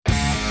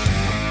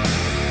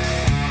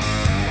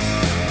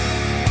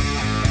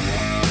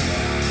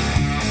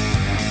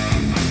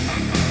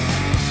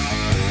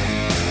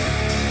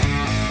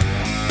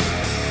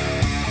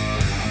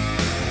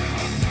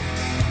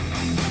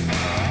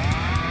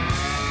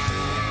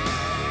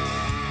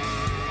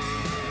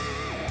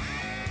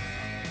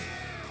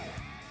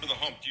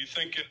Do you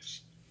think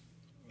it's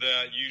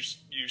that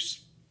you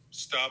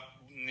stop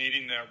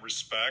needing that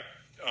respect,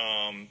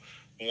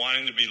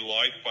 wanting to be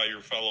liked by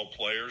your fellow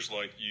players?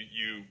 Like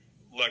you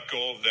let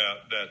go of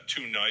that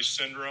too nice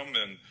syndrome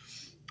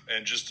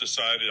and just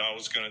decided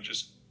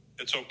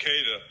it's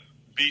okay to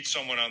beat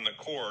someone on the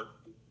court,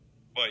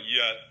 but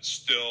yet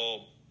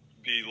still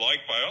be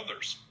liked by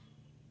others.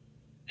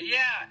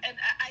 Yeah, and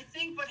I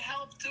think what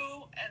helped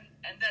too,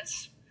 and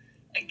that's,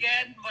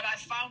 again, what I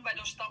found by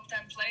those top 10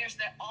 players,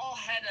 they all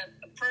had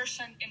a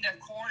person in their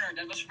corner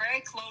that was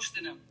very close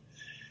to them.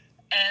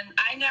 And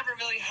I never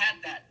really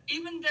had that.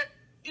 Even that,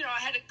 I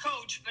had a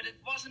coach, but it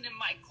wasn't in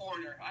my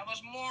corner. I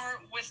was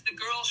more with the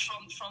girls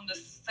from the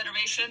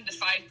federation, the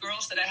 5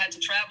 girls that I had to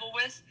travel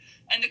with.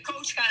 And the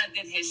coach kind of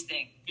did his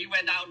thing. He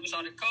went out with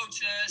other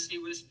coaches. He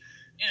was,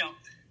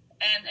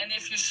 and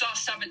if you saw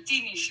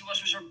Sabatini, she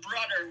was with her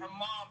brother, her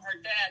mom,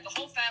 her dad. The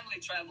whole family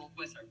traveled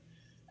with her.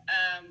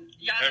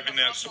 Having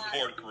that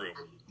support group.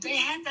 They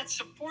had that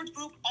support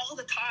group all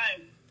the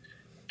time.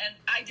 And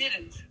I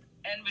didn't.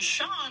 And with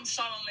Sean,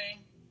 suddenly,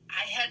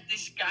 I had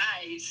this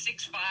guy. He's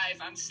 6'5",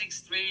 I'm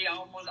 6'3".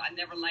 I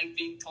never liked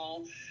being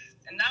tall.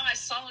 And now I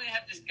suddenly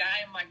have this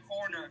guy in my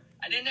corner.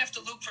 I didn't have to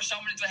look for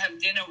somebody to have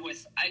dinner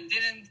with. I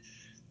didn't.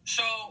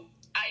 So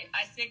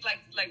I think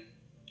like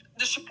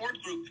the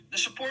support group. The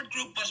support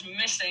group was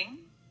missing.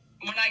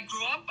 When I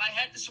grew up, I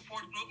had the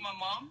support group, my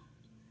mom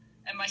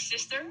and my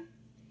sister.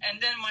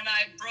 And then when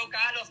I broke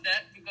out of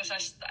that, because I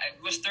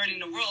was third in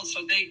the world,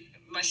 so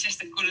my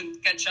sister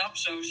couldn't catch up,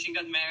 so she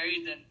got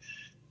married and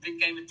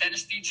became a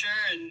tennis teacher.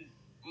 And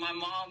my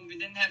mom, we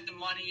didn't have the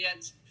money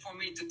yet for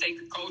me to take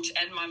a coach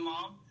and my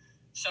mom.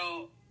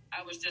 So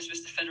I was just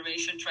with the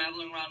federation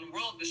traveling around the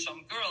world with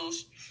some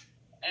girls.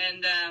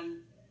 And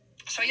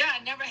so, yeah,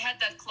 I never had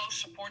that close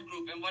support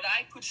group. And what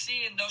I could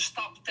see in those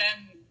top 10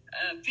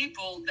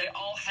 people, they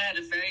all had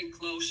a very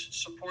close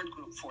support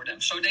group for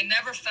them. So they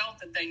never felt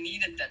that they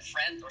needed that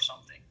friend or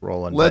something.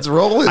 Roland, let's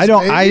roll this.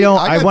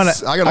 I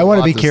want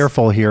to be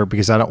careful here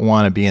because I don't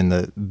want to be in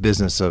the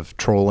business of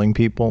trolling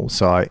people.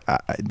 So I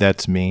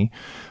that's me.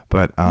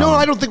 But no,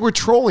 I don't think we're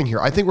trolling here.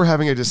 I think we're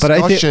having a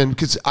discussion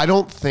because I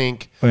don't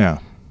think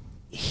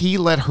he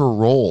let her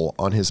roll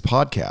on his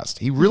podcast.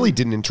 He really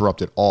didn't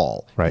interrupt at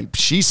all. Right.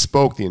 She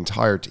spoke the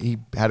entire he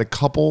had a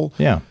couple.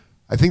 Yeah.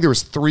 I think there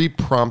was 3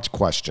 prompt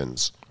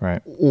questions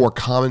or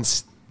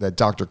comments that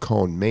Dr.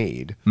 Cohn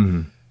made.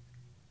 Mm-hmm.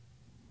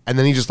 And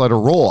then he just let her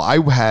roll.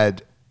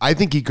 I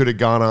think he could have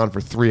gone on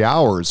for 3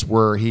 hours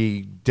where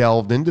he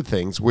delved into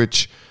things,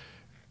 which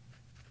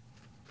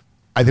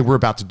I think we're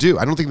about to do.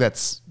 I don't think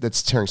that's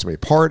tearing somebody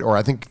apart, or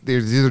I think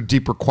these are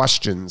deeper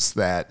questions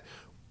that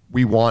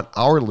we want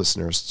our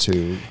listeners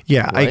to.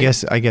 Yeah, right?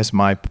 I guess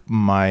my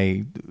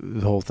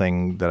the whole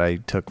thing that I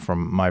took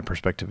from my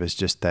perspective is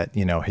just that,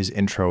 his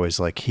intro is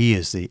like he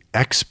is the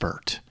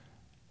expert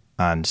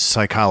on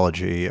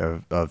psychology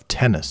of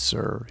tennis,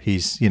 or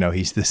he's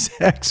this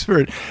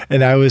expert,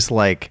 and I was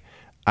like,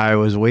 I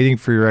was waiting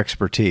for your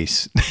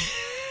expertise.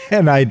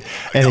 And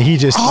he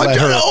just let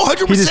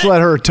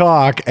her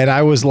talk, and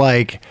I was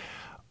like,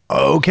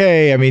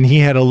 okay. I mean, he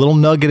had a little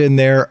nugget in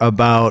there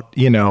about,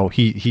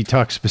 he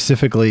talked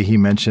specifically, he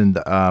mentioned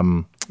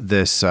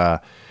this,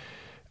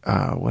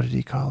 what did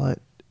he call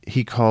it?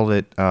 He called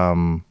it,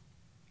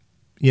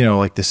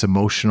 like this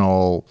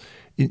emotional,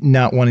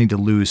 not wanting to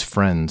lose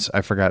friends.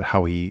 I forgot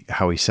how he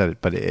said it,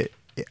 but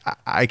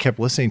I kept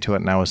listening to it,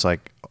 and I was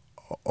like,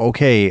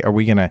 okay, are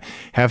we going to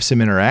have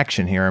some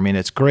interaction here? I mean,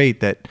 it's great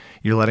that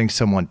you're letting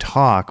someone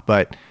talk,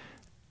 but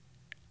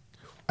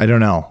I don't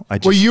know.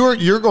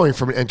 You're going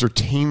from an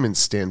entertainment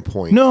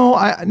standpoint. No,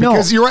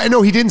 because you're right.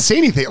 No, he didn't say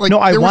anything. Like,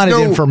 I wanted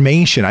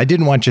information. I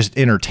didn't want just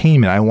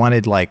entertainment. I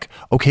wanted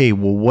okay,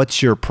 well,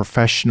 what's your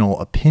professional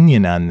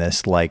opinion on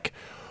this? Like,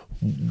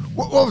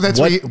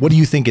 what do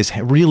you think is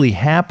really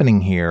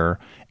happening here?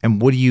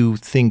 And what do you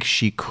think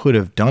she could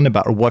have done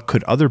about, or what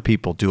could other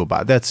people do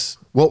about it? That's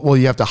well,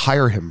 you have to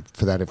hire him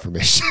for that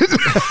information.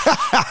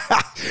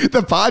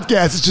 The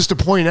podcast is just to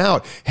point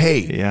out,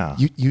 hey,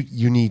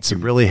 you need some.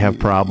 You really have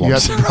problems. You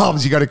have some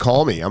problems. You got to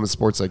call me. I'm a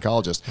sports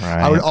psychologist. Right.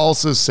 I would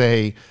also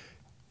say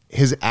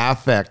his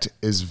affect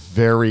is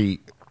very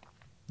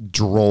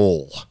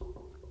droll.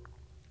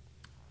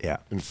 Yeah.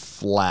 And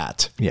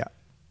flat. Yeah.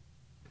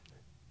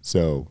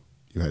 So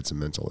you had some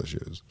mental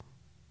issues.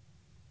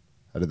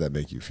 How did that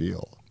make you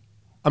feel?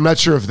 I'm not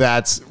sure if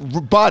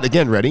but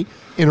again, ready?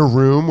 In a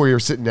room where you're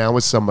sitting down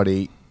with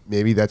somebody,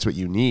 maybe that's what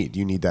you need.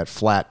 You need that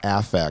flat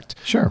affect.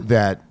 Sure.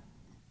 That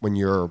when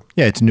you're...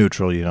 Yeah, it's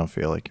neutral. You don't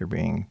feel like you're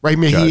being right. I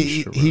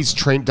mean, he's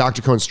trained,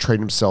 Dr. Cohn's trained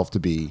himself to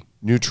be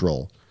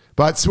neutral.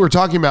 But so we're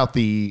talking about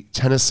the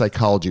Tennis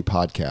Psychology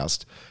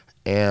podcast,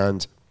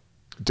 and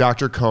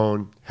Dr.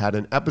 Cohn had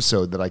an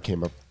episode that I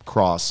came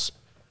across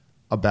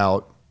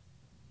about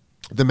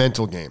the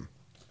mental game.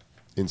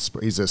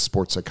 He's a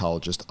sports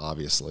psychologist,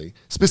 obviously.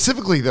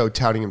 Specifically, though,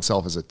 touting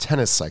himself as a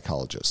tennis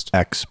psychologist.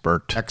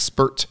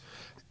 Expert.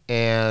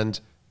 And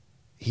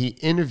he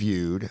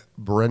interviewed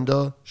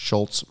Brenda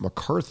Schultz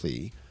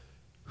McCarthy,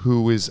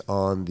 who is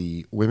on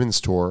the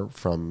women's tour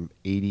from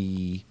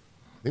 80,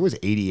 think it was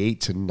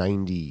 88 to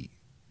 90.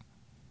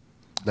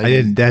 I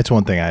didn't. That's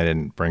one thing I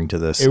didn't bring to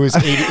this. It was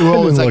 80,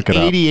 well, it was like Look it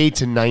up. 88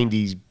 to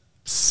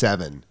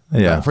 97.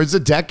 Yeah. For it's a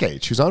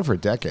decade. She was on for a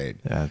decade.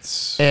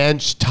 That's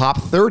And top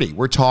 30.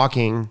 We're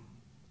talking.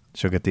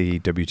 she'll get the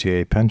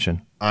WTA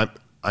pension.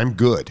 I'm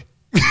good.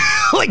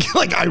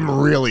 like I'm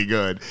really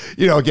good.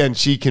 You know, again,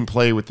 she can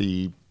play with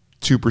the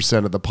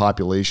 2% of the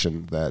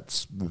population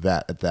that's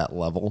at that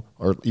level,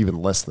 or even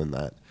less than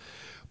that.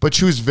 But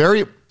she was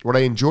what I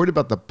enjoyed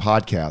about the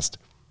podcast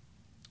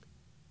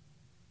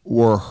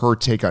or her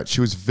take on it,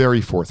 she was very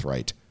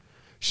forthright.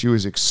 She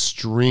was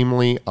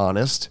extremely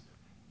honest.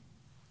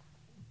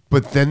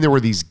 But then there were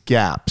these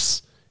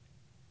gaps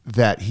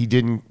that he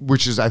didn't,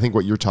 which is I think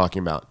what you're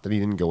talking about, that he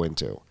didn't go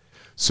into.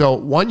 So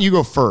why don't you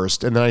go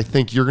first, and then I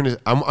think you're gonna.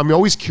 I'm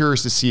always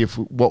curious to see if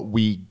what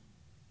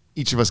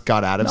each of us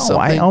got out of No,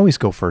 something. I always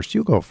go first.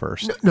 You go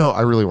first. No,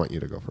 I really want you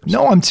to go first.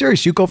 No, I'm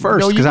serious. You go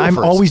first No, you because go I'm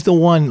first. always the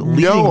one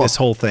leading this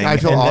whole thing. I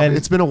feel and then,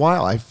 it's been a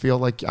while. I feel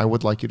like I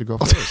would like you to go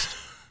first.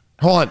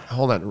 Hold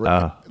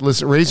on.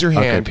 Listen, raise your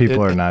hand. okay,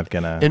 people are not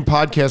gonna. In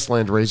podcast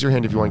land, raise your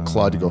hand if you want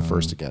Claude to go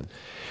first again.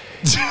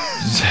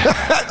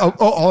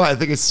 Hold on. I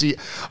think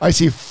I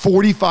see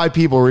 45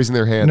 people raising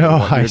their hand. No,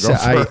 I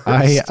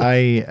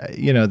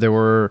there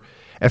were.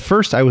 At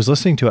first, I was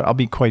listening to it. I'll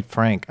be quite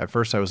frank. At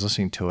first, I was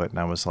listening to it, and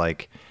I was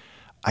like,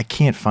 I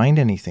can't find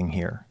anything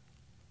here.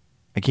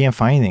 I can't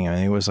find anything. I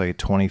mean, it was like a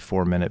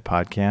 24-minute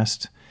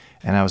podcast,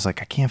 and I was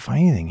like, I can't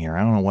find anything here.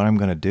 I don't know what I'm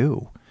going to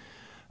do,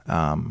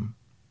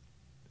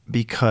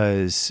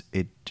 because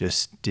it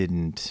just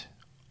didn't.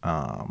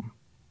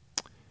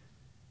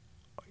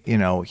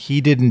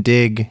 He didn't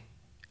dig,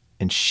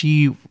 and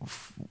she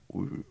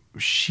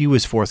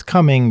was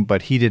forthcoming,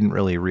 but he didn't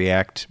really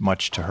react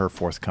much to her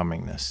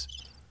forthcomingness,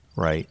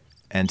 right?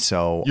 And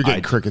so You're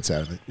getting crickets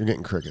out of it. You're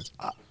getting crickets.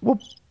 well,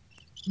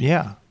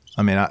 yeah.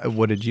 I mean,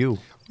 what did you?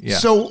 Yeah.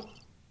 So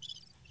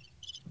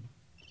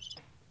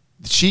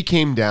she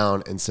came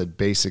down and said,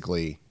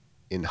 basically,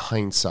 in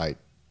hindsight,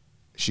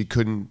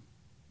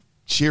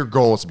 her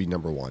goal was to be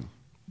number one.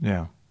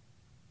 Yeah.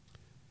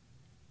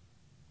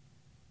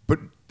 But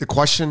the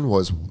question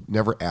was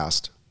never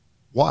asked,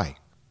 why?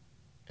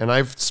 And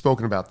I've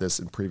spoken about this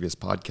in previous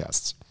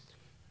podcasts.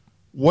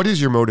 What is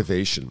your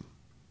motivation?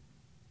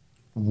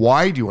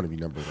 Why do you want to be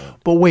number one?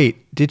 But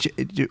wait,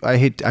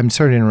 I'm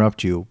sorry to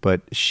interrupt you,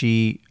 but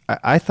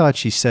I thought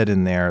she said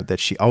in there that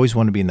she always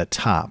wanted to be in the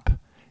top.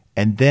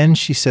 And then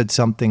she said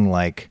something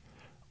like,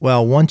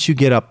 well, once you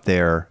get up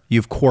there, you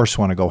of course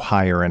want to go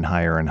higher and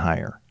higher and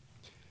higher.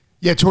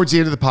 Yeah, towards the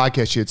end of the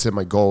podcast, she had said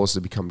my goal is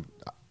to become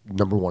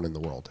number one in the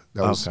world.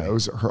 That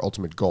was her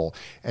ultimate goal.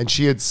 And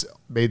she had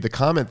made the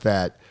comment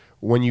that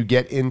when you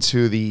get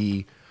into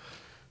the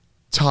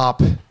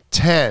top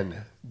 10,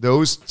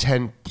 those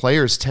 10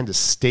 players tend to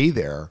stay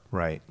there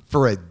Right.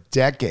 for a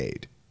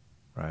decade.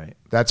 Right.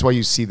 That's why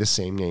you see the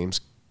same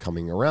names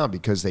coming around,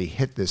 because they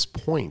hit this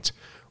point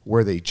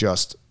where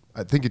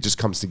I think it just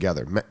comes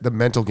together. The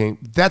mental game,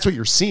 that's what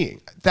you're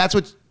seeing. That's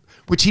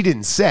which he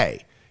didn't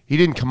say. He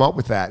didn't come up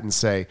with that and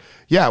say,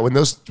 yeah, when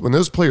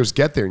those players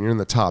get there and you're in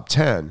the top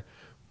 10,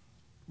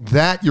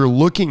 that you're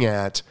looking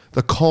at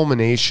the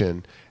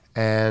culmination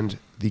and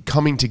the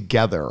coming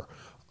together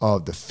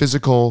of the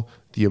physical,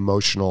 the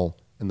emotional,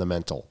 and the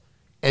mental.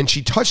 And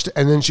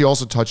then she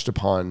also touched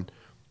upon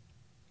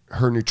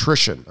her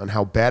nutrition, on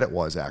how bad it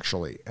was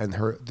actually, and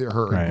her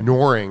Right.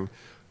 ignoring.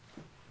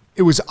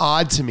 It was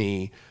odd to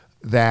me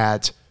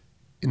that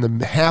in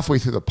the halfway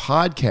through the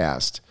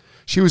podcast,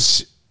 she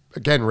was,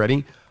 again,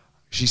 ready.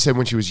 She said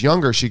when she was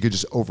younger, she could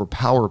just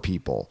overpower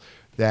people,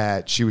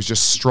 that she was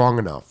just strong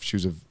enough. She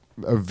was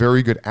a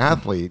very good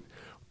athlete,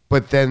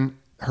 but then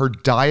her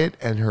diet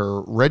and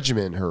her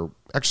regimen, her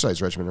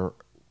exercise regimen,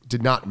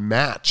 did not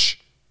match.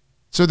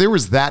 So there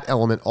was that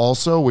element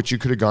also, which you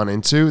could have gone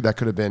into. That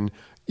could have been,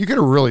 you could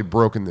have really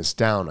broken this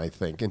down, I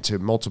think, into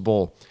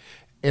multiple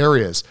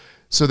areas.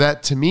 So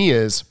that to me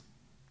is,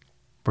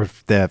 For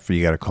that,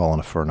 you got to call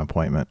in for an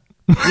appointment.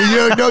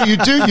 no, you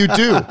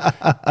do.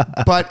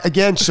 But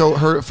again,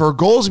 so for her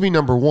goals to be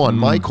number one,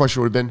 my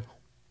question would have been,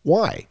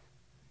 why?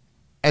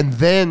 And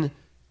then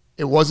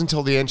it wasn't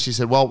until the end she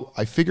said, well,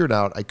 I figured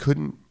out I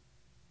couldn't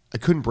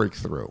break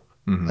through.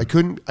 I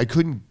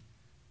couldn't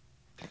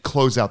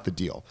close out the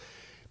deal.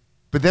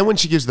 But then when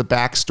she gives the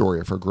backstory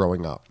of her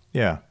growing up,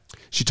 Yeah.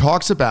 she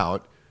talks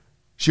about,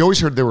 she always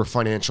heard there were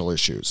financial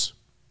issues.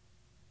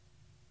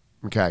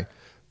 Okay.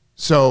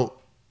 So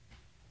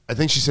I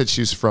think she said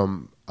she was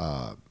from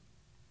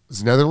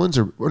Netherlands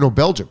or no,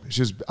 Belgium.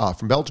 She was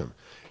from Belgium.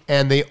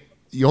 And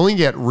you only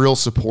get real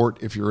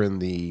support if you're in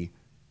the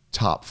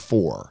top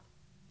 4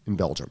 in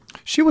Belgium.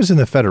 She was in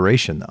the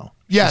Federation, though.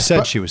 Yes, She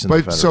said she was in the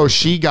Federation. So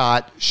she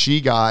got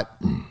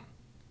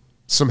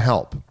some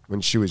help when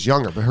she was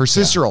younger, but her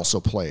sister also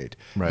played.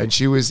 Right. And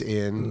she was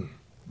in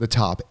the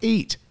top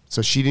 8.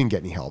 So she didn't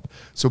get any help.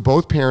 So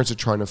both parents are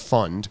trying to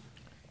fund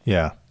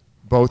Yeah.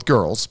 both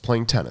girls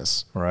playing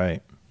tennis.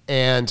 Right.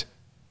 And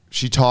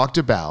she talked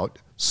about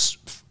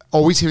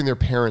always hearing her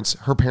parents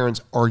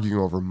arguing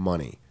over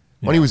money.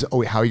 Money was,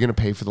 how are you going to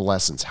pay for the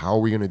lessons? How are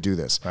we going to do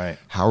this? Right.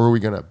 How are we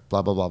going to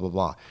blah, blah, blah, blah,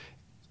 blah.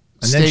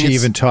 And then she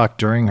even talked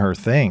during her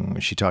thing.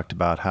 She talked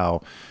about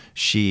how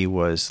she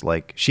was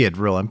like, she had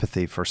real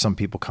empathy for some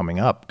people coming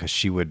up because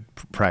she would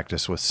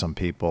practice with some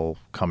people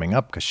coming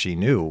up because she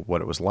knew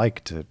what it was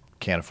like to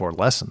can't afford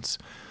lessons.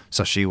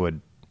 So she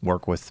would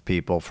work with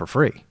people for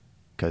free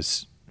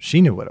because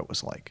she knew what it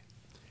was like.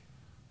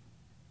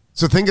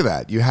 So think of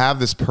that. You have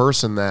this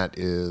person that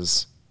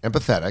is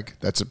empathetic.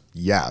 That's a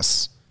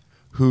yes.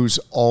 Who's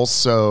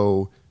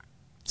also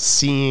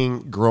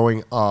seeing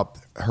growing up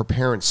her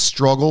parents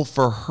struggle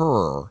for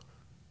her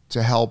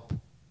to help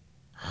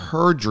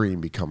her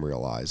dream become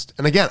realized.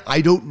 And again,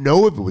 I don't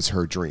know if it was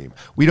her dream.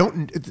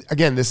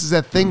 Again, this is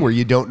that thing where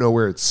you don't know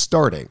where it's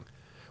starting.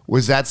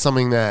 Was that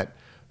something that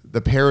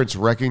the parents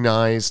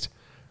recognized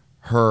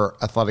her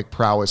athletic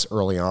prowess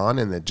early on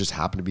and it just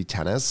happened to be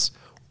tennis?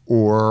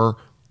 And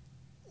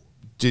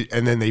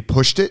then they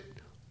pushed it?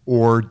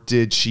 Or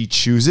did she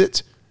choose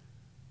it?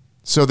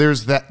 So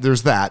there's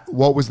that.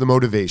 What was the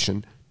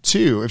motivation?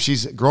 2, if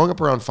she's growing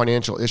up around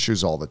financial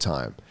issues all the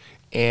time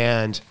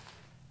and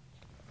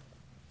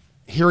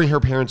hearing her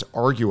parents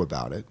argue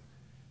about it.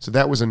 So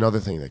that was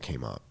another thing that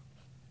came up.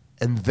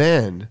 And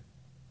then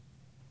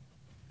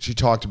she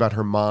talked about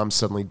her mom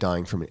suddenly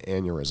dying from an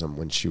aneurysm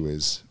when she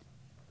was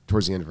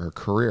towards the end of her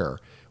career,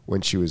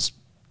 when she was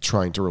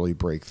trying to really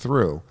break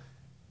through.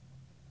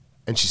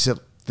 And she said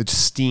the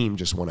steam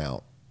just went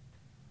out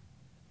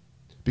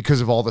because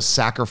of all the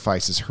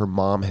sacrifices her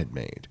mom had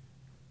made.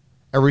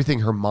 Everything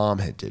her mom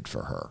had done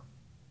for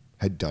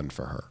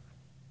her.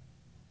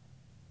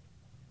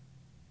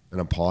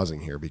 And I'm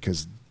pausing here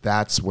because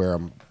that's where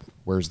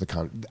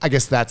I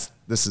guess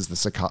this is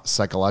the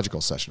psychological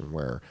session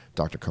where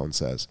Dr. Cohn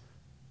says,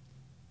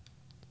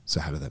 so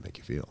how did that make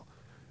you feel?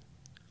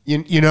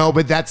 You know,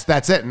 but that's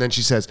it. And then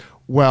she says,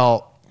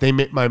 well,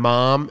 my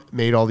mom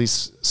made all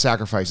these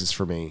sacrifices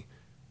for me.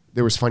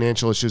 There was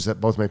financial issues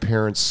that both my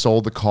parents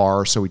sold the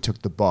car, so we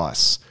took the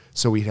bus,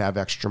 so we'd have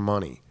extra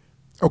money.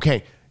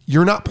 Okay,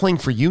 you're not playing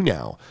for you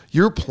now.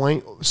 You're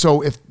playing.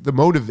 So if the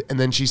motive, and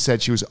then she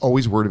said she was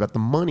always worried about the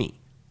money,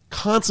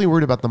 constantly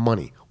worried about the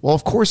money. Well,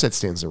 of course that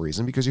stands to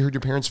reason because you heard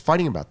your parents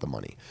fighting about the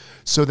money.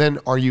 So then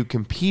are you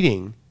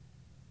competing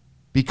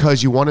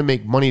because you want to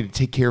make money to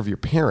take care of your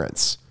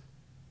parents?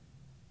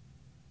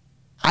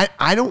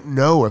 I don't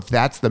know if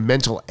that's the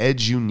mental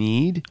edge you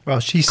need. Well,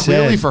 she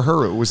clearly said, for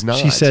her it was not.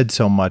 She said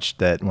so much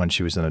that when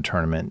she was in a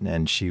tournament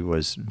and she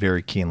was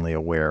very keenly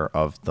aware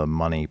of the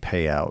money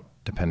payout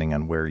depending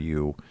on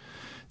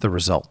the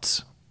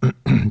results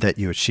that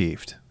you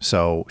achieved.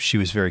 So she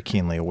was very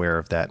keenly aware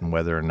of that and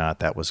whether or not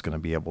that was going to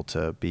be able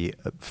to be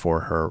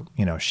for her,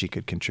 she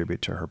could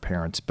contribute to her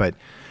parents. But,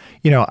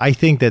 I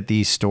think that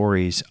these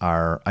stories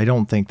I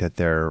don't think that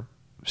they're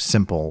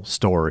simple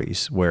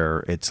stories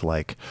where it's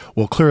like,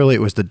 well, clearly it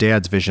was the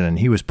dad's vision and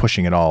he was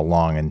pushing it all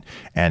along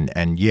and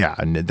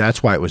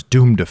that's why it was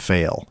doomed to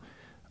fail.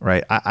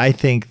 Right. I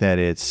think that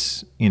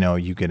it's,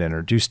 you get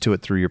introduced to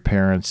it through your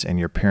parents and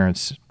your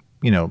parents,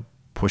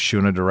 push you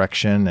in a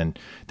direction and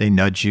they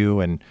nudge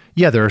you. And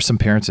there are some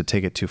parents that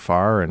take it too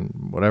far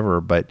and whatever,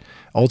 but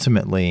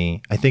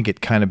ultimately I think it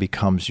kind of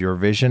becomes your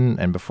vision.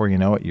 And before you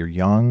know it, you're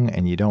young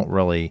and you don't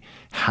really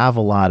have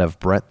a lot of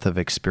breadth of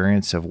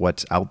experience of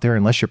what's out there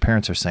unless your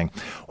parents are saying,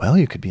 well,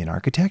 you could be an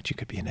architect, you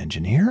could be an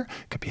engineer,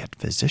 you could be a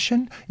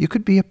physician, you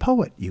could be a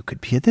poet, you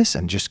could be this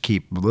and just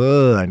keep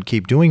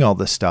doing all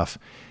this stuff.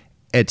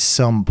 At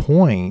some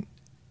point,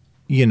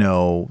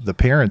 the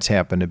parents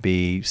happen to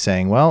be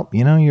saying, well,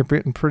 you're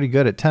getting pretty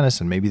good at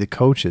tennis. And maybe the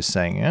coach is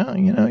saying,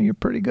 you're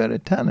pretty good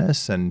at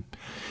tennis. And,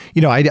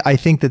 I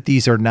think that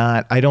these are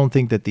not, I don't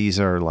think that these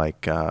are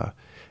like,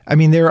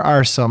 there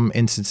are some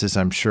instances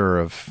I'm sure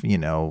of,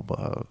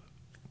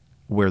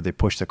 where they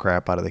push the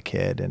crap out of the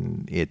kid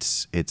and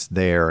it's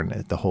there and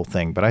the whole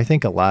thing. But I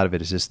think a lot of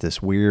it is just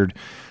this weird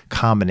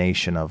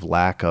combination of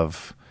lack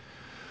of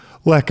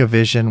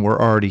vision. We're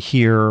already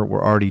here.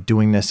 We're already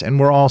doing this. And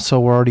we're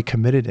already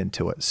committed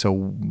into it. So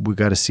we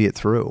got to see it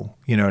through.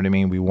 You know what I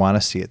mean? We want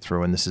to see it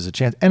through and this is a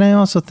chance. And I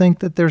also think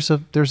that there's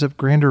a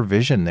grander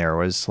vision there.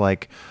 It was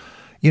like,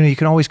 you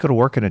can always go to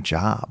work at a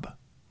job.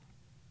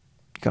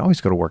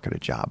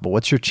 But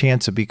what's your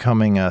chance of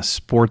becoming a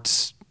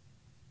sports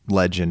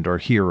legend or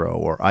hero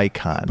or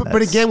icon?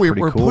 But again, we're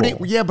cool. putting,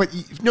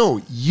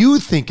 you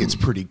think it's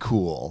pretty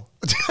cool.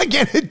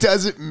 Again, it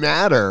doesn't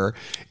matter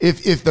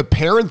if the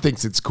parent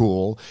thinks it's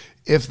cool,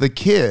 if the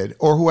kid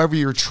or whoever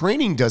you're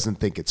training doesn't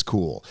think it's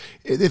cool.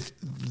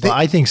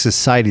 I think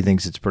society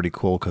thinks it's pretty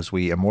cool because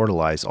we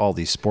immortalize all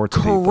these sports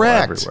people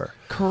everywhere.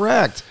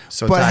 Correct.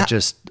 So it's not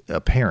just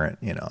a parent,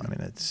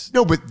 it's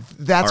but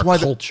that's why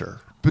culture.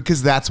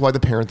 Because that's why the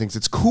parent thinks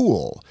it's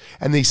cool.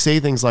 And they say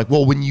things like,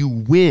 well, when you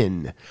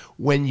win,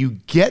 when you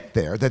get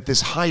there, that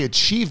this high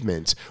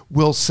achievement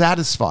will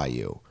satisfy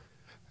you.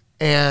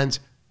 And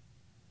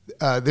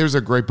there's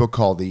a great book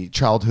called The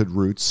Childhood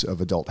Roots of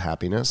Adult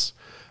Happiness.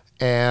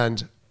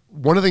 And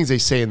one of the things they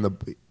say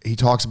he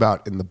talks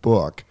about in the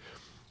book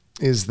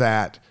is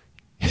that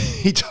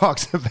he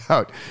talks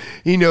about,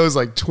 he knows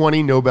like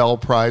 20 Nobel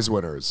Prize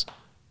winners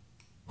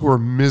who are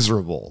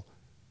miserable.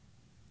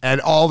 And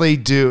all they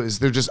do is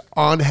they're just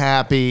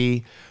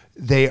unhappy.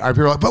 They are,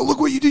 people are like, but look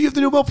what you did, you have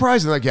the Nobel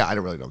Prize. And they're like, yeah, I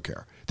don't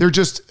care. They're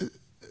just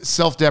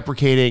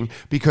self-deprecating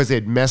because they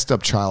had messed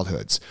up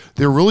childhoods.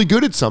 They're really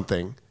good at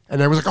something.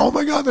 And everyone's like, oh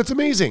my God, that's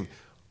amazing.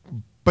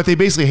 But they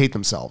basically hate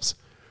themselves.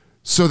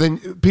 So then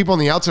people on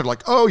the outside are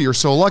like, oh, you're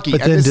so lucky.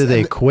 But then do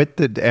they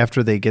quit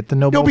after they get the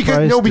Nobel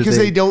Prize? No, because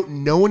they don't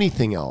know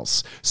anything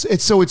else.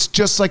 So it's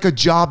just like a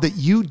job that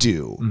you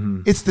do.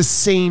 Mm-hmm. It's the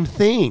same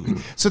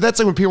thing. So that's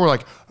like when people are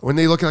like, when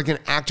they look at like an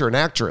actor and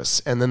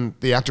actress, and then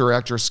the actor or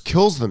actress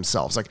kills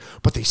themselves, like,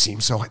 but they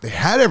seem so, they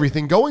had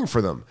everything going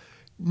for them.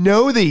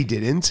 No, they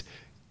didn't.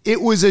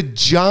 It was a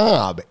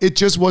job. It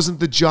just wasn't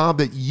the job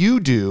that you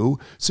do,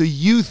 so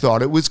you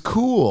thought it was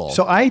cool.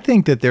 So I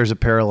think that there's a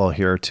parallel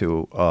here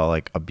to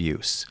like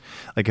abuse.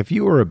 Like if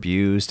you were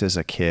abused as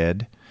a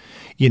kid,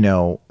 you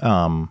know,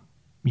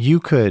 you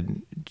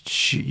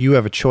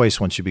have a choice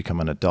once you become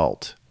an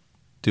adult.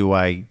 Do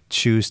I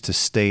choose to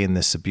stay in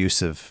this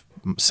abusive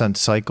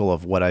cycle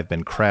of what I've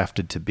been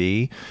crafted to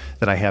be,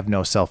 that I have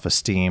no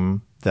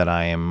self-esteem, that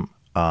I am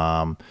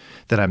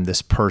that I'm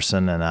this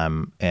person and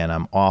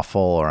I'm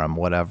awful or I'm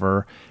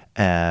whatever,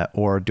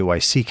 or do I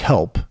seek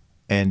help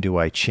and do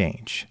I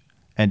change?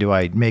 And do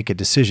I make a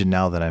decision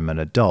now that I'm an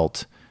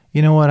adult?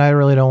 You know what? I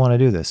really don't want to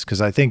do this, because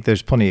I think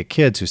there's plenty of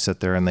kids who sit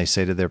there and they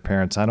say to their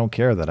parents, I don't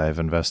care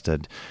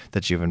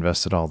that you've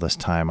invested all this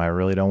time. I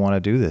really don't want to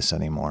do this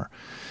anymore.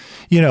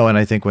 You know, and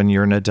I think when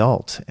you're an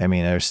adult, I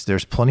mean,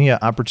 there's plenty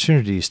of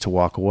opportunities to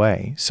walk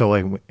away. So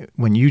like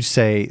when you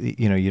say,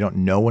 you know, you don't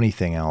know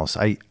anything else,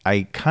 I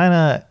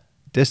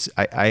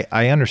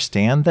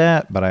understand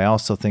that, but I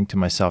also think to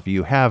myself,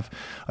 you have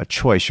a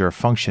choice. You're a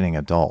functioning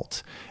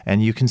adult,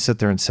 and you can sit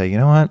there and say, you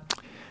know what?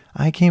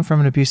 I came from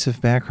an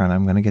abusive background.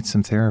 I'm going to get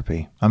some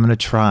therapy. I'm going to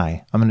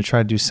try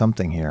to do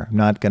something here. I'm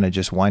not going to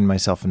just wind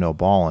myself into a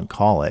ball and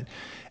call it.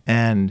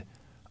 And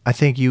I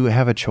think you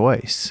have a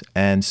choice.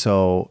 And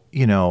so,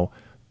 you know,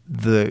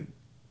 the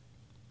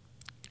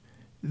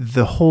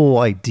whole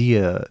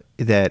idea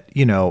that,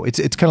 you know, it's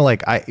kind of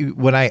like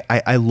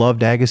I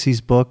loved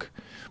Agassi's book,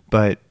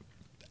 but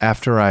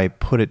after I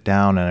put it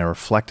down and I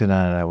reflected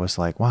on it, I was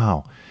like,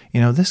 wow,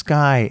 you know, this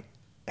guy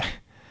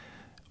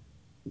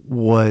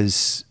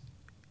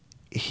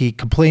he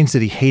complains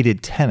that he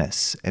hated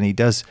tennis, and he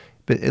does,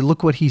 but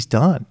look what he's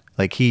done.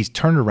 Like, he's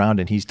turned around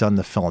and he's done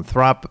the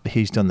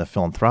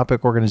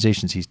philanthropic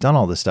organizations. He's done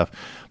all this stuff,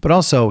 but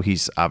also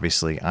he's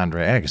obviously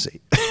Andre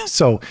Agassi.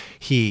 So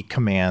he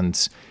can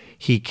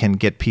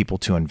get people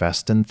to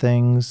invest in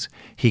things.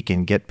 He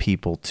can get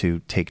people to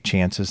take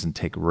chances and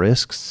take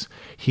risks.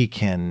 He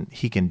can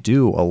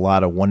do a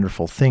lot of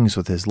wonderful things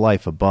with his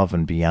life above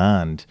and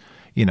beyond,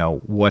 you know,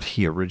 what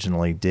he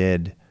originally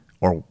did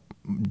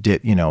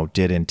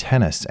in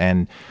tennis.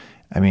 And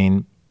I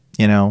mean,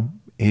 you know,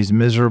 he's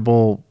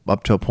miserable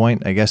up to a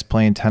point, I guess,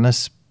 playing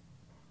tennis,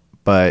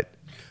 but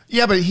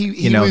yeah, but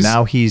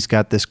now he's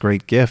got this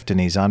great gift, and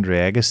he's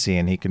Andre Agassi,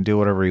 and he can do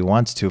whatever he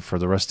wants to for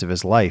the rest of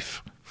his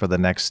life, for the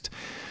next,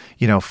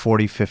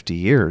 40, 50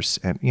 years.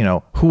 And,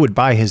 who would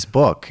buy his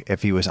book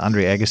if he was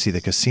Andre Agassi,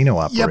 the casino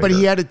operator? Yeah, but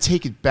he had to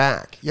take it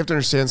back. You have to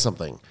understand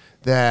something,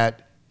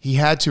 that he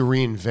had to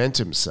reinvent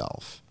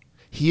himself.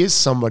 He is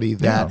somebody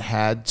that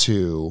had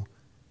to...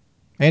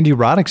 Andy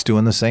Roddick's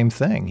doing the same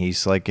thing.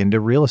 He's like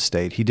into real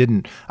estate.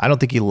 I don't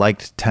think he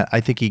liked,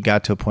 I think he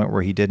got to a point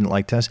where he didn't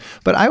like tennis.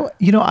 But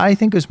I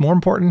think what's more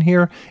important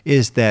here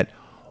is that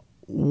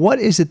what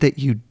is it that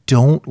you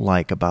don't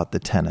like about the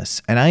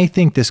tennis? And I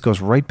think this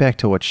goes right back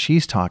to what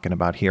she's talking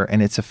about here.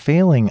 And it's a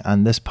failing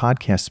on this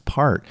podcast's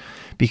part,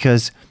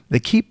 because they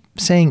keep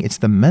saying it's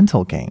the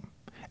mental game,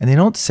 and they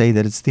don't say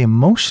that it's the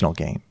emotional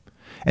game.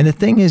 And the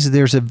thing is,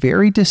 there's a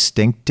very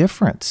distinct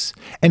difference.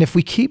 And if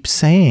we keep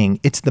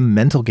saying it's the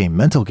mental game,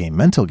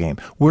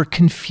 we're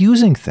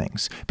confusing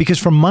things. Because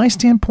from my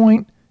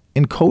standpoint,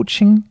 in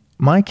coaching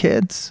my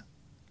kids,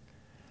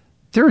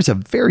 there is a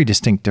very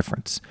distinct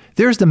difference.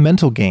 There's the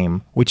mental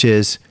game, which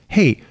is,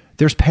 hey,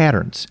 there's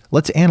patterns.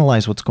 Let's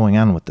analyze what's going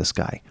on with this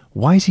guy.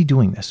 Why is he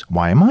doing this?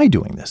 Why am I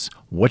doing this?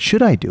 What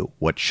should I do?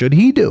 What should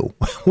he do?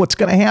 What's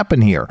going to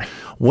happen here?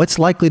 What's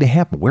likely to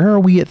happen? Where are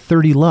we at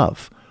 30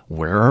 love?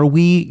 Where are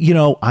we?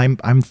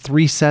 I'm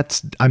 3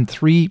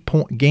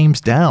 games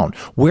down.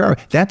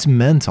 That's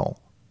mental,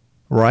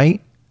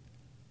 right?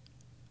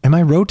 Am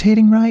I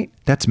rotating right?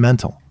 That's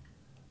mental.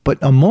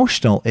 But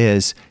emotional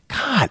is,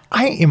 God,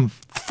 I am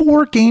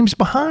 4 games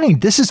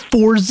behind. This is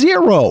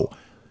 4-0.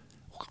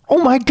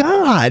 Oh my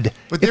God.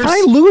 But if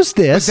I lose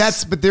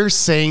this. But they're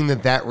saying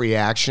that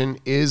reaction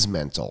is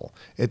mental.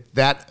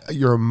 That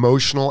your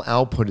emotional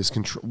output is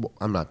controlled.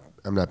 I'm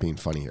not being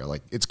funny here.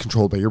 Like, it's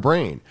controlled by your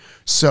brain.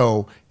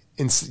 So,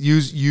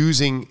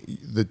 using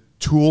the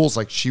tools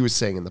like she was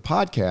saying in the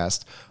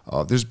podcast,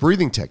 there's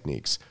breathing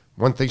techniques.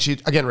 One thing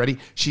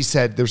she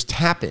said there's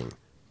tapping.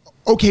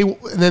 Okay,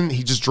 and then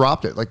he just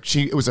dropped it. Like,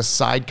 it was a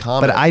side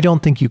comment. But I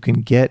don't think you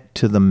can get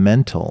to the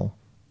mental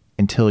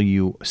until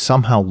you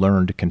somehow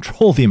learn to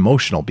control the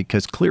emotional,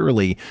 because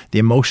clearly the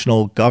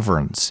emotional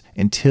governs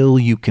until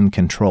you can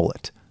control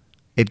it.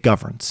 It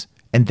governs.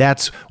 And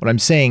that's what I'm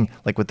saying,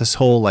 like with this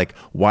whole, like,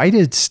 why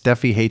did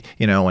Steffi hate,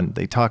 and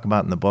they talk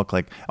about in the book,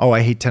 like, oh,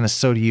 I hate tennis,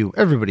 so do you.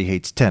 Everybody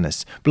hates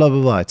tennis, blah,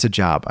 blah, blah. It's a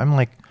job. I'm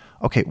like,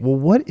 okay, well,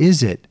 what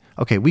is it?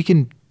 Okay, we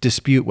can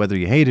dispute whether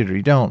you hate it or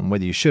you don't, and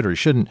whether you should or you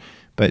shouldn't,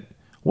 but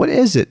what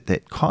is it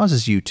that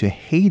causes you to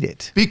hate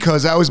it?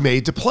 Because I was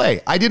made to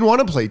play. I didn't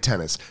want to play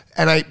tennis.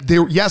 And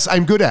yes,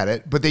 I'm good at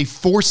it, but they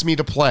forced me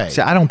to play.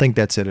 See, I don't think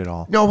that's it at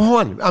all. No, hold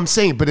on. I'm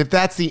saying, but if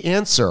that's the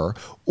answer,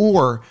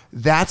 or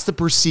that's the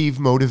perceived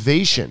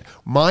motivation,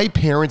 my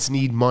parents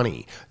need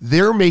money.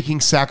 They're making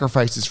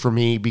sacrifices for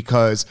me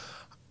because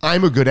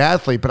I'm a good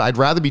athlete, but I'd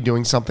rather be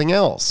doing something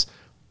else.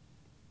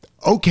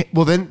 Okay,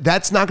 well then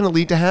that's not going to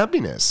lead to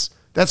happiness.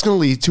 That's going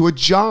to lead to a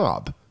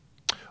job.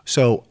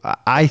 So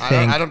I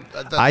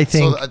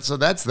think so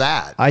that's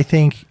that. I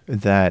think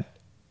that,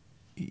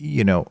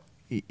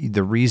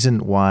 the reason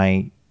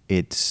why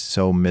it's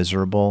so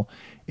miserable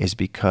is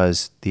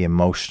because the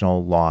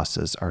emotional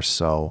losses are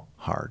so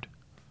hard.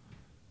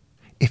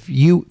 If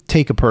you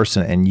take a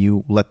person and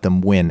you let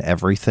them win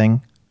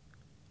everything,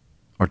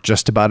 or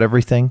just about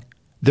everything,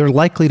 they're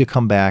likely to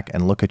come back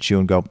and look at you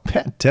and go,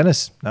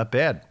 tennis, not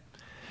bad.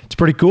 It's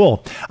pretty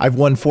cool. I've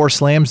won 4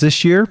 slams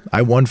this year.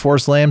 I won 4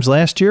 slams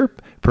last year.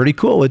 Pretty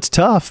cool. It's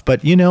tough,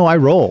 but I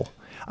roll.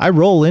 I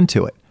roll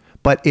into it.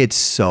 But it's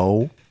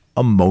so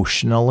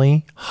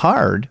emotionally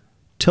hard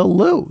to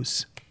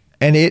lose.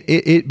 And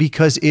it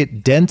because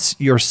it dents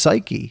your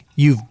psyche.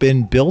 You've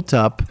been built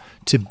up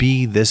to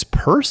be this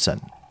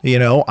person.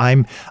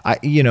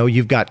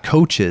 You've got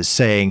coaches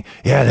saying,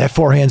 yeah, that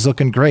forehand's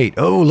looking great.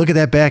 Oh, look at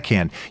that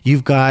backhand.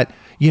 You've got,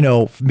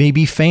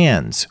 maybe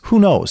fans, who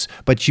knows,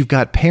 but you've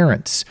got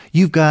parents,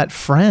 you've got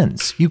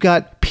friends, you've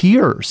got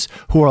peers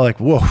who are like,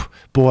 whoa,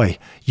 boy,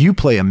 you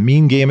play a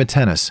mean game of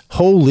tennis.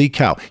 Holy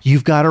cow.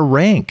 You've got a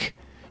rank.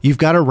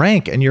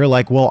 And you're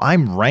like, well,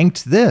 I'm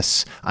ranked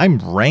this. I'm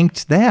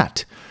ranked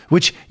that.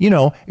 Which,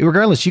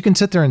 regardless, you can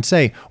sit there and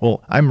say,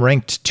 well, I'm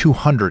ranked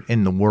 200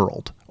 in the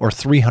world or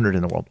 300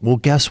 in the world. Well,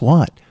 guess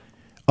what?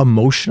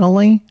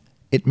 Emotionally,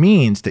 it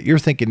means that you're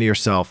thinking to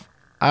yourself,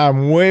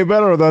 I'm way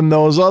better than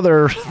those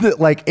other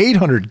like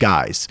 800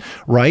 guys,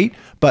 right?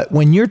 But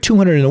when you're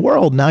 200 in the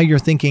world, now you're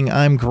thinking,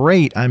 I'm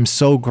great. I'm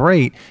so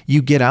great.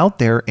 You get out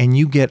there and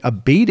you get a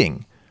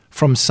beating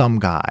from some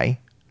guy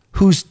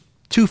who's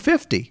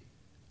 250.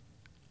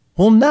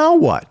 Well, now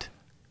what?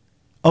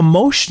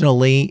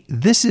 Emotionally,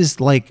 this is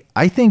like,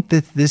 I think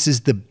that this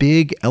is the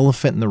big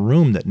elephant in the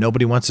room that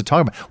nobody wants to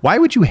talk about. Why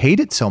would you hate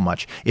it so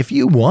much? If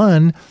you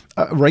won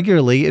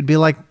regularly, it'd be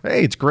like,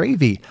 hey, it's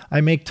gravy. I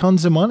make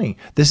tons of money.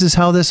 This is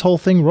how this whole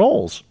thing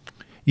rolls.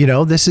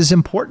 This is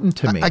important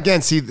to me.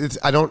 Again, see,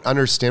 I don't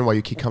understand why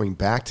you keep coming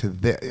back to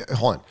this.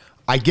 Hold on.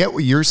 I get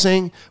what you're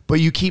saying, but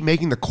you keep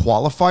making the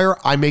qualifier,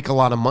 I make a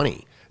lot of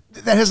money.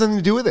 That has nothing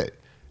to do with it.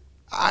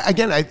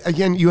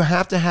 Again, you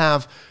have to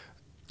have...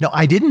 No,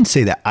 I didn't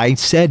say that. I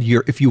said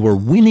if you were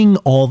winning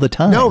all the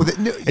time. No,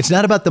 it's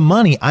not about the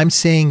money. I'm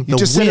saying the You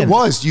just win. said it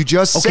was. You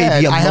just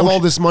said I have all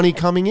this money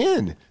coming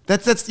in.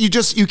 That's you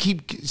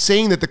keep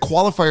saying that the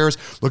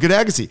qualifiers. Look at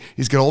Agassi.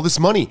 He's got all this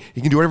money. He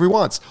can do whatever he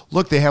wants.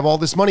 Look, they have all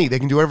this money. They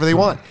can do whatever they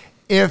want.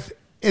 If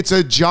it's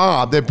a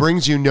job that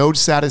brings you no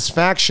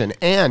satisfaction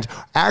and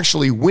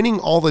actually winning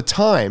all the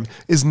time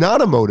is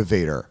not a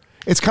motivator.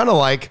 It's kind of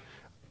like,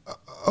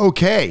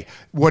 okay,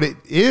 what it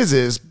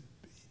is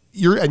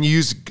you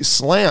use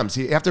slams.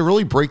 You have to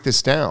really break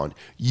this down.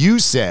 You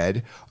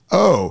said,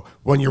 oh,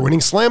 when you're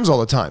winning slams all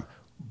the time,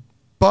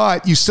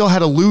 but you still had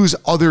to lose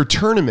other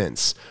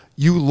tournaments.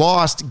 You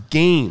lost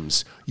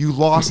games. You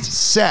lost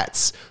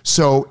sets.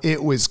 So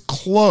it was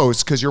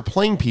close because you're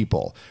playing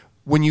people.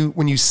 When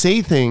you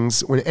say things,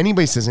 when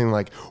anybody says something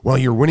like, well,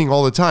 you're winning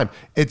all the time,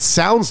 it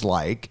sounds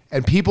like,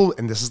 and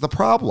this is the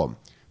problem,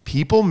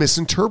 people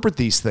misinterpret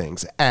these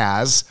things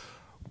as,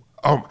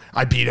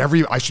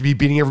 I should be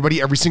beating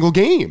everybody every single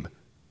game.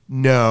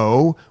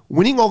 No,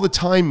 winning all the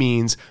time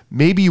means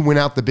maybe you win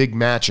out the big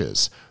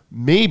matches.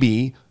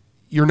 Maybe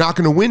you're not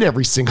going to win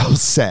every single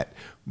set.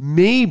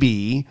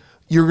 Maybe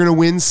you're going to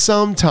win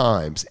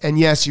sometimes. And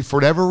yes, for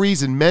whatever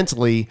reason,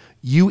 mentally,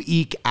 you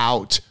eke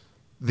out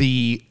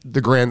the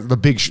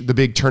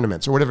big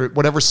tournaments or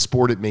whatever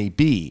sport it may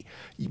be.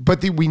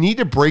 But we need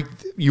to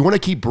you want to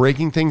keep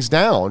breaking things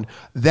down.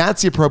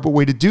 That's the appropriate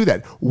way to do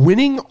that.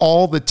 Winning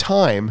all the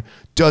time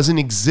doesn't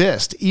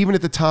exist, even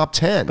at the top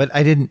 10. But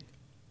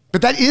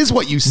that is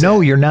what you said.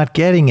 No, you're not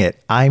getting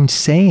it. I'm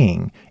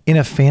saying in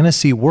a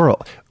fantasy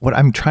world, what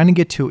I'm trying to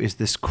get to is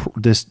this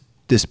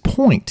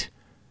point.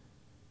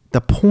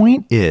 The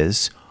point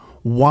is,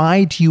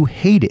 why do you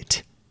hate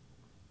it?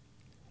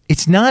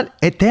 It's not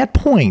at that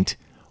point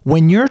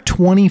when you're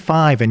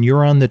 25 and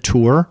you're on the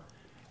tour,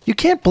 you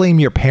can't blame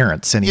your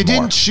parents anymore. You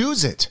didn't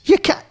choose it. You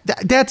can't.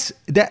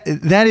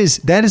 That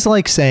is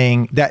like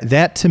saying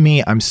that to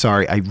me, I'm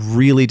sorry, I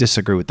really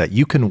disagree with that.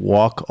 You can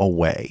walk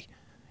away.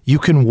 You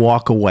can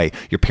walk away.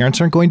 Your parents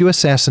aren't going to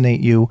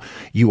assassinate you.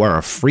 You are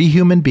a free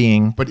human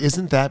being. But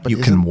isn't that? But you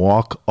can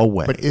walk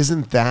away. But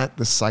isn't that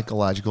the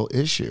psychological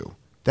issue?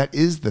 That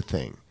is the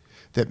thing.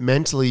 That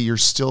mentally you're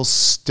still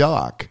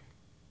stuck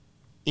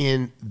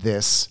in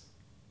this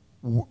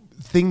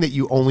thing that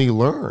you only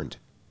learned.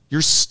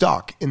 You're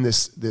stuck in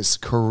this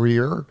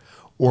career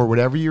or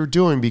whatever you're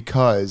doing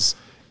because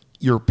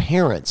your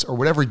parents or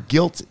whatever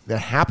guilt that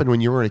happened when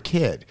you were a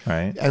kid.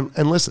 Right.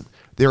 And listen,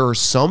 there are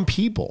some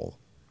people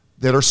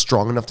that are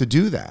strong enough to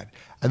do that.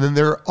 And then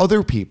there are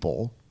other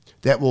people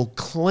that will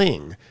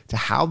cling to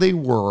how they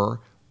were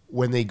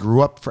when they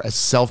grew up as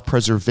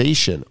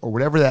self-preservation or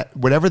whatever that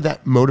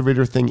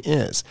motivator thing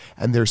is.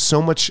 And there's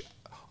so much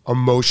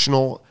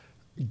emotional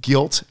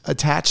guilt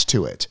attached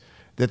to it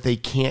that they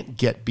can't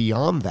get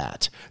beyond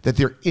that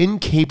they're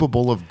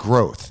incapable of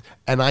growth.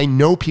 And I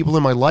know people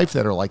in my life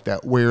that are like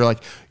that, where you're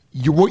like,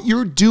 what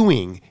you're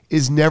doing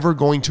is never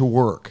going to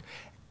work.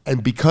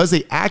 And because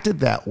they acted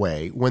that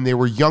way when they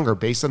were younger,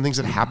 based on things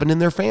that happened in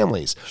their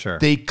families, Sure.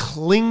 They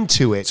cling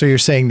to it. So you're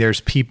saying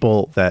there's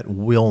people that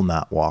will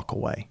not walk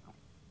away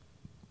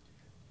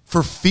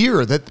for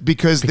fear that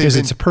because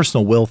it's a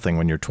personal will thing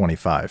when you're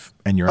 25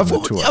 and you're on the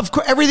tour. Of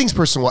course, everything's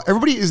personal. I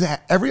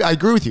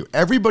agree with you.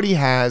 Everybody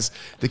has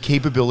the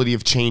capability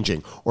of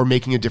changing or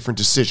making a different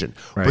decision,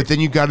 Right. But then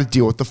you've got to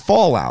deal with the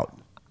fallout.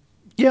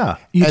 Yeah,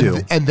 you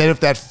do. And then if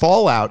that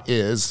fallout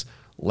is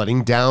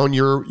letting down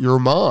your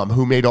mom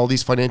who made all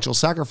these financial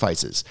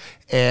sacrifices,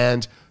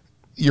 and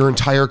your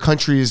entire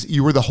country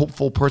you were the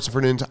hopeful person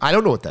for I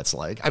don't know what that's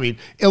like. I mean,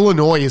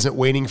 Illinois isn't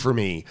waiting for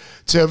me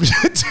to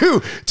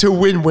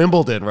win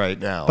Wimbledon right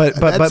now.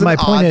 But my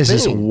point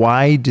is thing.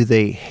 Why do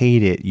they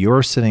hate it?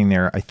 You're sitting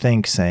there, I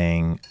think,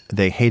 saying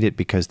they hate it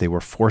because they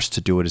were forced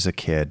to do it as a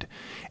kid,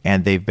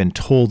 and they've been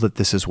told that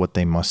this is what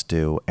they must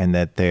do, and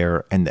that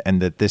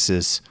that this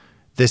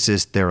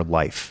is their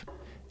life.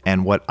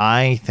 And what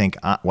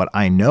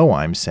I know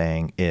I'm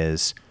saying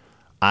is,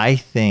 I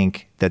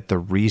think that the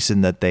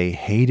reason that they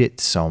hate it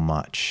so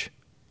much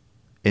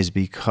is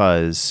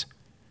because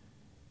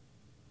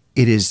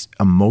it is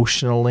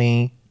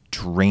emotionally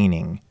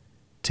draining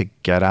to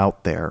get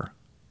out there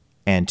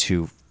and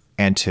to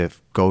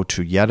go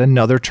to yet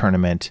another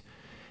tournament.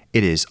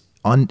 It is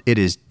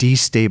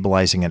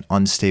destabilizing and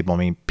unstable. I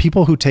mean,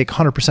 people who take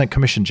 100%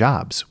 commission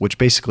jobs, which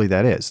basically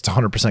that is, it's a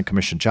 100%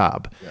 commission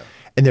job. Yeah.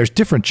 And there's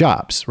different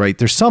jobs, right?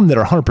 There's some that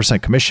are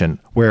 100% commission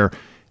where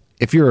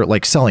if you're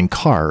like selling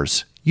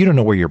cars, you don't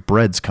know where your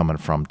bread's coming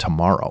from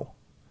tomorrow.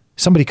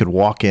 Somebody could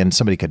walk in,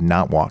 somebody could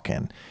not walk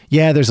in.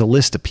 Yeah, there's a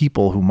list of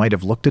people who might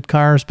have looked at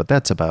cars, but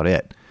that's about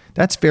it.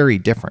 That's very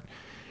different.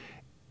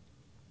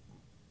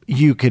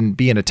 You can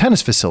be in a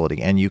tennis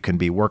facility and you can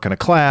be working a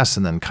class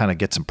and then kind of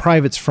get some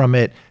privates from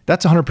it.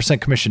 That's a 100%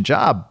 commission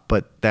job,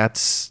 but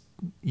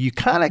you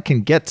kind of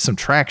can get some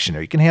traction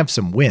or you can have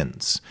some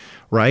wins,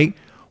 right?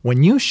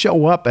 When you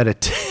show up at a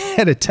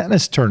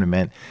tennis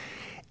tournament,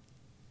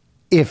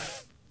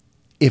 if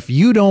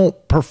you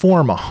don't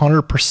perform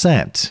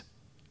 100%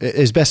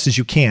 as best as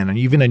you can, and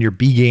even on your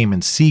B game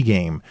and C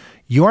game,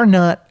 you're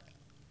not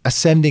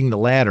ascending the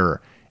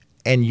ladder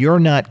and you're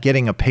not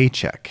getting a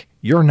paycheck.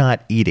 You're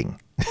not eating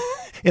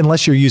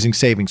unless you're using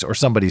savings or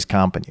somebody's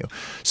comping you.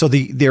 So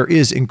there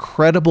is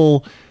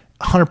incredible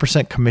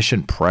 100%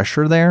 commission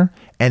pressure there.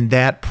 And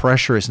that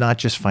pressure is not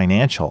just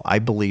financial. I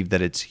believe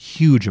that it's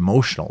huge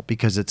emotional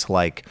because it's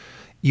like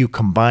you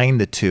combine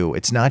the two.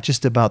 It's not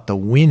just about the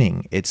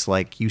winning. It's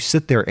like you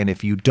sit there and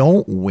if you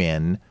don't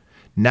win,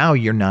 now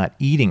you're not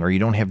eating or you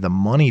don't have the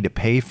money to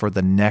pay for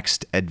the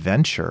next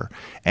adventure.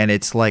 And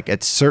it's like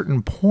at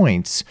certain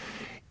points,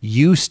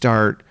 you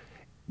start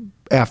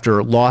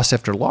after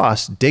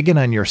loss, digging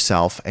on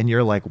yourself and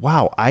you're like,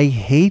 wow, I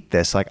hate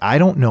this. Like, I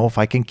don't know if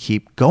I can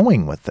keep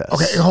going with this.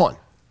 Okay, hold on.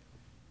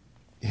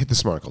 Hit the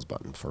Smarticles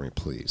button for me,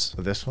 please.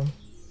 So this one?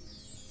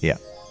 Yeah.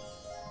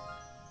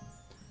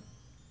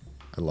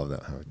 I love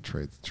that, how it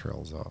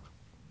trails off.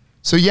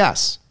 So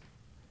yes.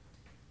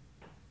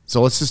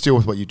 So let's just deal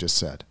with what you just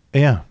said.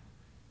 Yeah.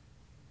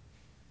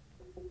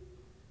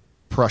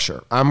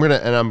 Pressure.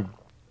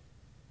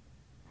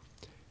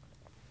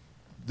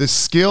 The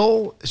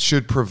skill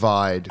should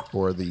provide,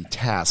 or the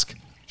task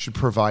should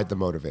provide the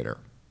motivator.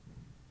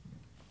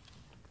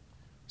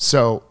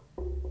 So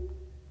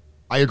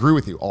I agree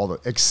with you,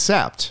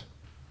 except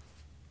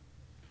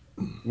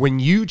when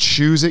you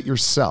choose it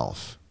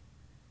yourself,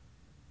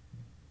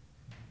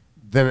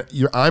 then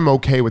I'm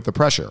okay with the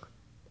pressure.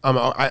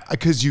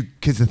 Because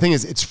the thing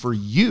is, it's for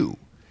you.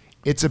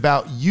 It's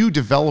about you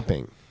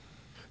developing.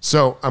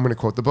 So I'm going to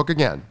quote the book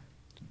again.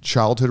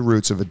 Childhood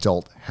Roots of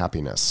Adult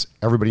Happiness.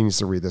 Everybody needs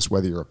to read this,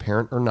 whether you're a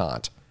parent or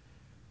not.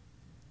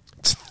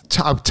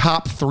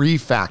 Top 3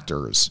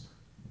 factors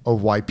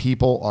of why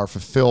people are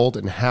fulfilled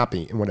and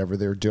happy in whatever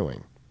they're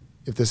doing,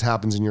 if this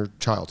happens in your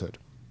childhood.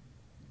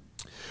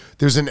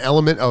 There's an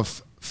element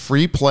of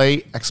free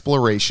play,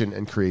 exploration,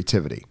 and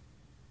creativity.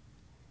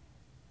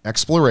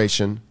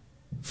 Exploration,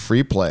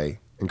 free play,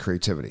 and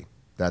creativity.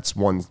 That's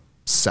one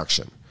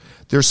section.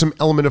 There's some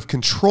element of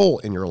control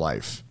in your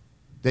life.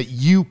 that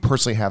you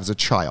personally have as a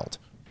child,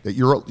 that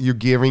you're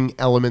giving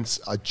elements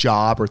a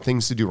job or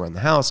things to do around the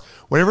house,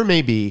 whatever it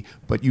may be,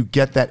 but you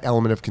get that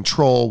element of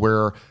control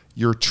where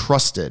you're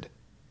trusted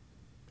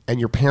and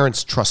your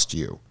parents trust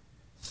you.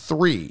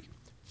 3,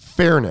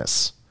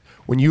 fairness.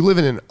 When you live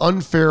in an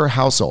unfair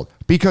household,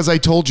 because I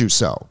told you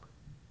so,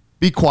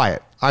 be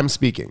quiet, I'm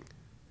speaking.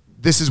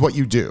 This is what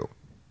you do.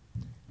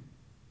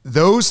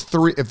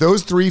 If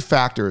those 3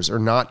 factors are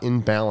not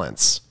in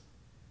balance,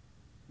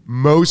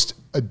 most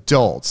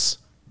adults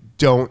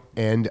don't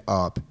end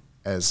up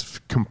as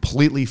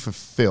completely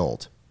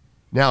fulfilled.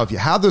 Now, if you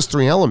have those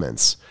 3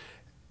 elements,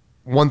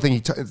 one thing he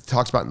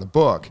talks about in the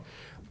book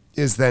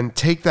is then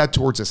take that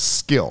towards a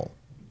skill.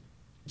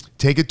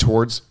 Take it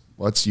towards,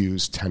 let's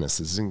use tennis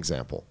as an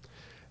example,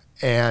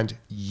 and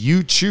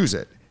you choose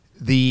it.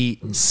 The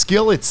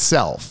skill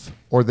itself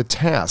or the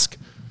task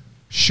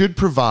should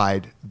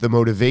provide the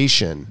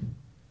motivation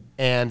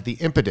and the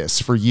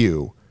impetus for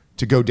you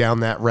to go down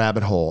that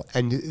rabbit hole.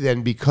 And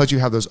then because you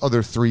have those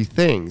other 3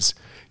 things,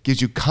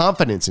 gives you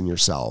confidence in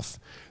yourself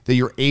that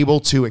you're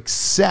able to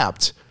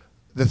accept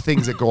the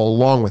things that go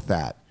along with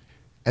that.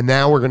 And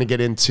now we're going to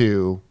get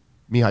into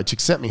Mihai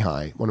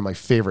Csikszentmihalyi, one of my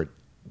favorite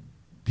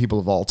people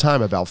of all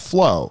time, about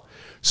flow.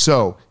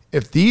 So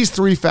if these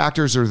 3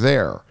 factors are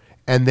there,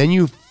 and then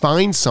you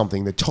find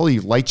something that totally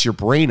lights your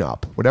brain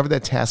up, whatever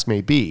that task may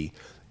be,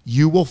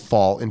 you will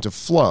fall into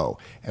flow.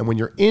 And when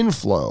you're in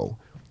flow,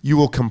 you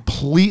will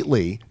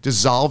completely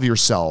dissolve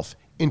yourself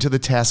into the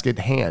task at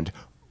hand,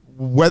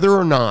 whether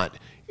or not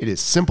it is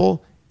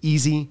simple,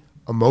 easy,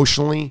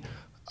 emotionally,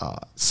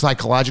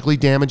 psychologically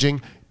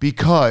damaging,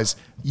 because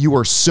you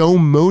are so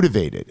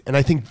motivated. And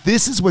I think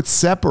this is what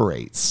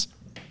separates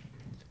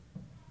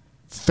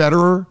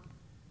Federer,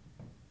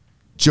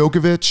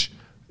 Djokovic,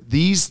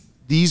 these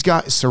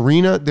guys,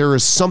 Serena. There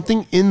is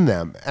something in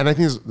them, and I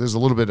think there's a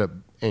little bit of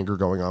anger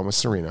going on with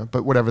Serena,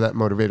 but whatever that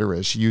motivator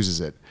is, she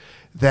uses it,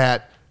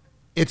 that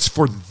it's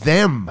for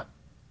them.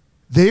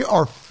 They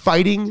are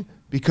fighting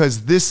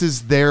because this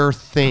is their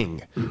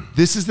thing.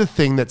 This is the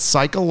thing that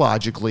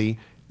psychologically,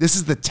 this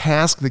is the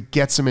task that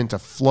gets them into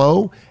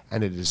flow,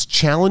 and it is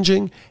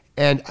challenging.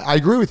 And I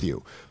agree with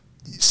you.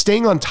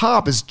 Staying on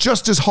top is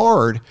just as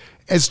hard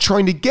as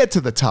trying to get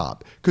to the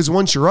top, because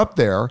once you're up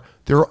there,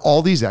 there are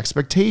all these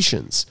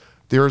expectations.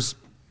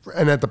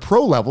 And at the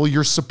pro level,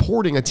 you're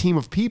supporting a team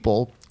of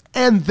people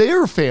and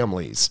their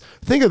families.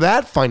 Think of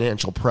that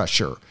financial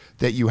pressure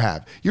that you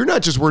have. You're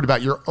not just worried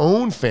about your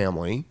own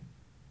family.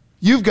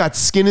 You've got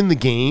skin in the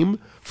game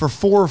for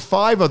 4 or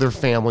 5 other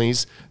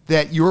families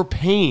that you're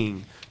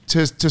paying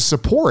to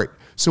support.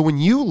 So when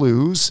you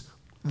lose,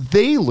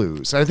 they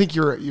lose. And I think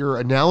your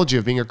analogy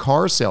of being a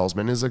car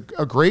salesman is a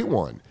great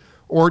one.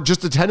 Or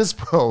just a tennis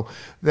pro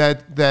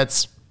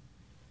that's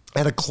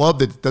at a club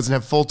that doesn't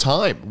have full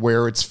time,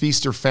 where it's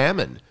feast or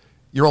famine.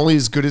 You're only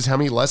as good as how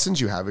many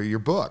lessons you have in your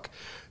book.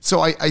 So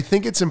I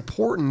think it's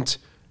important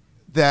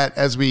that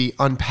as we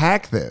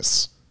unpack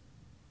this,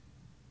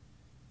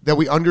 that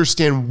we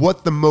understand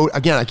what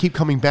again, I keep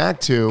coming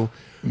back to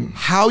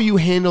how you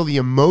handle the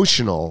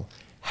emotional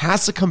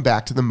has to come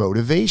back to the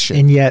motivation.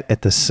 And yet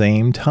at the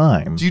same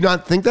time, do you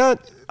not think that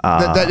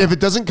if it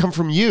doesn't come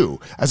from you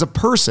as a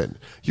person,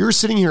 you're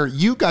sitting here,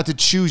 you got to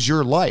choose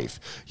your life.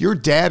 Your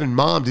dad and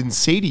mom didn't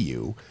say to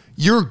you,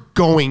 you're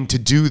going to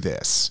do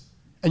this.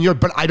 And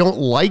but I don't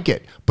like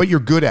it, but you're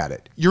good at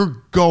it.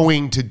 You're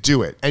going to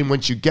do it. And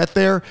once you get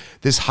there,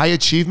 this high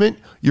achievement,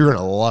 you're going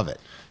to love it.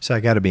 So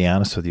I got to be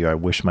honest with you. I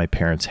wish my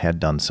parents had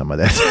done some of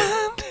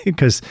that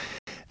because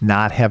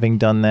not having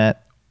done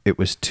that, it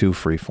was too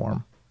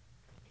freeform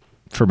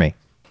for me.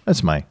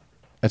 That's my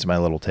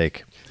little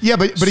take. Yeah,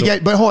 but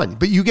hold on.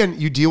 But you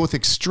deal with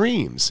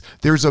extremes.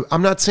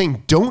 I'm not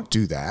saying don't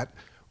do that.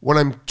 What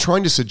I'm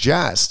trying to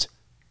suggest,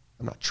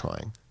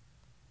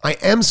 I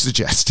am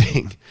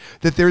suggesting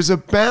that there's a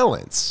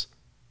balance.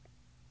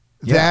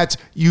 Yeah. That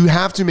you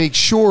have to make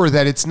sure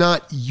that it's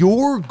not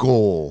your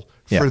goal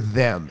for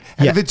them.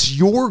 And if it's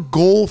your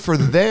goal for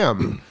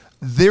them,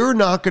 they're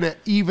not going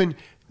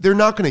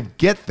to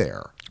get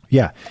there.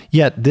 Yeah.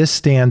 Yet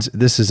this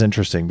is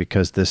interesting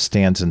because this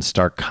stands in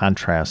stark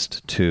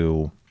contrast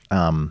to,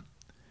 or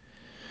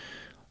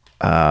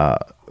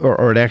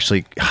it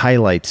actually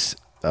highlights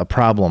a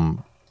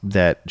problem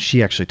that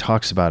she actually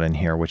talks about in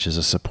here, which is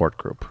a support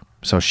group.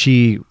 So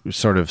she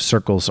sort of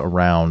circles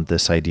around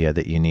this idea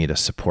that you need a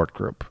support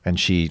group. And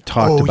she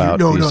talked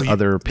about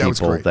other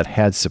people that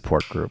had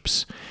support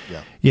groups.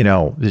 Yeah. You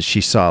know, that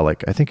she saw,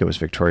 like, I think it was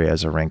Victoria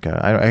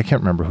Azarenka. I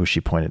can't remember who she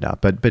pointed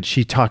out, but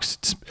she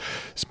talks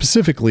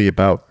specifically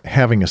about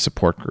having a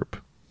support group.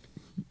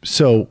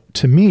 So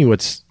to me,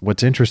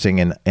 what's interesting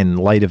in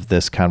light of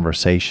this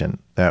conversation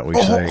that we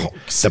say,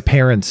 the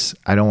parents,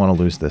 I don't want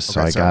to lose this.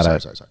 Okay,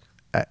 sorry.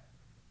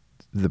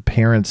 The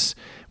parents,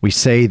 we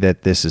say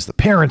that this is the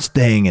parents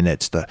thing, and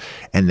it's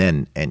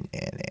and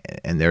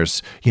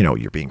there's, you know,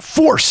 you're being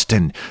forced,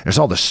 and there's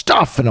all this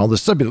stuff and all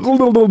this stuff, blah,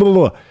 blah, blah,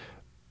 blah.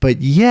 But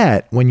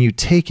yet when you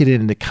take it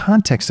into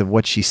context of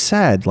what she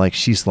said, like,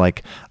 she's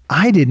like,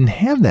 I didn't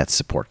have that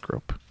support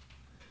group.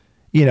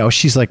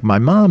 she's like, my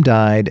mom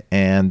died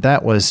and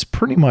that was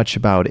pretty much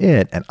about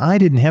it. And I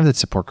didn't have that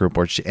support group.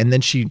 And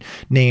then she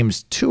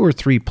names 2 or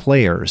 3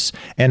 players.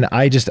 And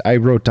I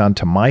wrote down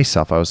to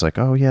myself, I was like,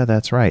 oh yeah,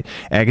 that's right.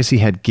 Agassi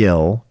had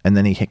Gil and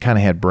then he kind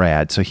of had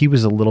Brad. So he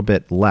was a little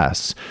bit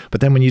less.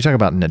 But then when you talk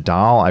about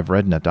Nadal, I've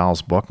read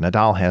Nadal's book.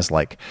 Nadal has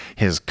like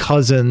his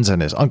cousins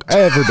and his uncle,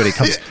 everybody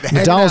comes.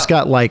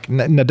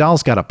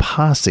 Nadal's got a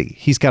posse.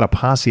 He's got a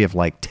posse of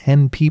like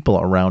 10 people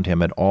around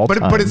him at all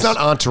times. But it's not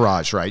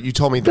entourage, right? You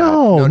told me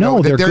that.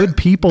 No, they're good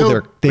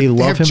people. They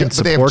love him and support him.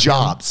 But they have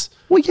jobs.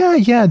 Well,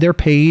 yeah, they're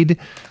paid.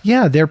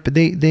 Yeah,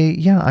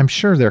 I'm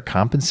sure they're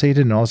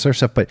compensated and all this other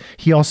stuff. But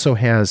he also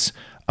has,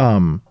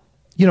 and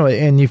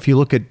if you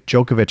look at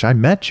Djokovic, I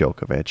met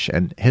Djokovic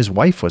and his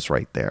wife was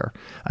right there.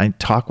 I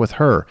talked with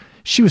her.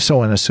 She was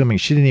so unassuming.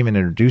 She didn't even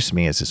introduce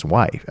me as his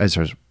wife. I was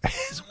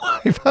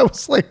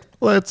like,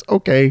 well, that's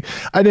okay.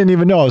 I didn't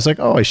even know. I was like,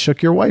 oh, I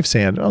shook your wife's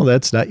hand. Oh,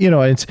 that's not,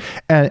 and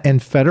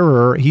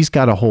Federer, he's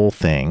got a whole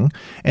thing.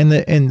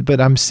 But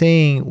I'm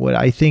saying what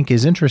I think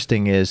is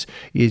interesting is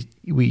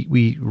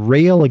we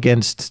rail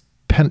against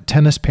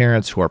tennis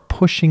parents who are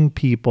pushing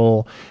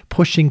people,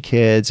 pushing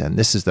kids, and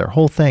this is their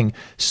whole thing.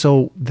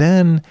 So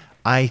then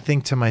I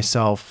think to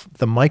myself,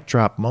 the mic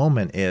drop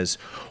moment is,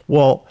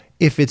 well,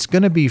 if it's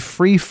going to be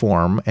free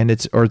form and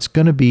it's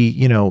going to be,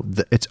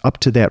 it's up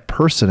to that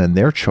person and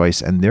their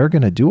choice and they're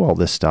going to do all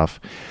this stuff,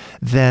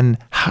 then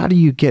how do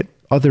you get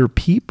other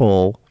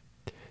people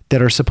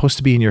that are supposed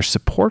to be in your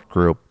support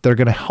group that are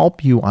going to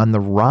help you on the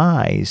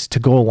rise to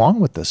go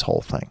along with this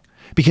whole thing?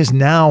 Because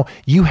now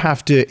you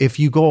have to, if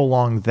you go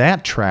along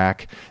that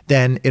track,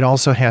 then it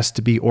also has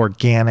to be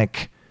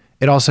organic.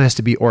 It also has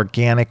to be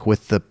organic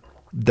with the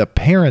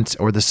parents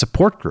or the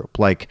support group.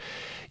 I'm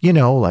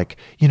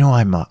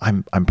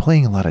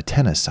playing a lot of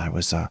tennis. I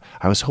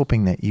was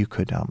hoping that you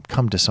could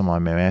come to some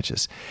of my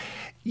matches.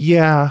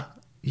 Yeah,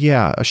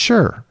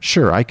 sure.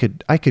 I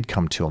could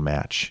come to a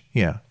match.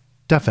 Yeah,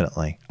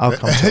 definitely. I'll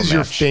come to a match. As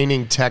you're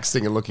feigning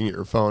texting and looking at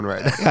your phone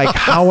right now. Like,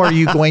 how are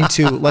you going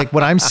to, like,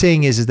 what I'm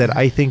saying is that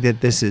I think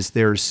that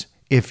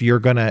if you're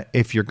gonna,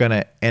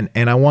 and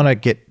I don't want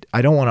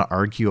to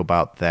argue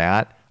about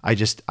that.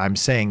 I'm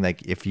saying,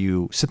 like, if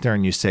you sit there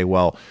and you say,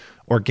 well,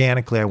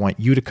 organically, I want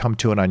you to come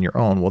to it on your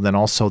own. Well, then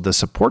also the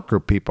support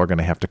group people are going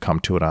to have to come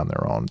to it on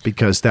their own,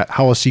 because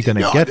how else are you going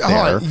to get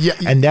there?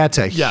 And that's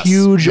a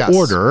huge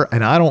order.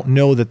 And I don't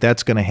know that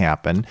that's going to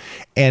happen.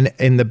 And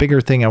the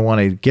bigger thing I want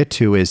to get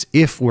to is,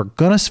 if we're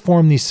going to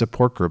form these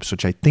support groups,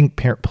 which I think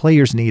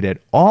players need at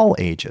all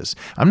ages.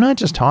 I'm not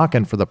just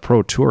talking for the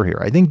pro tour here.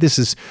 I think this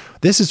is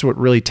what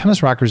really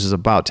Tennis Rockers is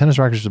about. Tennis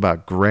Rockers is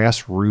about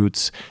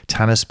grassroots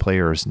tennis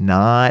players,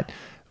 not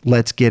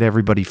let's get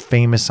everybody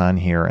famous on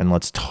here and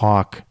let's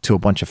talk to a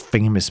bunch of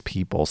famous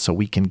people so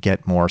we can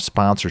get more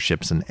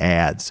sponsorships and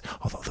ads,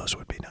 although those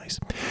would be nice.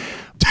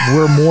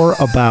 We're more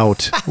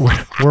about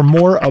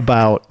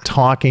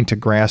talking to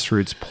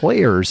grassroots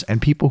players and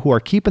people who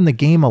are keeping the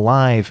game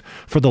alive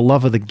for the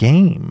love of the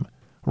game,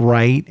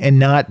 right? And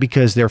not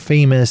because they're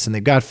famous and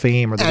they've got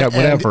fame or they got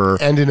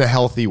whatever. And in a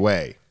healthy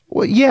way.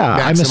 Well, yeah,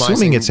 I'm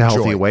assuming it's a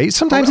healthy way.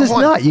 Sometimes it's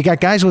not. You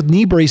got guys with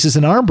knee braces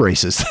and arm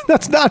braces.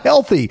 That's not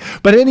healthy.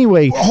 But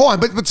anyway. Well, hold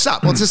on, but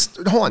stop. Let's just,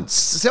 hold on.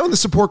 Stay on the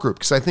support group,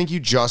 because I think you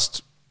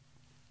just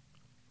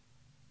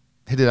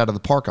hit it out of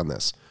the park on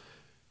this.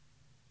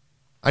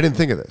 I didn't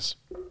think of this.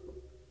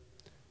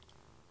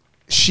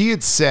 She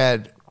had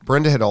said,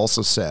 Brenda had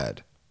also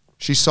said,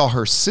 she saw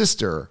her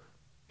sister,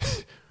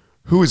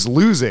 who was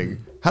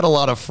losing, had a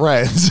lot of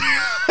friends,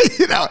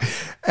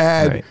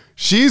 and right.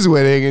 She's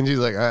winning, and she's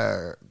like,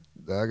 I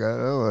got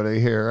nobody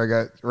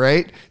here.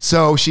 Right?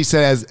 So she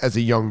said, as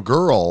a young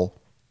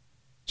girl,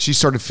 she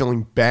started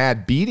feeling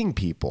bad beating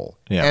people.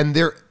 Yeah. And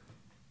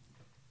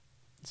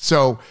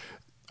so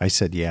I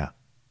said, yeah.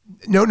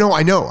 No,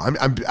 I know.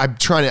 I'm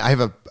trying to, I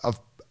have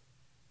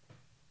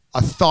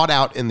a thought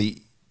out in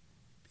the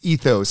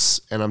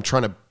ethos, and I'm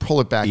trying to pull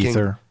it back in.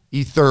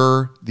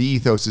 The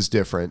ethos is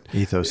different.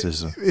 Ethos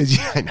is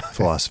I know.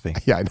 Philosophy.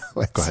 Yeah, I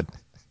know. Go ahead.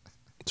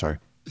 Sorry.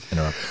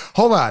 Interrupt.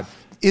 Hold on.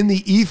 In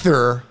the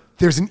ether,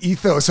 there's an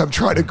ethos I'm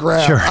trying to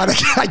grab. Sure.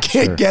 I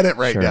can't get it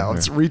right now.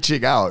 It's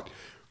reaching out.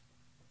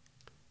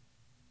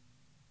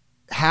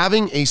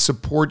 Having a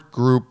support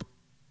group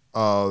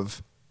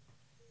of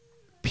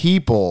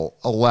people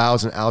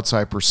allows an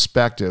outside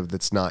perspective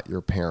that's not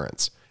your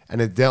parents.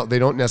 And they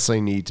don't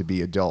necessarily need to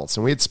be adults.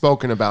 And we had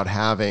spoken about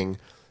having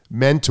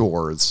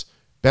mentors,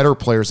 better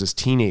players as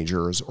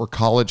teenagers or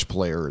college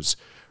players,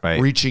 right,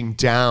 reaching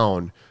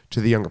down to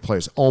the younger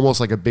players,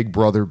 almost like a big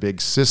brother, big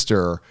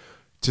sister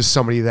to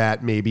somebody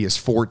that maybe is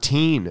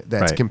 14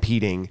 that's right,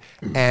 competing,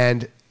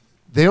 and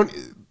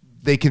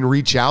they can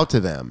reach out to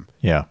them,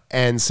 yeah,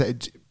 and say,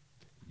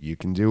 you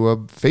can do a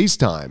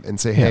FaceTime and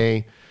say,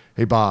 hey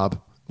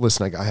Bob,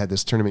 listen, I had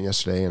this tournament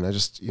yesterday, and I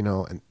just, I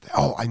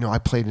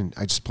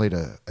just played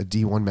a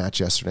D1 match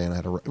yesterday, and I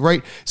had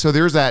right. So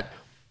there's that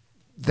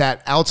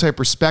outside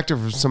perspective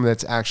from someone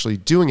that's actually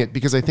doing it,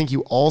 because I think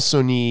you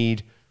also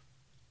need,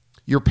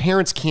 your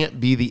parents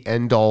can't be the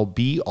end all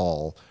be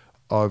all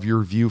of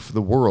your view for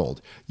the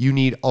world. You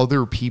need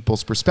other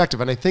people's perspective.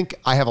 And I think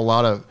I have a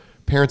lot of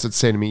parents that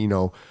say to me,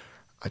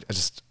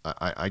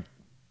 I'd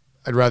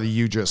rather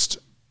you just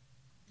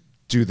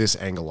do this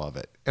angle of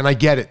it. And I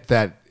get it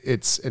that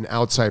it's an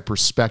outside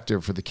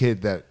perspective for the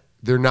kid, that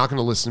they're not going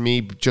to listen to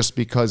me just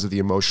because of the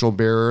emotional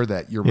barrier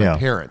that you're my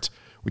parent.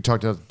 We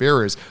talked about the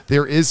barriers.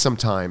 There is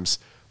sometimes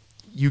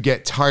you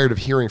get tired of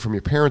hearing from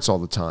your parents all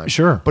the time.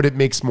 Sure. But it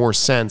makes more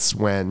sense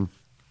when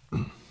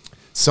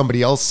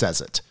somebody else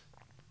says it.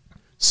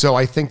 So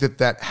I think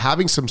that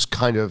having some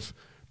kind of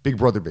big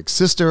brother, big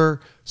sister,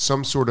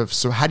 so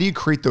how do you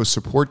create those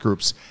support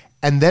groups?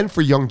 And then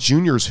for young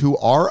juniors who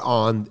are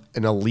on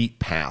an elite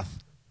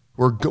path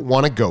or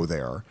want to go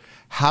there,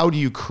 how do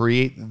you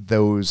create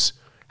those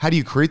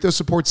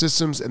support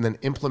systems and then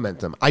implement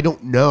them? I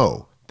don't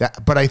know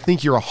that, but I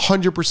think you're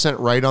 100%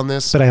 right on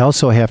this. But I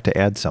also have to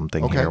add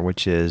something here,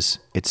 which is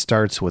it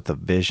starts with a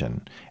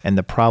vision. And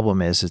the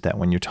problem is that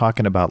when you're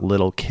talking about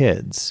little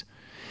kids,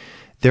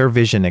 their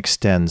vision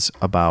extends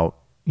about,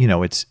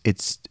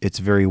 it's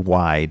very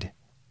wide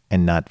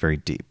and not very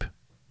deep.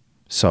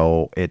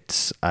 So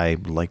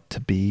I'd like to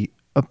be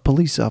a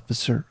police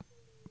officer,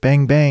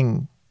 bang,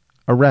 bang,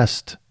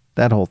 arrest,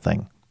 that whole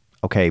thing.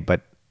 Okay,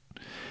 but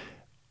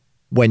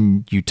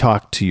when you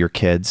talk to your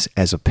kids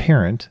as a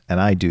parent, and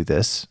I do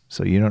this,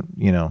 so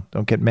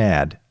don't get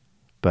mad,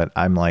 but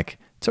I'm like,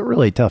 it's a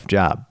really tough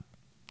job.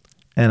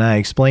 And I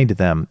explain to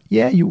them,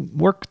 you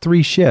work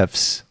 3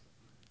 shifts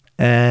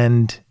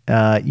and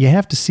you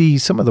have to see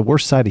some of the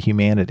worst side of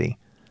humanity.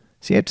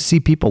 So you have to see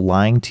people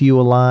lying to you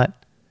a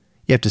lot.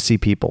 You have to see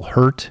people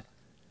hurt.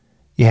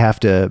 You have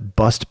to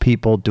bust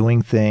people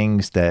doing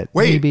things that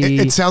maybe...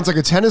 It sounds like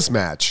a tennis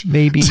match.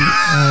 Maybe.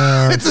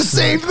 It's the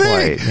same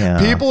thing.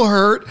 People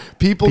hurt,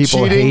 people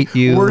cheating, hate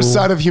you, worst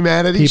side of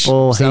humanity.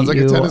 People sounds hate like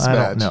you. a tennis I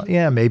match. don't know.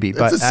 Yeah, maybe. It's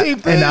but the same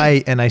thing.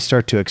 And I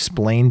start to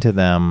explain to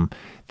them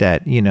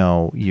that, you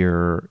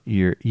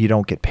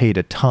don't get paid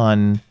a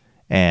ton,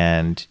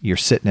 and you're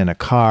sitting in a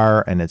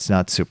car and it's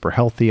not super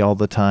healthy all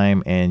the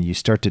time, and you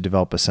start to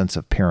develop a sense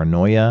of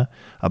paranoia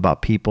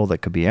about people that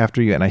could be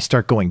after you. And I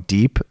start going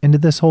deep into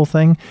this whole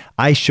thing.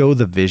 I show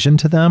the vision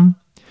to them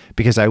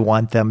because I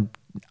want them,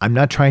 I'm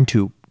not trying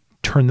to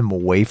turn them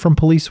away from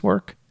police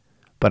work,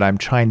 but I'm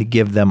trying to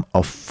give them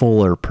a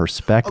fuller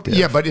perspective.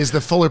 Yeah, but is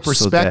the fuller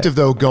perspective,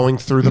 though, going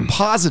through the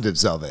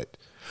positives of it?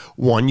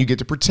 1, you get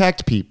to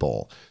protect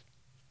people.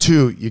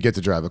 2, you get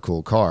to drive a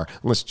cool car.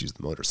 Unless you use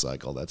the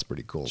motorcycle, that's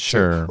pretty cool.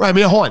 Sure. Right. I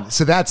mean, hold on.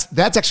 So that's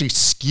actually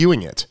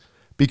skewing it,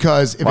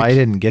 because if I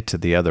didn't get to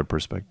the other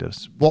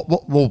perspectives.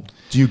 Well,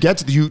 do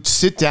you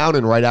sit down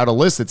and write out a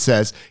list that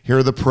says, here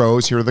are the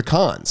pros, here are the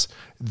cons?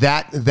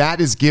 That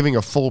is giving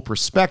a full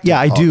perspective. Yeah,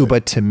 I do.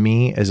 But to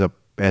me, as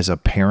a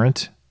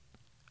parent,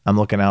 I'm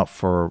looking out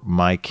for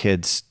my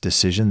kids'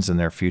 decisions in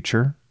their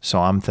future. So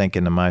I'm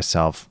thinking to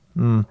myself,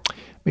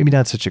 maybe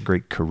not such a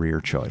great career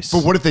choice.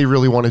 But what if they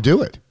really want to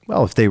do it?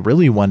 Well, if they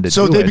really wanted to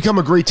so do they it, become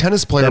a great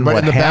tennis player, but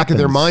in the back of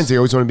their happens- minds, they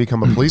always want to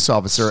become a police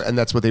officer, and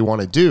that's what they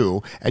want to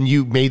do. And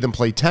you made them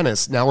play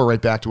tennis. Now we're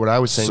right back to what I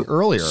was saying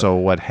earlier. So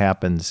what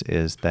happens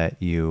is that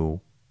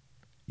you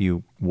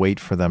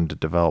wait for them to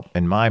develop,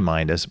 in my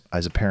mind, as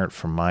a parent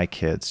for my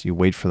kids, you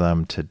wait for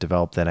them to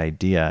develop that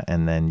idea,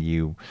 and then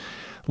you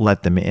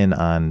let them in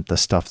on the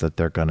stuff that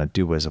they're going to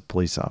do as a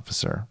police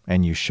officer,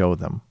 and you show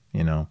them,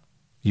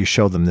 you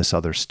show them this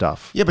other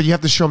stuff. Yeah, but you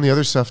have to show them the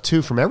other stuff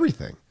too from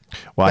everything.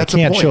 Well, That's I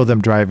can't the point. show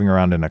them driving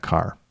around in a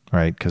car,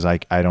 right? Because I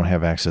don't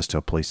have access to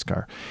a police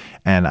car.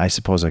 And I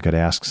suppose I could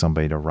ask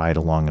somebody to ride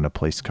along in a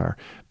police car.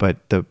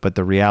 But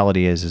the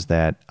reality is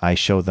that I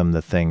show them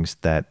the things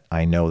that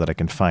I know that I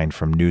can find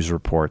from news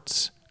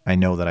reports. I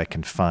know that I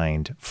can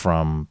find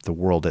from the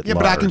world at large. Yeah,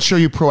 but I can show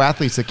you pro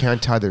athletes that can't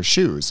tie their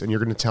shoes. And you're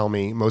going to tell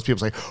me, most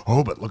people say,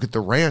 oh, but look at the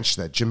ranch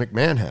that Jim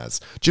McMahon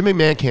has. Jim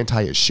McMahon can't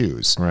tie his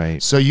shoes.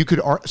 Right.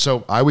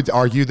 So I would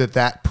argue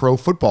that pro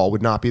football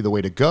would not be the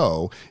way to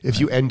go if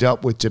you end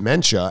up with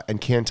dementia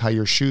and can't tie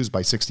your shoes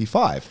by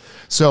 65.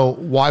 So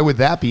why would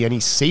that be any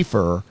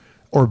safer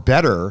or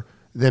better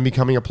than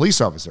becoming a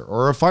police officer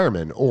or a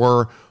fireman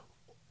or,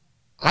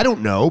 I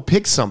don't know,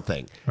 pick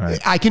something. Right.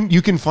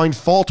 You can find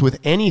fault with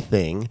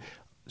anything,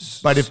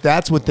 but if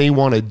that's what they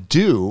want to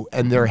do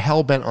and they're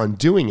hell-bent on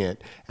doing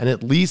it, and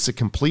it leads to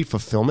complete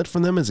fulfillment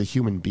from them as a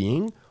human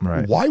being,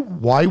 right.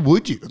 why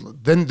would you?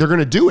 Then they're going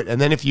to do it.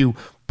 And then if you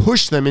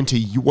push them into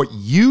what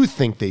you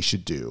think they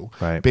should do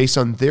right. based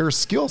on their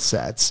skill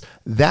sets,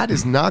 that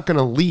is not going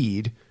to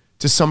lead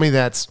to somebody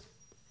that's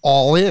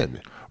all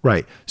in.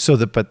 Right.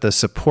 But the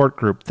support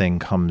group thing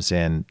comes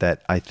in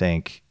that I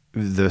think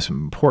the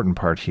important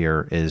part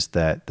here is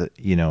that,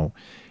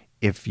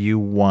 if you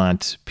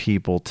want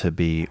people to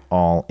be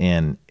all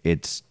in,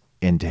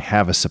 and to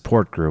have a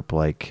support group,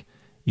 like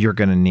you're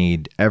going to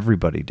need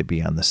everybody to be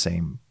in the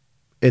same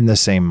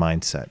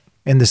mindset,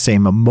 in the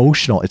same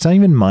emotional, it's not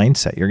even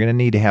mindset. You're going to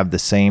need to have the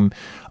same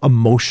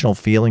emotional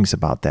feelings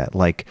about that.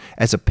 Like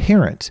as a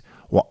parent,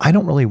 well, I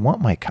don't really want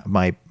my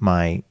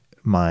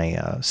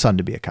son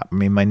to be a cop. I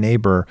mean, my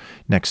neighbor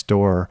next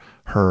door,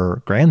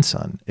 her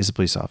grandson is a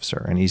police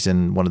officer, and he's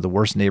in one of the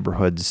worst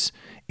neighborhoods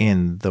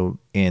in the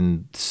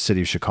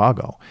city of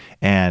Chicago,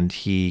 and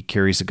he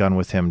carries a gun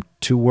with him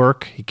to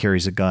work. He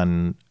carries a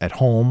gun at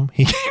home.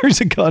 He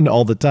carries a gun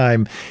all the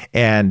time,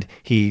 and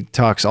he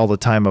talks all the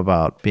time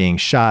about being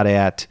shot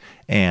at,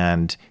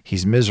 and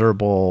he's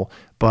miserable,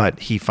 but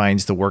he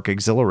finds the work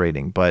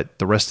exhilarating. But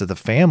the rest of the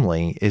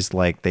family is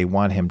like, they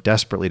want him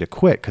desperately to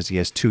quit because he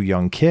has 2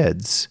 young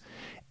kids.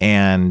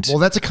 And well,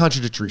 that's a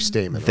contradictory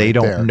statement. They right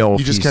don't there. know You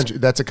if just he's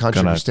that's a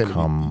contradictory statement.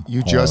 come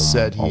You just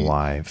said he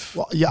alive.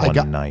 Well, yeah,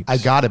 night. I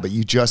got it, but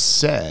you just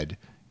said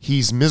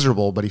he's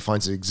miserable, but he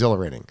finds it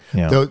exhilarating.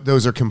 Yeah.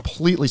 Those are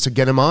completely, so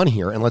get him on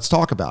here and let's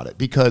talk about it,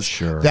 because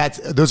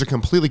those are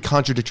completely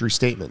contradictory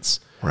statements.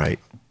 Right.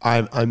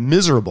 I'm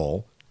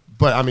miserable,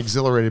 but I'm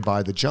exhilarated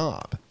by the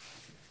job.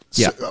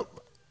 Yeah. So,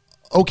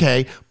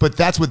 okay, but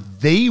that's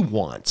what they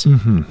want.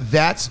 Mm-hmm.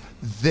 That's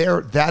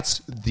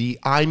the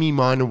I, me,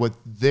 mine, and what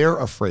they're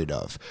afraid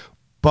of.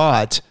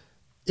 But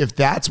if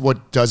that's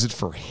what does it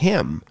for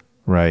him,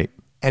 Right.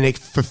 and it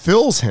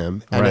fulfills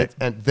him, and Right.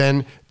 and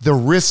then the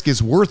risk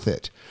is worth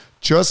it.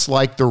 Just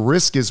like the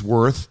risk is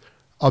worth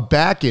a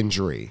back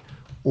injury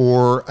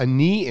or a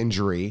knee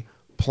injury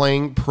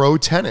playing pro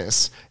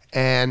tennis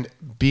and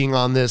being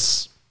on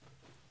this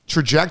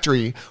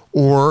trajectory,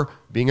 or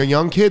being a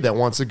young kid that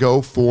wants to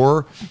go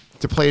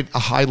to play at a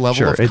high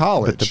level of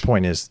college. But the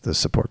point is the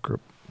support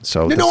group.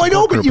 So No, I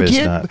know, but you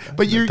can't.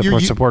 But the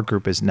support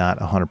group is not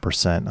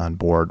 100% on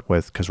board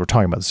with, because we're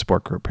talking about the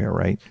support group here,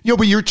 right?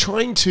 But you're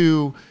trying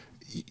to,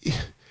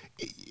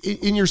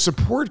 in your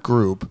support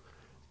group,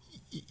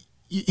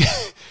 the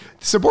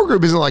support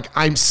group isn't like,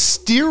 I'm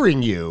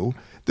steering you.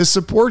 The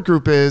support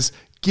group is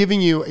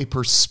giving you a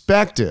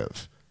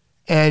perspective,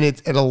 and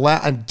it's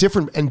and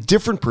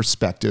different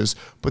perspectives.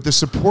 But the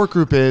support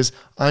group is,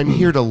 I'm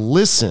here to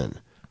listen.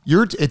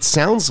 It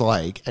sounds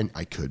like, and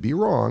I could be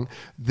wrong,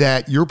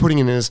 that you're putting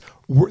in as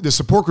the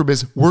support group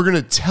is, we're going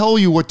to tell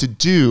you what to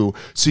do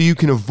so you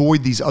can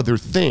avoid these other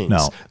things.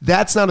 No.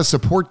 That's not a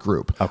support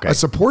group. Okay. A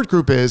support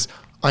group is,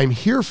 I'm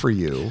here for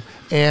you.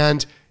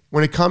 And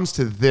when it comes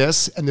to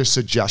this, and there's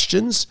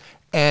suggestions,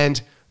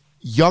 and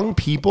young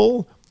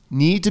people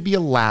need to be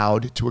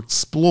allowed to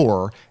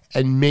explore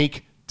and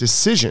make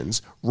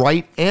decisions,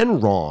 right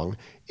and wrong,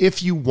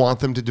 if you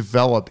want them to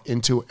develop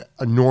into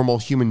a normal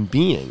human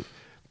being.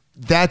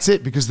 That's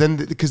it, because then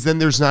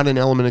there's not an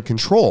element of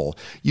control.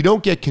 You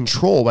don't get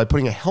control by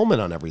putting a helmet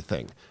on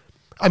everything.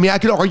 I mean, I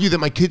could argue that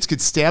my kids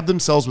could stab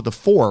themselves with a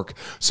fork,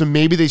 so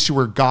maybe they should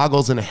wear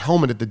goggles and a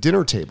helmet at the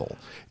dinner table.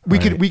 We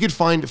could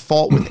find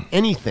fault with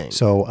anything.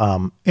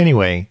 So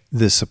anyway,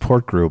 the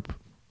support group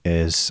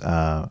is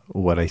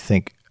what I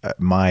think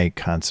my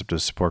concept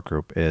of support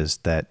group is,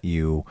 that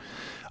you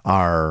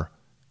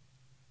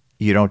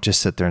don't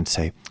just sit there and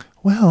say,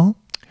 well,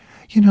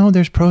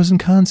 there's pros and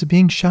cons of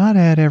being shot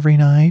at every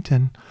night,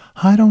 and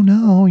I don't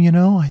know,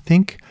 I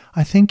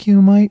think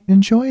you might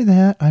enjoy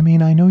that. I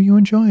mean, I know you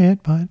enjoy it,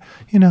 but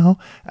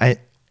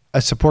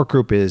a support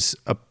group is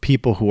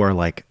people who are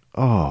like,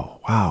 oh,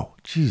 wow,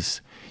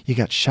 geez, you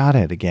got shot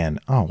at again.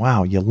 Oh,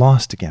 wow, you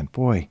lost again.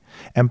 Boy,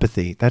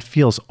 empathy, that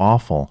feels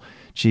awful.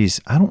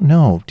 Geez, I don't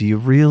know. Do you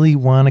really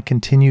want to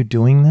continue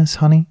doing this,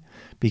 honey?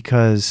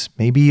 Because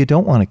maybe you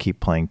don't want to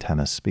keep playing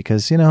tennis,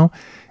 because,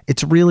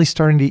 it's really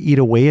starting to eat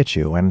away at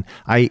you. And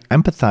I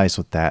empathize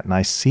with that, and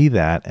I see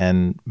that.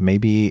 And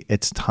maybe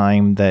it's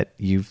time that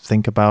you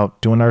think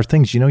about doing other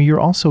things. You're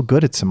also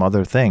good at some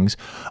other things.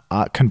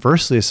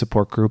 Conversely, a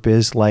support group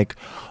is like,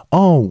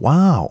 oh,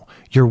 wow,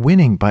 you're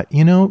winning, but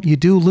you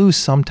do lose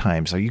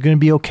sometimes. Are you going to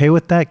be okay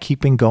with that?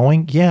 Keeping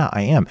going? Yeah,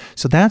 I am.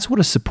 So that's what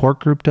a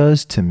support group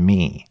does to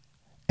me.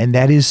 And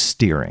that is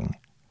steering.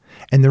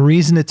 And the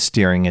reason it's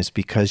steering is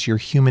because you're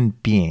human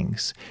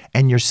beings,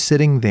 and you're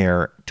sitting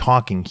there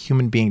talking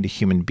human being to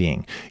human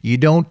being. You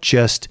don't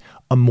just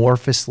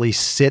amorphously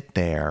sit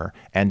there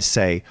and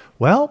say,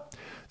 well,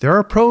 there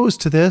are pros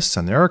to this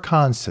and there are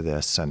cons to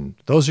this, and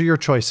those are your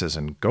choices,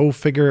 and go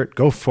figure it,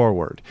 go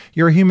forward.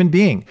 You're a human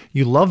being.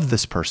 You love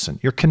this person.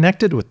 You're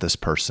connected with this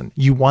person.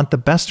 You want the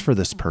best for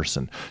this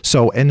person.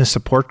 So in a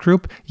support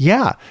group,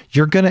 yeah,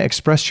 you're going to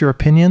express your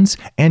opinions,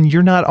 and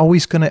you're not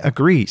always going to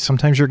agree.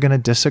 Sometimes you're going to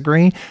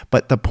disagree,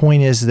 but the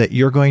point is that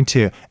you're going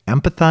to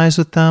empathize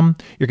with them.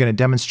 You're going to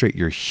demonstrate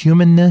your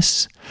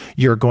humanness.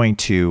 You're going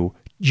to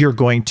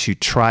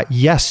try.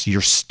 Yes,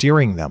 you're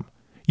steering them.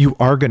 You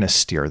are going to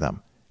steer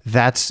them.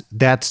 That's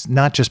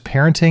not just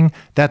parenting,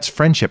 that's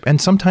friendship.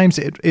 And sometimes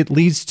it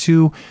leads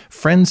to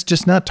friends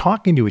just not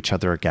talking to each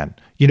other again,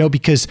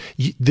 because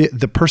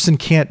the person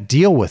can't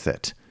deal with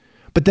it.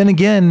 But then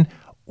again,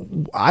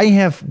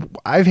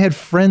 I've had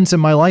friends in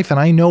my life,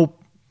 and I know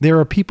there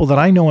are people that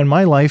I know in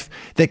my life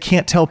that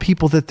can't tell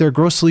people that they're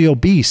grossly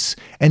obese,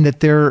 and that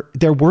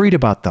they're worried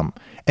about them,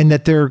 and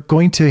that they're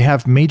going to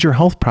have major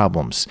health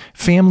problems,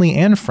 family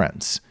and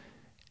friends,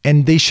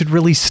 and they should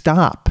really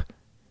stop.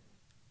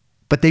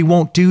 But they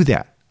won't do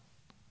that.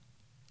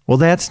 Well,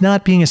 that's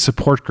not being a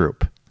support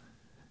group.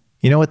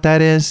 You know what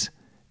that is?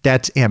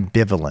 That's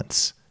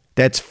ambivalence.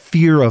 That's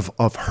fear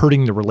of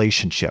hurting the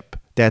relationship.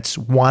 that's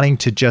wanting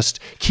to just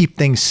keep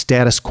things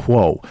status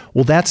quo.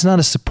 Well, that's not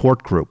a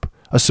support group.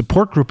 A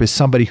support group is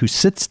somebody who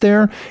sits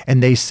there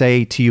and they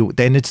say to you,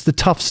 then it's the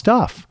tough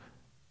stuff.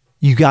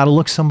 You got to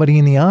look somebody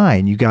in the eye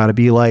and you got to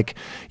be like,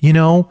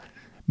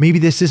 maybe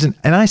this isn't.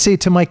 And I say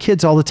it to my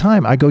kids all the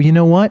time. I go, you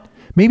know what?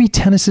 Maybe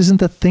tennis isn't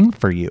the thing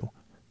for you.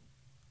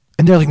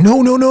 And they're like,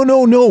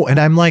 no. And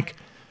I'm like,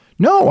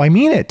 no, I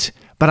mean it.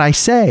 But I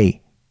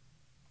say,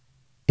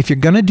 if you're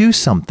going to do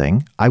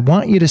something, I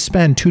want you to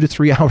spend 2 to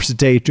 3 hours a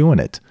day doing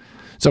it.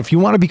 So if you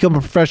want to become a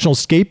professional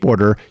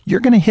skateboarder,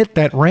 you're going to hit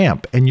that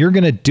ramp and you're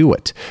going to do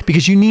it,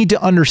 because you need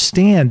to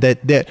understand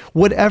that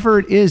whatever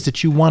it is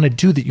that you want to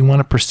do, that you want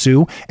to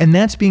pursue, and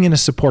that's being in a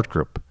support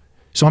group.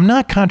 So I'm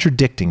not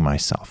contradicting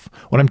myself.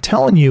 What I'm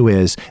telling you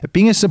is that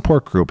being a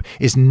support group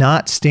is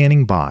not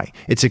standing by.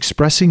 It's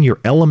expressing your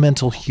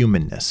elemental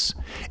humanness.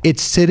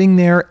 It's sitting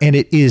there and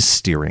it is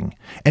steering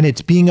and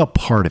it's being a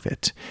part of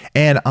it.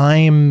 And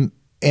I'm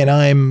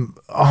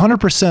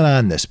 100%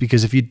 on this,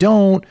 because if you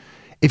don't,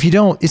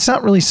 it's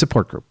not really a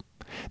support group.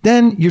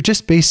 Then you're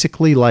just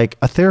basically like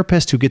a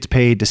therapist who gets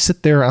paid to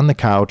sit there on the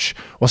couch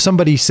while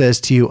somebody says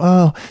to you,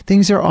 oh,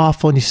 things are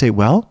awful. And you say,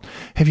 well,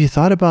 have you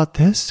thought about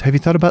this?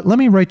 Let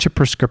me write you a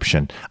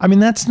prescription. I mean,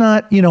 that's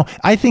not,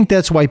 I think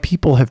that's why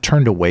people have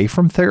turned away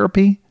from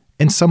therapy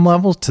in some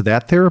levels to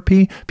that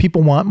therapy.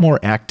 People want more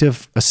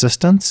active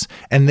assistance,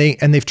 and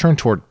they've turned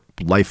toward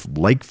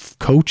life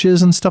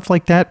coaches and stuff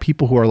like that.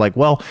 People who are like,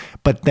 well,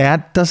 but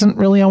that doesn't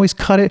really always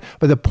cut it.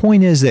 But the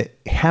point is that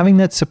having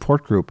that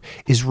support group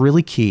is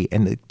really key.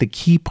 And the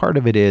key part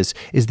of it is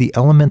the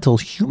elemental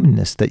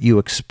humanness that you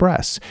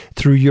express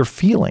through your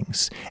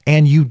feelings.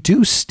 And you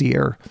do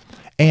steer,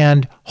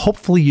 and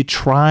hopefully you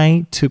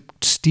try to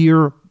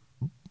steer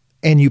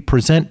and you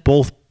present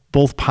both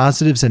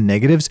positives and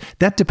negatives.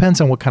 That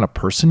depends on what kind of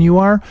person you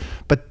are.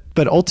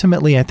 But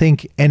ultimately, I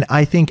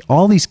think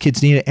all these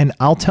kids need it. And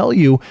I'll tell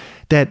you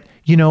that,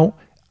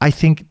 I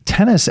think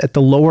tennis at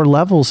the lower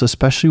levels,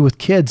 especially with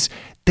kids,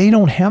 they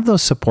don't have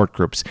those support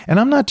groups. And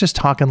I'm not just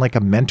talking like a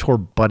mentor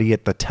buddy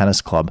at the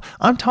tennis club.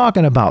 I'm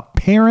talking about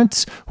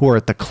parents who are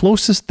at the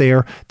closest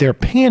there. They're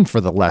paying for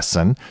the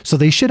lesson, so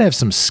they should have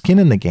some skin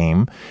in the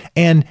game,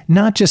 and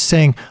not just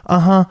saying,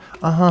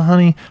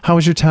 honey, how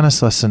was your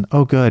tennis lesson?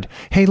 Oh, good.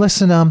 Hey,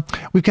 listen,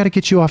 we've got to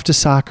get you off to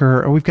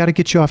soccer, or we've got to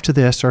get you off to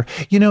this, or,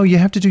 you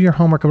have to do your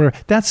homework or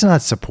whatever. That's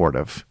not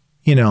supportive.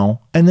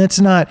 And that's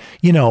not,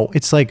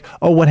 it's like,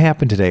 oh, what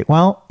happened today?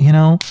 Well,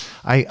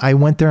 I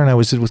went there and I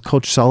was with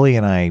Coach Sully,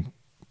 and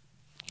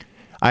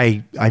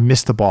I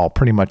missed the ball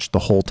pretty much the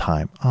whole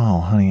time.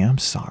 Oh, honey, I'm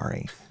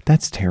sorry.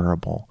 That's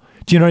terrible.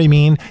 Do you know what I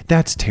mean?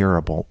 That's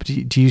terrible.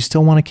 Do you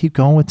still want to keep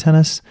going with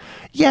tennis?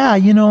 Yeah,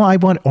 I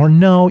want, or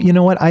no, you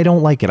know what? I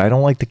don't like it. I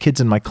don't like the kids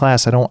in my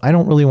class. I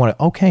don't really want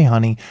to. Okay,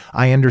 honey,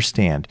 I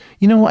understand.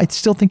 I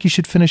still think you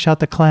should finish out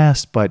the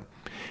class, but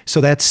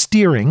so that's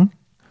steering.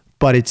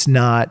 But it's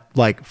not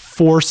like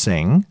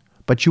forcing,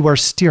 but you are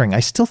steering.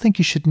 I still think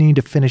you should need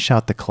to finish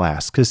out the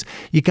class, because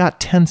you got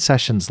 10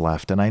 sessions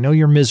left, and I know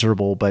you're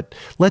miserable, but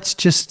let's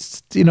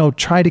just,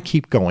 try to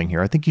keep going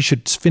here. I think you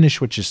should finish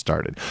what you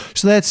started.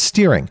 So that's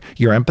steering.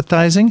 You're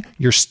empathizing,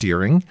 you're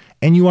steering,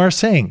 and you are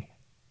saying,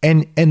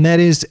 and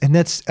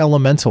that's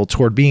elemental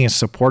toward being a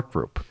support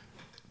group.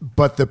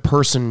 But the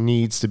person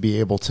needs to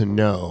be able to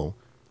know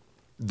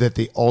that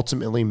they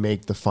ultimately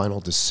make the final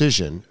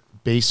decision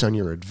based on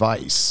your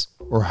advice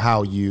or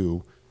how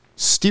you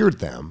steered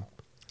them,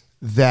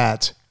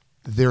 that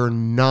they're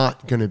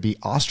not going to be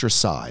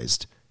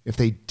ostracized if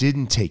they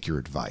didn't take your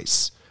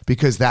advice,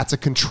 because that's a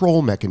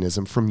control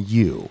mechanism from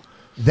you.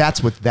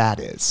 That's what that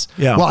is.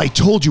 Yeah. Well, I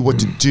told you what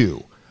to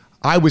do.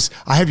 I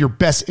have your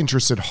best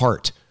interest at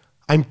heart.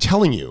 I'm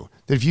telling you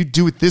that if you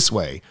do it this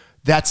way,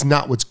 that's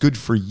not what's good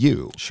for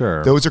you.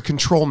 Sure. Those are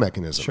control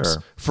mechanisms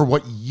for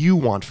what you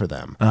want for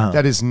them.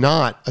 That is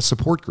not a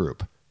support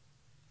group.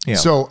 Yeah.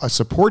 So a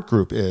support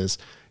group is,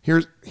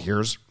 here's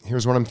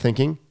what I'm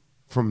thinking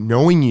from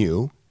knowing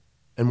you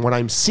and what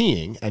I'm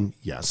seeing. And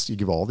yes, you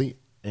give all the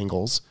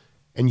angles,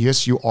 and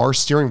yes, you are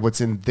steering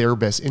what's in their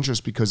best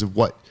interest because of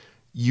what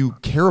you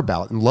care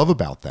about and love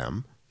about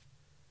them.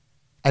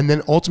 And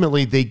then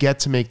ultimately they get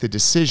to make the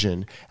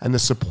decision, and the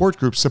support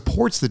group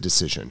supports the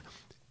decision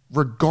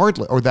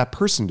regardless, or that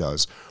person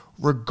does,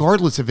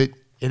 regardless if it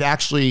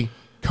actually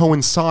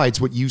coincides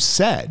what you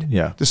said.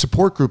 Yeah. The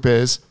support group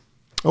is,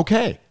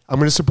 okay, I'm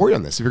going to support you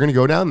on this. If you're going to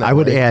go down that I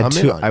would way,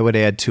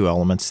 add two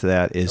elements to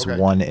that.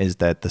 One is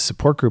that the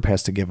support group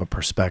has to give a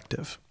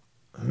perspective.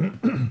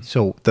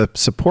 So the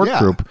support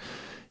group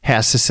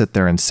has to sit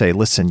there and say,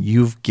 listen,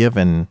 you've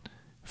given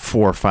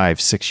 4,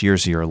 5, 6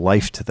 years of your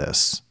life to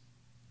this.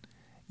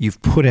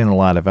 You've put in a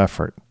lot of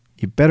effort.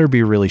 You better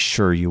be really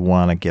sure you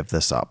want to give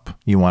this up.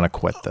 You want to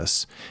quit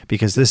this,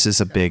 because this is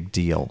a big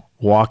deal.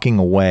 Walking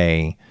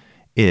away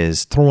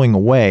is throwing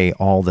away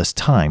all this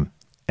time.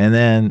 And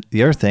then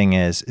the other thing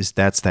is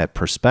that's that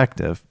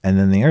perspective. And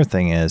then the other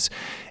thing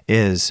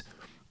is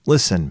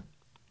listen,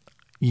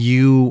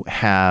 you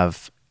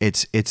have,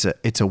 it's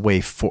a way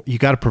for, you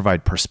got to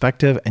provide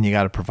perspective, and you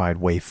got to provide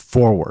way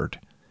forward.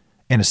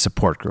 in a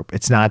support group.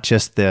 It's not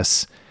just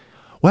this,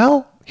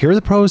 well, here are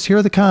the pros, here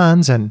are the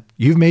cons, and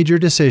you've made your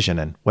decision.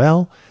 And,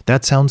 well,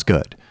 that sounds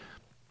good.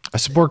 A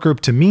support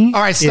group to me.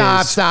 All right,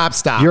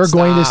 stop. You're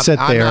going to sit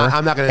there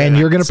and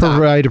you're going to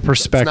provide a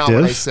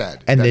perspective.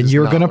 And then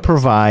you're going to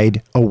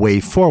provide a way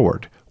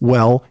forward.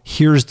 Well,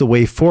 here's the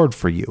way forward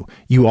for you.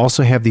 You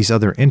also have these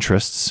other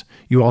interests.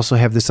 You also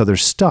have this other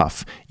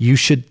stuff. You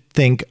should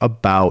think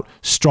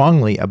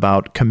strongly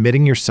about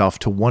committing yourself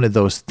to one of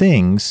those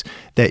things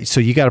so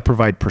you got to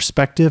provide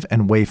perspective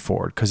and way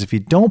forward. Because if you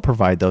don't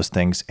provide those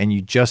things and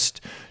you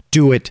just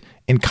do it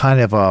in kind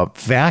of a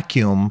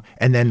vacuum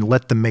and then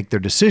let them make their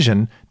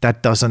decision,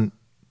 that doesn't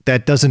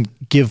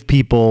give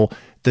people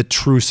the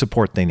true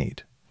support they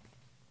need.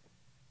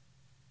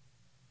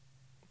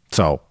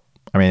 So,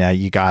 I mean,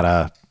 you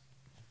gotta,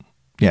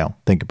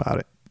 think about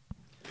it.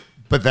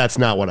 But that's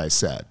not what I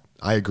said.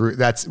 I agree.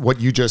 That's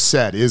what you just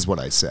said is what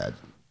I said.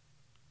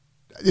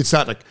 It's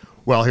not like,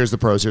 well, here's the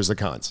pros, here's the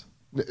cons.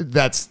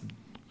 That's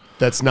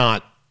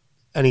not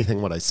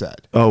anything what I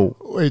said. Oh.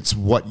 It's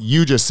what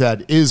you just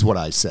said is what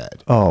I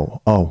said.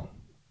 Oh,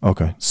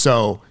 okay.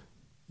 So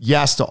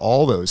yes to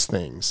all those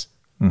things,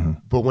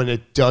 but when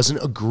it doesn't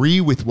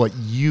agree with what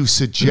you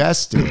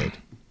suggested,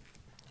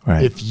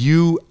 right. If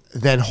you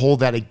then hold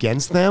that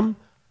against them,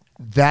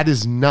 that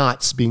is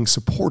not being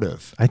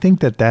supportive. I think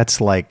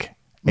that's like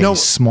a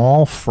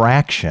small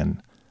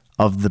fraction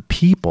of the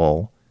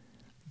people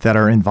that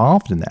are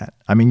involved in that.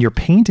 I mean, you're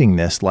painting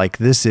this like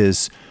this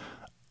is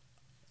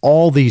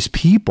all these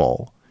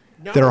people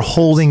that are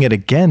holding it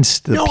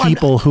against the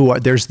people who are,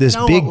 there's this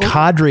big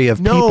cadre of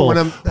people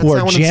who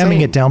are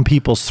jamming it down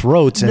people's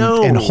throats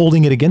and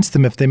holding it against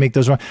them if they make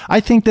those wrong. I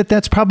think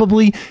that's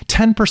probably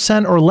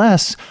 10% or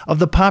less of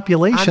the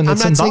population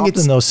that's involved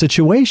in those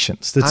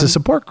situations. That's a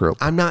support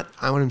group. What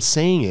I'm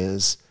saying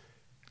is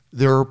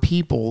there are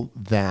people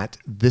that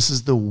this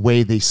is the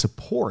way they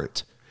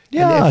support.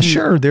 Yeah,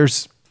 sure.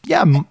 There's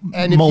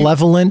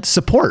malevolent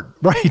support,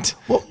 right?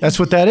 Well, that's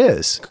what that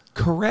is.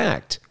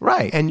 Correct.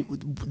 Right. And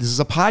this is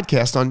a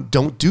podcast on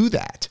don't do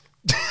that.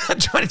 I'm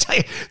trying to tell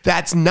you,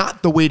 that's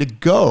not the way to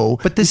go.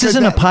 But this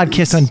isn't a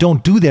podcast on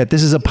don't do that.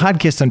 This is a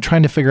podcast on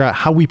trying to figure out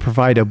how we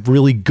provide a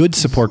really good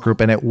support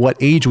group and at what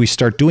age we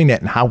start doing that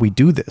and how we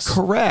do this.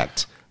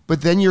 Correct.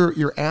 But then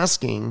you're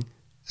asking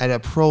at a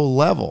pro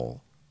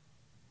level,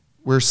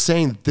 we're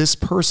saying this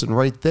person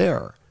right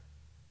there.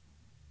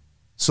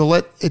 So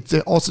it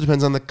also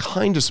depends on the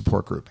kind of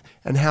support group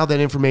and how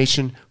that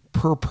information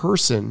per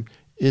person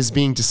is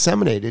being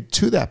disseminated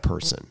to that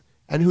person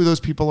and who those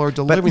people are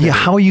delivering. But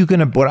how are you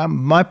going to?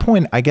 My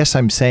point, I guess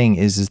I'm saying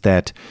is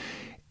that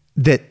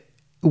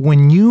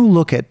when you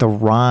look at the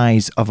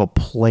rise of a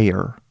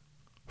player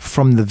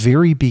from the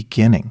very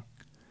beginning,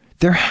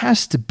 there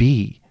has to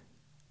be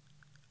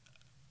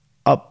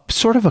a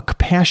sort of a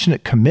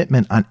compassionate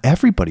commitment on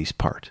everybody's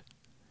part.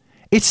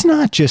 It's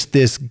not just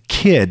this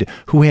kid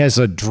who has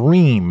a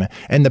dream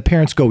and the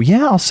parents go,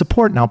 yeah, I'll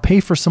support and I'll pay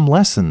for some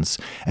lessons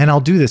and I'll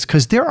do this,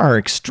 because there are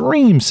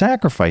extreme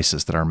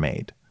sacrifices that are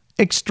made.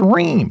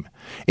 Extreme.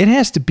 It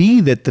has to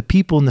be that the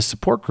people in the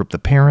support group, the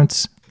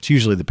parents, it's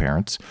usually the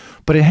parents,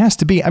 but it has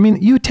to be, I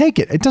mean, you take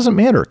it. It doesn't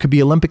matter. It could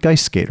be Olympic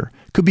ice skater.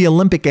 It could be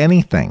Olympic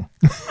anything,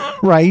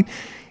 right?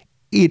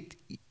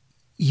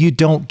 You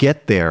don't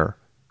get there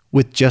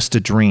with just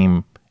a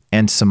dream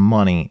and some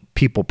money,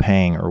 people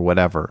paying or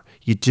whatever.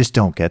 You just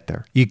don't get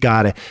there. You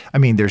got to, I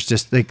mean, there's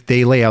just,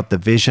 they lay out the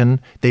vision.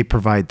 They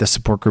provide, the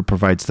support group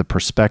provides the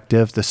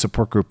perspective. The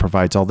support group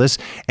provides all this.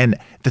 And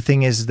the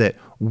thing is that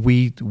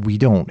we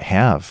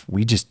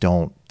just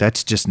don't,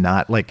 that's just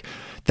not,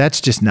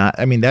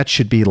 I mean, that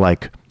should be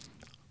like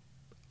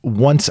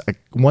once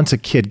a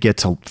kid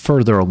gets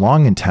further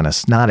along in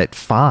tennis, not at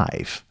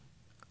 5.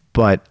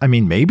 But I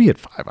mean, maybe at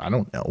 5, I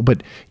don't know.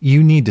 But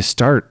you need to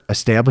start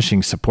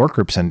establishing support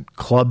groups, and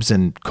clubs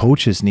and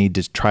coaches need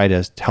to try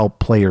to help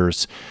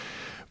players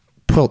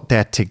pull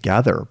that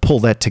together.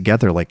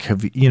 Like,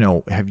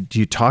 do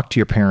you talk to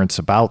your parents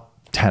about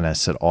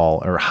tennis at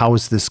all, or how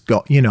is this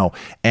go?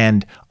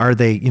 And are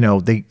they,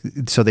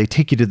 so they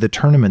take you to the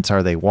tournaments.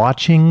 Are they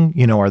watching?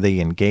 Are they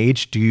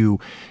engaged? Do you,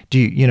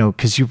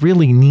 because you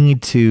really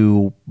need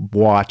to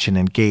watch and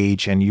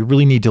engage, and you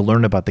really need to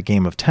learn about the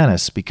game of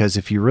tennis, because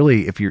if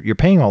you're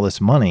paying all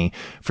this money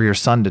for your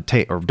son to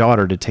take or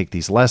daughter to take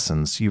these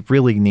lessons, you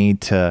really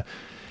need to,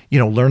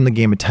 learn the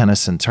game of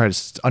tennis and try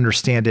to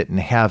understand it and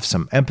have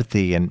some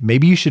empathy. And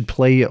maybe you should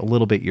play a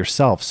little bit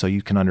yourself so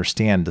you can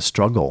understand the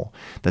struggle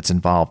that's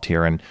involved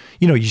here. And,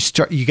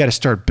 you got to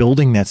start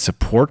building that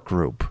support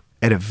group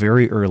at a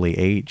very early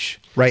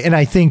age, right? And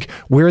I think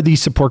where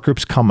these support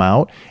groups come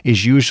out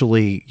is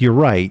usually, you're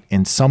right,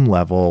 in some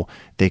level,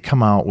 they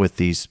come out with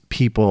these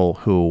people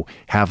who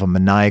have a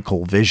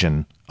maniacal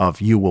vision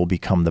of you will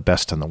become the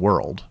best in the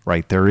world,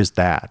 right? There is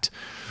that.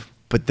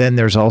 But then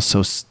there's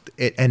also,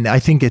 and I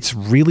think it's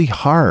really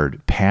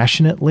hard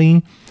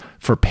passionately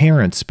for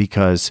parents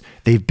because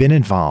they've been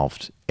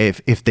involved.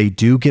 If they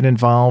do get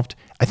involved,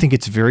 I think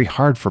it's very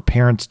hard for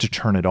parents to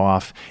turn it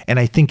off. And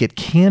I think it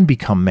can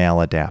become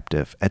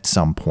maladaptive at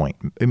some point,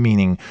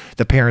 meaning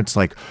the parents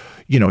like,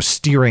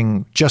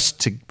 steering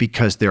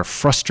because they're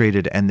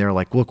frustrated and they're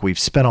like, look, we've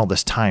spent all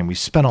this time, we've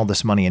spent all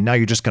this money, and now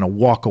you're just going to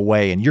walk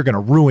away and you're going to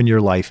ruin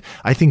your life.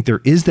 I think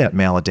there is that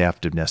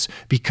maladaptiveness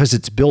because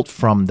it's built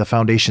from the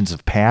foundations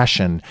of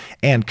passion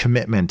and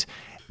commitment,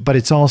 but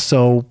it's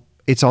also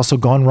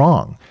gone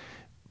wrong.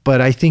 But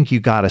I think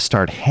you got to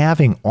start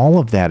having all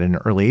of that in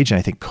an early age. And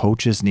I think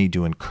coaches need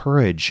to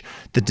encourage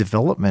the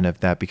development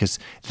of that because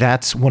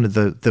that's one of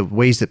the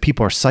ways that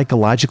people are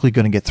psychologically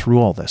going to get through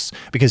all this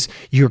because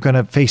you're going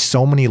to face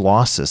so many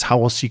losses.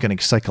 How else are you going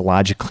to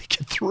psychologically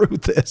get through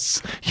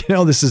this?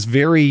 This is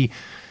very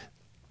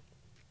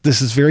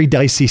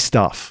dicey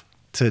stuff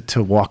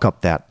to walk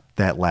up that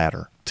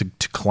ladder,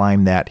 to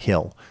climb that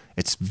hill.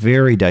 It's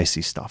very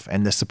dicey stuff,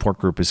 and the support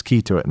group is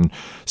key to it. And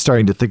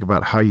starting to think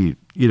about how you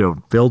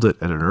build it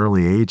at an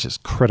early age is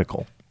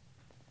critical.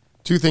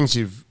 Two things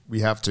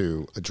we have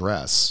to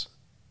address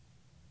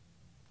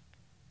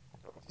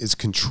is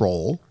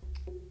control.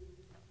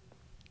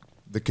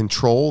 The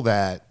control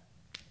that,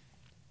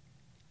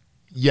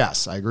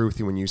 yes, I agree with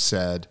you when you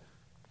said,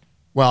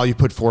 well, you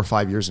put 4 or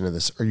 5 years into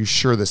this. Are you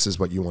sure this is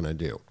what you want to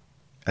do?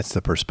 That's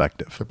the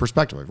perspective. The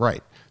perspective,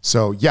 right.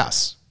 So,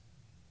 yes.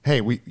 Hey,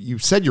 you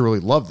said you really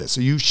love this.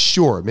 Are you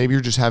sure? Maybe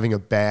you're just having a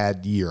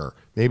bad year.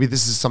 Maybe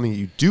this is something that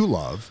you do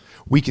love.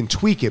 We can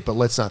tweak it, but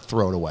let's not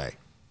throw it away.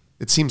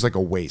 It seems like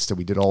a waste that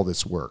we did all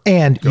this work.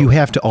 And you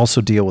have to also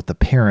deal with the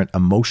parent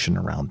emotion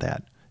around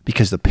that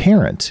because the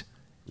parent,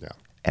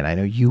 and I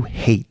know you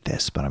hate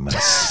this, but I'm going to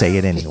say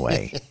it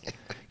anyway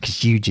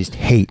because you just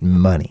hate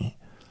money.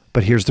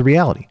 But here's the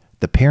reality.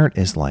 The parent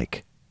is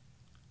like,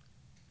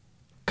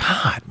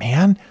 God,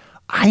 man,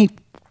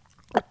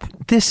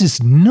 this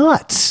is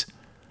nuts.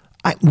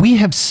 We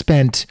have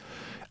spent,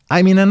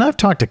 and I've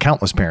talked to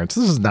countless parents.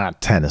 This is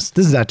not tennis.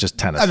 This is not just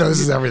tennis. I know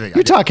this is everything.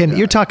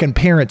 You're talking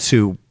parents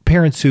who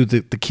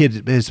the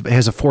kid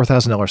has a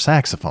 $4,000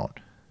 saxophone,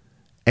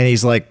 and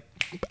he's like,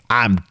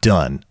 I'm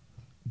done,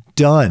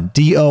 done,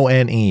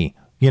 DONE.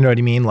 You know what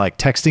I mean? Like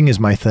texting is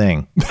my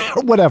thing,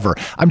 or whatever.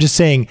 I'm just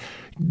saying,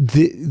 and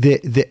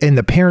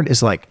the parent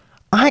is like,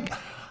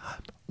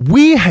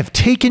 we have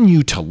taken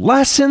you to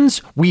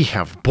lessons. We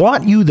have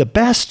bought you the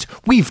best.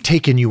 We've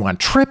taken you on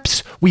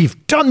trips.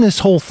 We've done this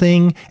whole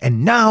thing.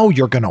 And now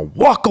you're going to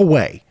walk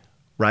away,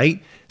 right?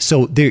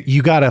 So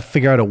you got to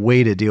figure out a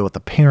way to deal with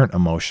the parent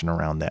emotion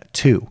around that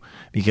too,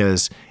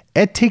 because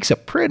it takes a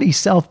pretty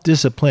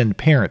self-disciplined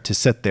parent to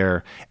sit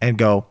there and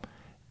go,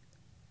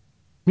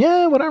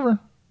 yeah, whatever.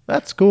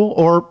 That's cool.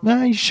 Or,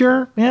 you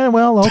sure? Yeah,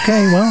 well,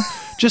 okay, well.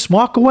 Just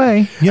walk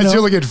away. You're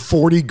looking at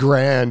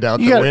 $40,000 out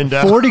the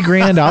window.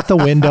 $40,000 out the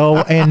window,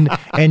 and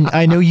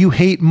I know you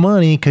hate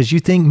money because you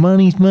think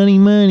money's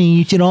money.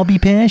 You should all be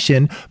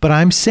passion. But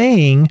I'm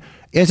saying,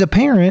 as a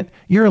parent,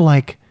 you're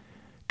like,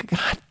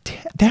 God,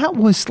 that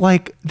was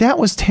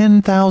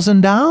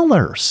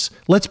 $10,000.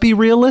 Let's be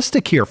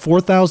realistic here.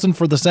 $4,000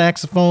 for the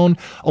saxophone.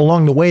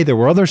 Along the way, there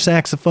were other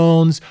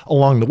saxophones.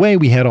 Along the way,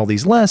 we had all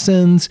these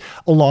lessons.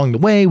 Along the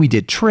way, we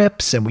did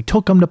trips and we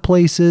took them to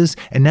places.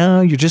 And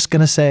now you're just going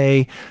to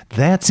say,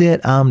 that's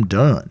it, I'm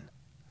done.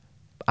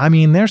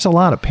 There's a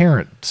lot of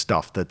parent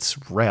stuff that's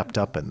wrapped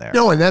up in there.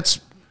 No, and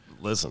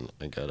listen,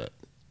 I get it.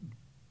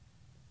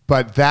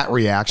 But that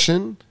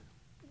reaction,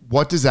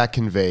 what does that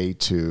convey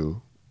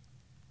to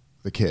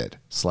the kid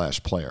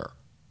 / player?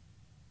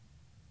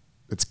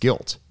 It's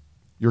guilt.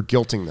 You're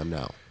guilting them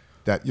now.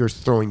 That you're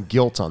throwing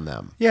guilt on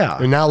them. Yeah.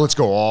 And now let's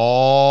go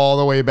all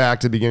the way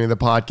back to the beginning of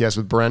the podcast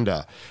with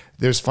Brenda.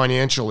 There's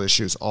financial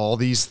issues, all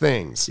these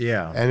things.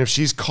 Yeah. And if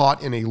she's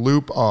caught in a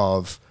loop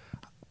of,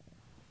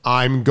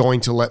 I'm going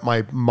to let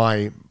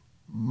my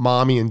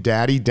mommy and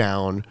daddy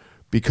down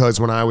because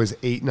when I was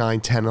 8,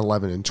 9, 10,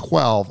 11, and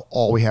 12,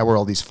 all we had were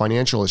all these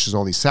financial issues,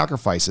 all these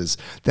sacrifices.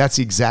 That's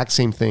the exact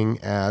same thing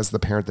as the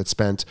parent that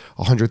spent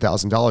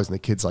 $100,000 and the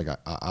kid's like,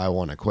 I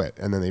want to quit.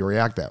 And then they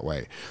react that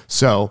way.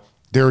 So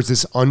there's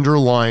this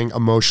underlying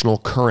emotional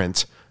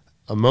current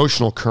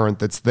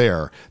that's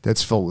there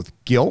that's filled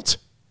with guilt.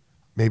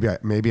 Maybe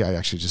I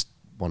actually just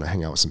want to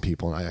hang out with some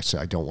people and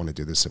I don't want to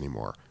do this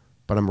anymore,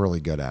 but I'm really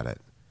good at it.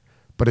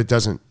 But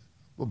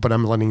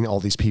I'm letting all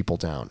these people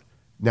down.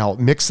 Now,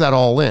 mix that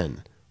all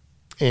in,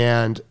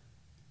 and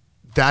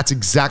that's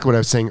exactly what I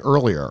was saying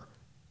earlier.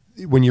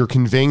 When you're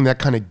conveying that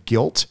kind of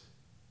guilt,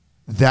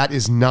 that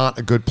is not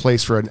a good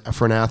place for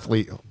an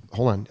athlete.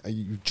 Hold on,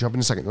 you jump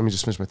in a second. Let me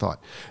just finish my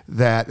thought.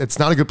 That it's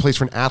not a good place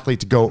for an athlete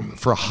to go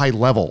for a high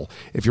level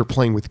if you're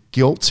playing with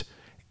guilt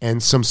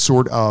and some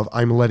sort of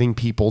I'm letting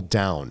people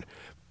down,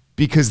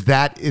 because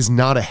that is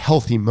not a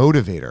healthy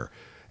motivator.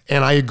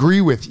 And I agree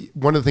with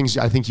one of the things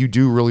I think you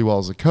do really well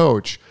as a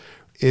coach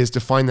is to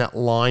find that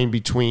line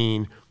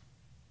between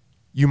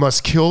you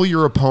must kill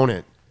your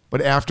opponent,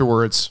 but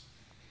afterwards,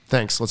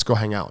 thanks, let's go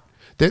hang out.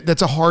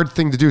 That's a hard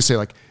thing to do. Say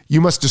like, you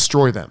must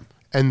destroy them.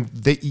 And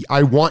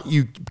I want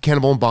you,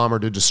 Cannonball and Bomber,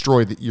 to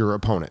destroy your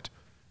opponent.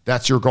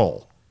 That's your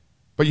goal.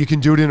 But you can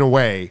do it in a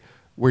way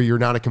where you're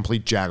not a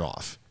complete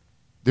jagoff.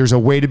 There's a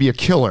way to be a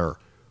killer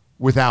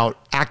without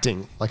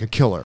acting like a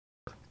killer.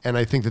 And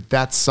I think that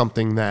that's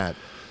something that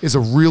is a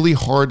really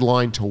hard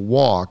line to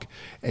walk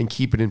and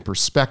keep it in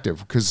perspective,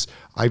 because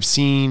I've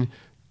seen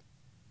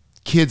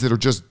kids that are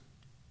just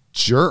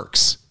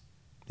jerks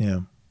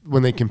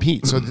when they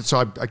compete. So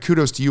I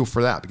kudos to you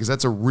for that, because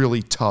that's a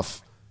really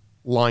tough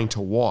line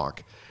to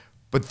walk.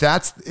 But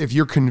that's if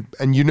you're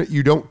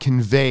you don't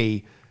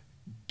convey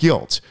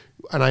guilt.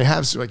 And I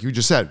have, like you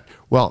just said,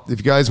 well, if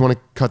you guys want to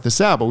cut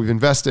this out, but we've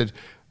invested.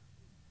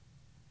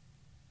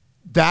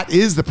 That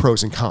is the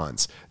pros and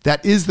cons.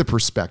 That is the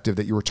perspective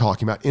that you were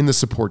talking about in the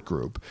support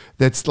group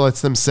that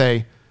lets them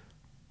say,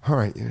 all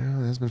right,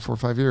 it's been 4 or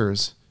 5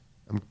 years.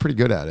 I'm pretty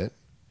good at it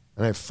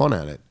and I have fun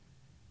at it.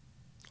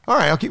 All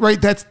right, okay, right.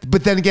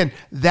 But then again,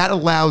 that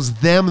allows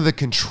them the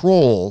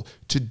control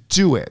to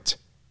do it.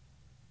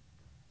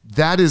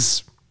 That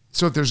is,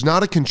 so if there's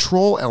not a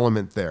control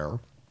element there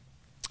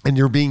and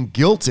you're being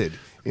guilted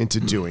into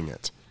doing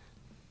it,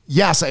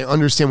 yes, I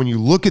understand when you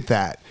look at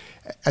that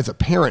as a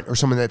parent or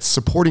someone that's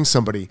supporting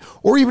somebody,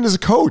 or even as a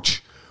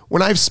coach,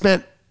 when I've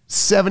spent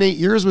 7-8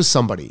 years with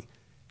somebody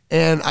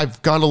and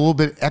I've gone a little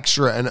bit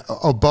extra and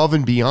above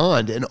and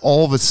beyond, and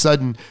all of a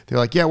sudden they're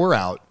like, yeah, we're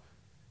out.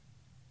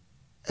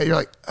 And you're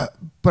like,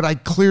 but I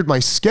cleared my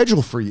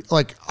schedule for you.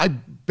 Like, I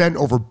bent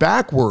over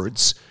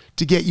backwards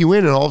to get you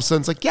in, and all of a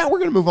sudden it's like, yeah, we're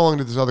going to move along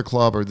to this other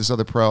club or this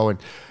other pro. And,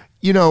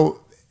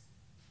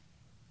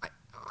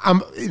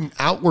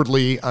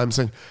 outwardly, I'm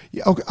saying,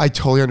 yeah, okay, I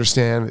totally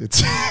understand.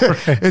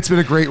 It's been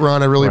a great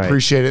run. I really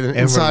appreciate it. And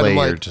inside, I'm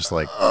like, you're just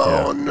like,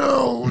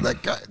 no,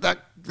 that guy,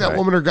 that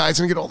woman or guy's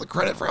gonna get all the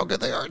credit for how good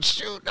they are.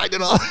 Shoot, I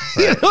did all.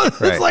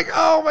 It's like,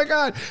 oh my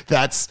God,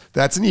 that's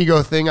an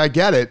ego thing. I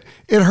get it.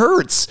 It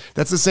hurts.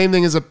 That's the same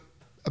thing as a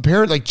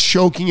parent like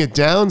choking it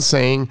down,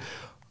 saying,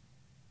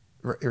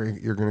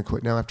 "You're gonna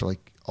quit now after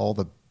like all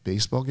the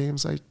baseball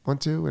games I went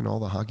to and all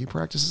the hockey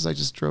practices I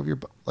just drove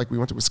like we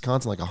went to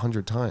Wisconsin like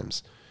 100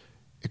 times.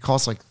 It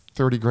costs like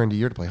 $30,000 a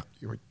year to play.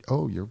 You're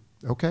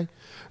okay.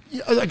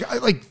 Yeah,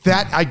 like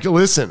that.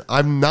 Listen,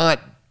 I'm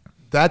not,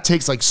 that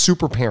takes like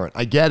super parent.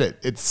 I get it.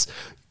 It's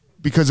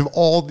because of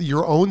all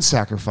your own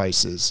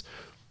sacrifices.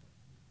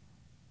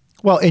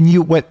 Well, and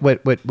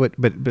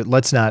but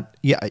let's not,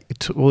 yeah, I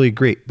totally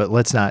agree. But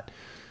let's not,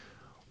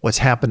 what's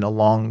happened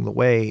along the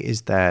way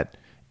is that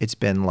it's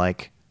been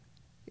like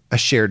a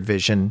shared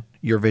vision,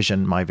 your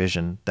vision, my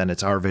vision, then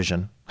it's our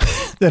vision.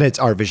 Then it's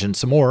our vision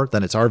some more,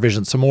 then it's our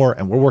vision some more,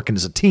 and we're working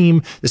as a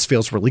team. This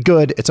feels really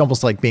good. It's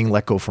almost like being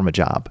let go from a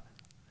job.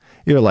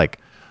 You're like,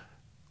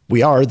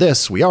 we are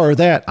this, we are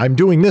that. I'm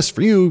doing this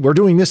for you. We're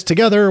doing this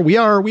together. We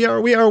are.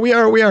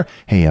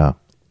 Hey,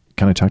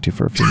 can I talk to you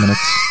for a few minutes?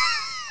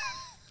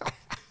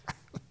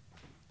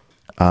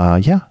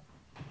 Yeah.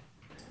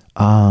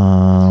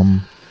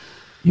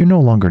 You're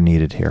no longer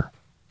needed here.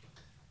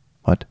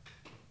 What?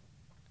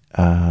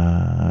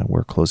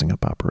 We're closing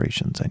up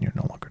operations and you're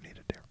no longer needed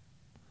here.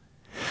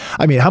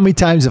 I mean, how many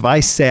times have I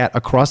sat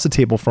across the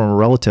table from a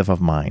relative of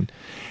mine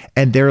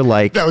and they're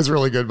like... That was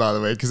really good, by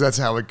the way, because that's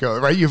how it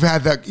goes, right? You've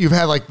had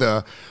like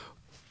the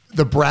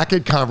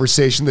bracket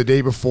conversation the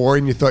day before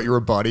and you thought you were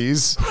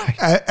buddies.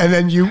 And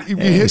then you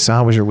hey, so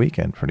how was your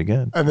weekend? Pretty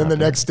good. And then the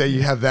next day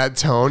you have that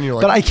tone. You're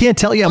like, but I can't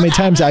tell you how many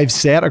times I've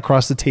sat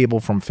across the table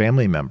from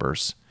family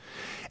members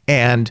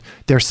and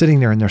they're sitting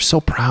there and they're so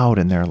proud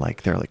and they're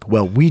like,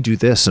 well, we do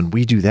this and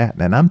we do that.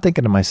 And I'm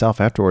thinking to myself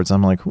afterwards,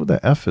 I'm like, who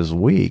the F is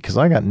we? Because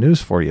I got news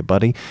for you,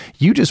 buddy.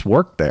 You just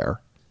work there.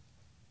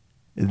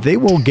 They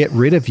will get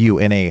rid of you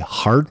in a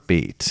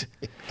heartbeat.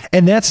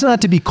 And that's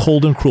not to be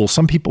cold and cruel.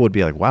 Some people would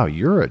be like, wow,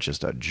 you're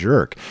just a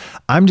jerk.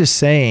 I'm just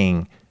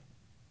saying,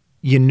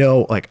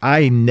 like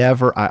I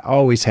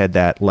always had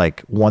that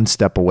like one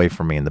step away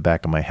from me in the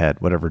back of my head,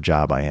 whatever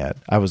job I had.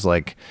 I was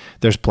like,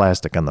 there's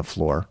plastic on the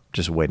floor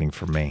just waiting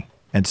for me.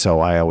 And so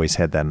I always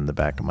had that in the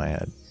back of my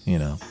head,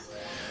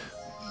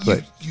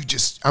 But you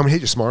just, I'm going to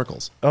hit your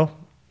smarkles. Oh.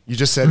 You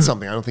just said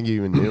something. I don't think you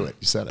even knew it.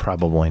 You said it.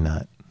 Probably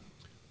not.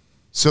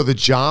 So the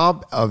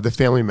job of the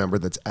family member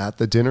that's at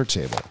the dinner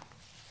table,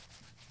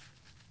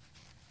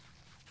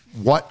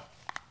 what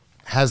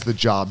has the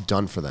job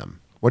done for them?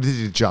 What did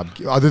the job,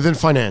 other than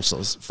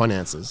finances?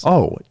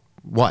 Oh,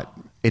 what?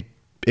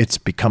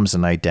 It becomes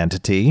an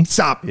identity.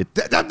 Stop.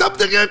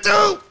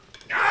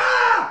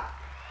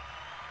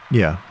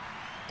 Yeah.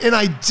 An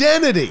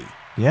identity.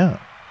 Yeah.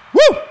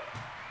 Woo!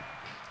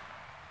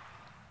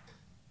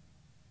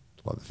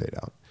 Love the fade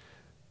out.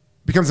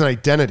 Becomes an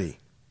identity.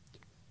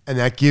 And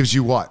that gives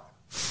you what?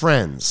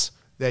 Friends.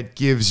 That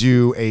gives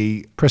you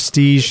a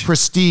prestige.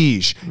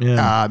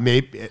 Yeah.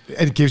 Maybe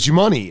it gives you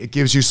money. It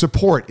gives you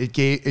support. It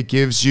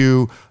gives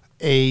you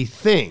a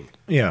thing.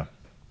 Yeah.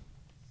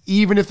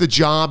 Even if the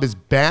job is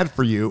bad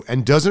for you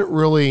and doesn't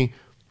really,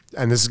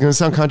 and this is going to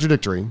sound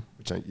contradictory,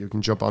 which you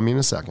can jump on me in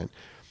a second.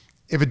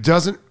 If it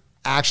doesn't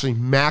actually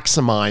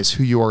maximize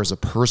who you are as a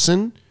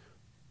person,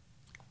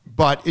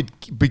 but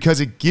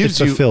because it gives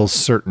you fulfills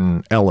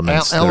certain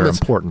elements that are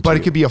important. But to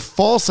it could be a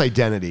false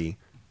identity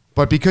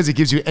but because it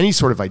gives you any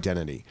sort of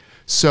identity.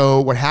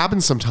 So what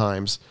happens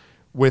sometimes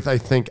with, I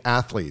think,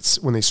 athletes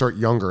when they start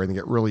younger and they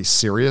get really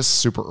serious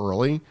super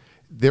early,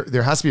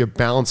 there has to be a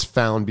balance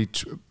found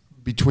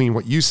between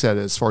what you said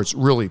as far as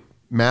really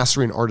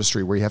mastering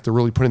artistry, where you have to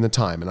really put in the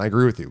time. And I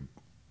agree with you.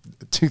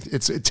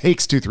 It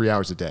takes 2-3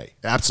 hours a day.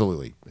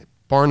 Absolutely.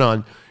 Bar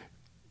none.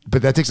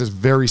 But that takes a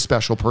very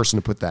special person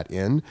to put that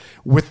in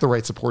with the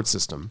right support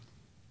system.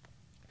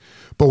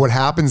 But what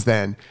happens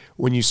then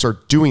when you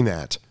start doing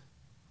that,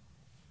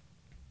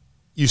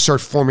 you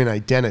start forming an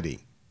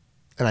identity.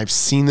 And I've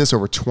seen this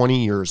over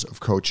 20 years of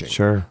coaching.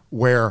 Sure.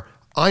 Where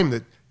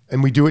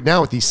and we do it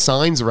now with these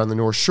signs around the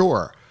North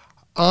Shore.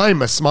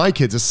 My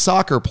kid's a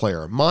soccer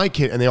player. My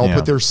kid, and they all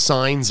put their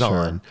signs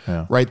on,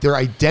 right? Their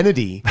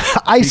identity.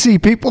 I see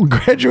people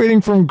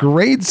graduating from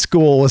grade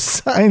school with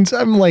signs.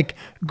 I'm like,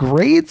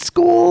 grade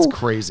school? It's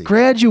crazy.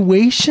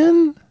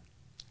 Graduation?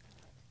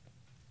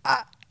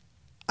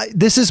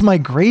 This is my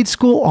grade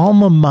school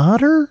alma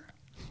mater?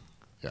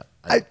 Yeah,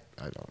 I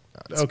don't.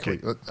 Okay.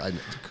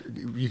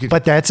 You could,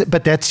 But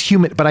that's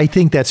human. But I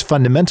think that's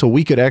fundamental.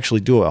 We could actually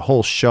do a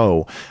whole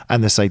show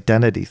on this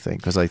identity thing,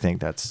 because I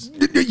think that's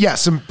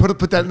yes, and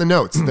put that in the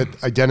notes.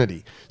 That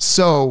identity.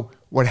 So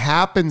what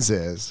happens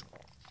is,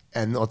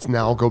 and let's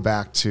now go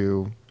back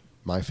to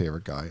my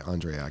favorite guy,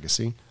 Andre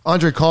Agassi.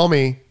 Andre, call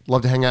me.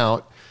 Love to hang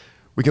out.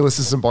 We can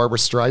listen to some Barbra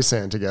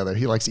Streisand together.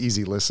 He likes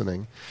easy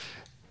listening,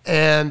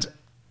 and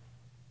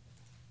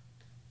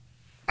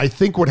I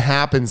think what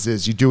happens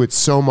is you do it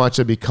so much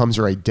it becomes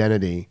your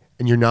identity,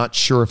 and you're not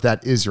sure if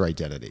that is your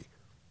identity.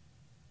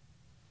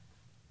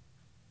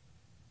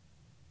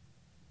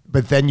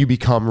 But then you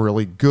become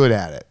really good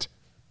at it.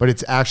 But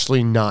it's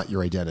actually not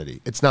your identity.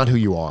 It's not who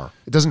you are.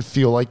 It doesn't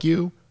feel like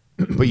you,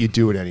 but you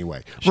do it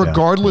anyway.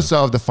 Regardless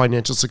of the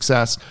financial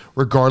success,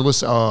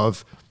 regardless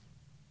of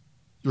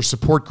your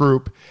support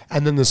group,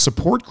 and then the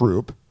support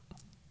group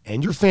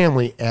and your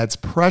family adds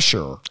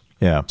pressure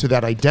to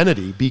that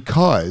identity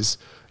because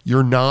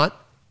you're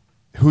not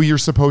who you're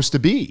supposed to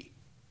be.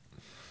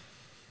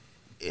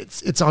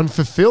 It's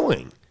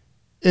unfulfilling.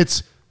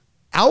 It's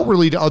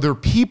outwardly to other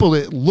people,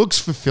 it looks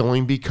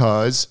fulfilling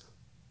because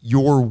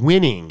you're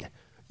winning.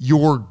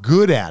 You're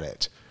good at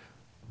it.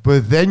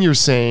 But then you're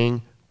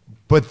saying,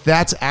 but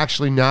that's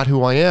actually not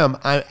who I am.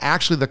 I'm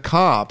actually the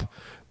cop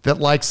that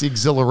likes the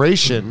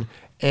exhilaration.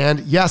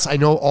 And yes, I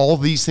know all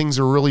of these things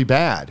are really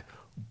bad,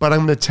 but I'm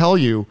going to tell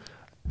you,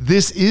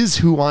 this is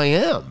who I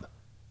am.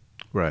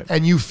 right.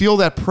 And you feel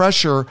that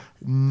pressure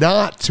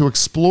not to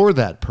explore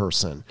that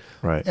person.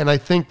 Right. And I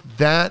think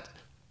that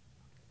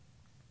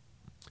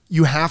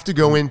you have to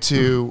go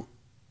into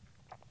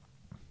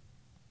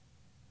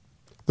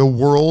the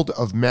world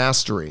of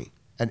mastery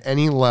at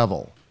any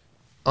level,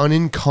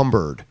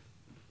 unencumbered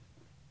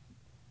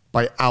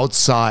by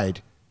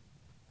outside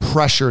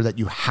pressure that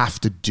you have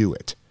to do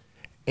it.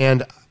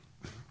 And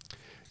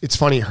it's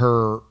funny,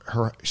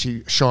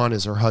 Sean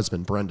is her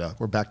husband, Brenda.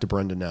 We're back to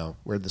Brenda now,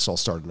 where this all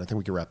started. And I think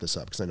we can wrap this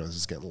up because I know this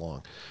is getting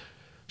long.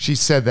 She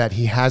said that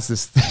he has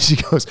this, she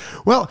goes,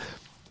 well,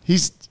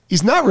 he's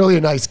not really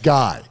a nice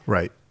guy.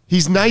 Right.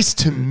 He's nice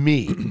to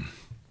me.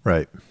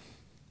 Right.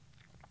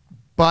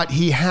 But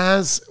he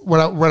has, what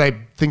I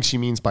think she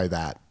means by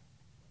that,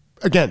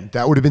 again,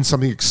 that would have been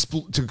something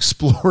to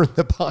explore in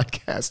the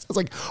podcast. I was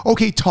like,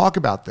 okay, talk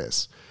about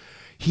this.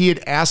 He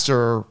had asked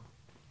her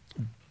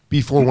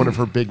before one of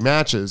her big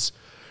matches,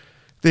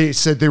 they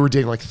said they were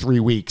dating like 3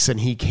 weeks, and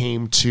he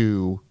came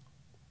to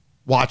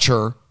watch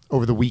her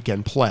over the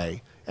weekend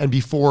play. And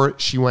before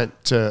she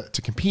went to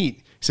compete,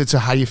 he said, so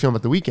how do you feel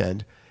about the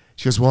weekend?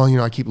 She goes, well,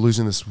 I keep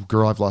losing this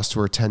girl. I've lost to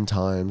her 10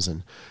 times,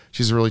 and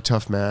she's a really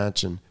tough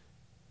match. And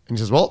he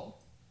says, well,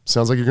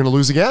 sounds like you're going to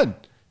lose again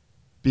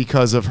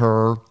because of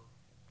her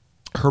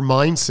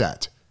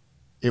mindset.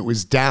 It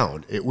was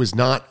down. It was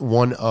not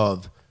one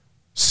of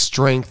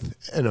strength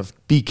and of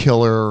be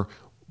killer,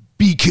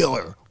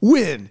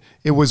 win.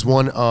 It was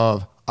one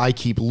of I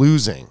keep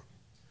losing.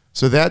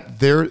 So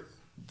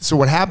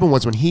what happened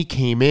was when he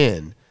came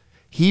in,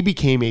 he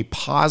became a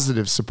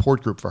positive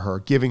support group for her,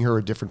 giving her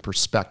a different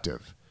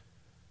perspective.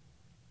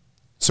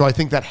 So I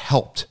think that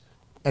helped.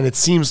 And it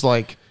seems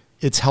like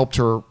it's helped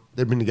her.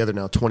 They've been together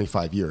now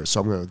 25 years.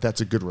 So that's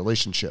a good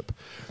relationship.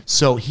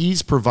 So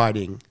he's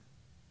providing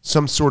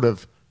some sort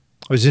of.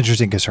 It was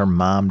interesting because her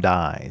mom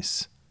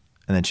dies,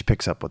 and then she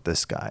picks up with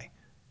this guy,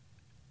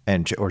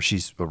 or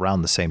she's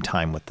around the same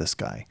time with this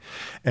guy,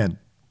 and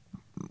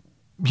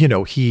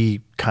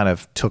he kind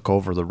of took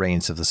over the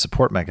reins of the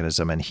support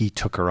mechanism, and he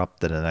took her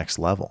up to the next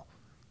level.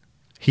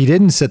 He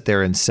didn't sit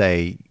there and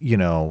say,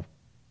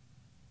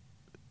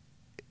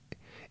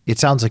 it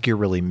sounds like you're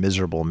really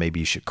miserable.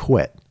 Maybe you should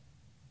quit.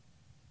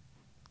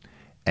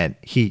 And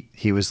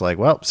he was like,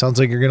 well, sounds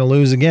like you're going to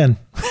lose again.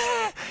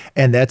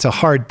 And that's a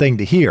hard thing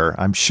to hear,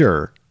 I'm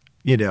sure,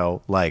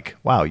 like,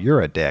 wow,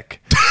 you're a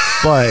dick.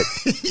 But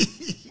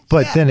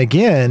then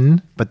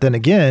again,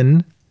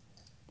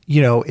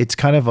 it's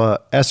kind of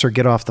a S or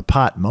get off the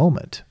pot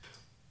moment.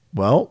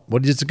 Well,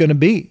 what is it going to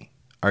be?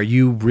 Are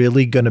you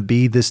really going to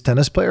be this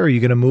tennis player? Or are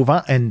you going to move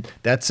on? And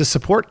that's a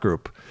support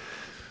group.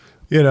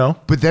 You know?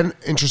 But then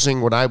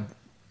interesting,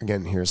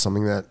 again, here's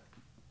something that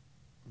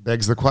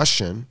begs the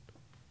question.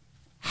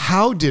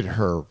 How did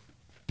her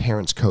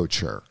parents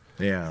coach her?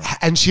 Yeah.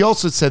 And she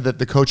also said that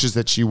the coaches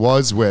that she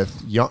was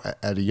with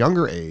at a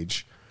younger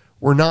age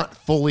were not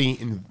fully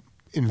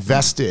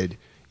invested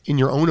in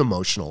your own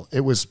emotional.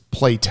 It was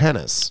play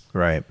tennis.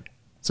 Right.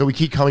 So we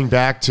keep coming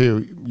back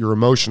to your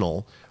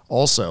emotional.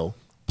 Also,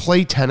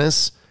 play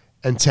tennis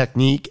and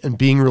technique and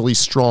being really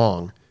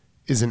strong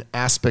is an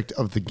aspect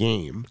of the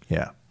game.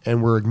 Yeah.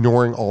 And we're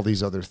ignoring all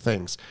these other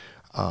things.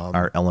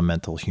 Our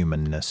elemental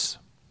humanness.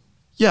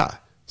 Yeah.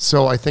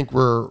 So I think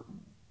we're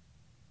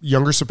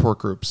younger support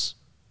groups.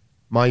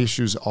 My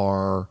issues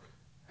are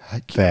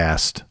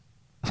Fast.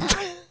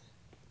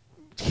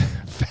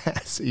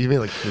 fast. You mean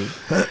like food?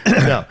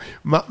 No.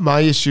 My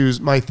issues,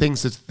 my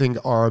things that think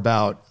are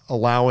about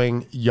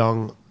allowing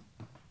young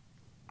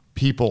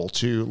people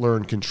to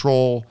learn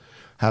control,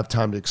 have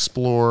time to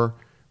explore,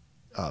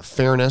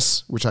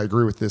 fairness, which I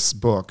agree with this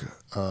book,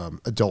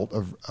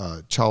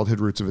 Childhood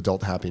Roots of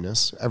Adult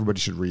Happiness. Everybody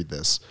should read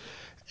this.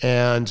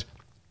 And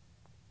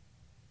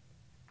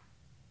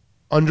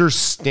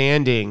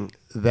understanding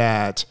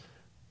that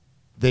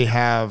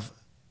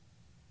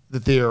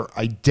their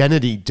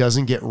identity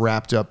doesn't get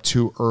wrapped up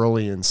too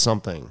early in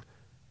something,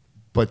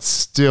 but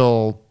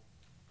still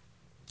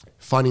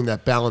finding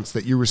that balance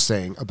that you were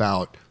saying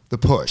about the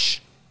push,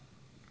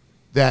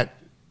 that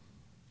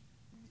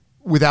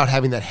without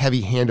having that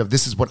heavy hand of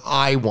this is what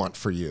I want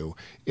for you.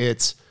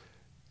 It's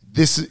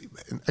this,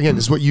 again,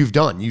 this is what you've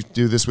done. You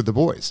do this with the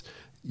boys.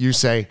 You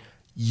say,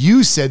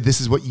 you said this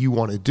is what you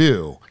want to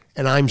do,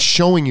 and I'm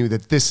showing you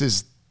that this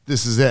is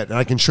it. And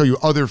I can show you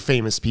other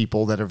famous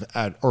people that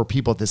have, or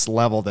people at this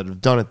level that have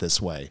done it this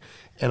way.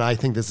 And I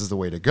think this is the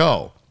way to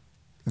go.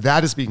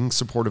 That is being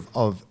supportive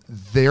of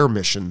their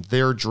mission,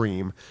 their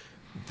dream,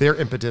 their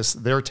impetus,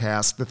 their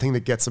task, the thing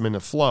that gets them into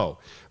flow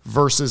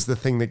versus the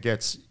thing that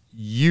gets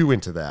you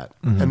into that.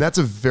 Mm-hmm. And that's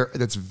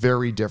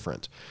very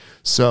different.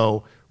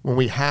 So when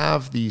we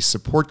have these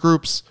support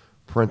groups,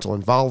 parental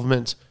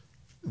involvement,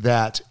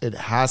 that it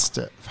has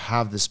to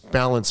have this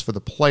balance for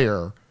the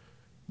player,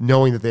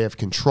 knowing that they have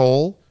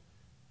control,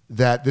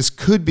 that this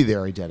could be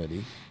their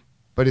identity,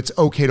 but it's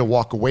okay to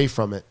walk away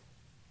from it.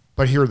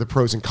 But here are the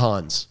pros and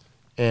cons.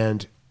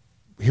 And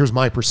here's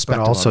my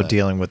perspective. But also on that.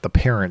 dealing with the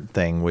parent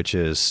thing, which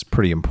is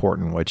pretty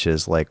important, which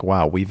is like,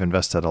 wow, we've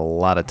invested a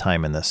lot of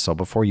time in this. So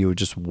before you would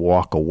just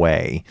walk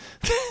away,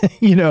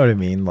 you know what I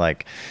mean?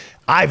 Like,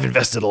 I've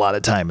invested a lot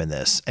of time in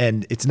this,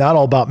 and it's not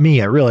all about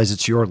me. I realize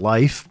it's your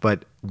life,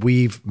 but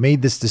we've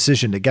made this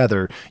decision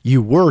together.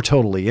 You were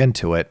totally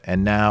into it,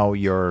 and now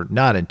you're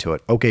not into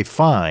it. Okay,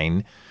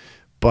 fine.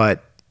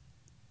 But,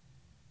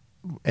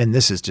 and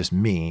this is just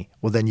me,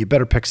 well, then you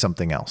better pick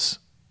something else.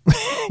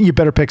 You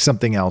better pick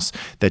something else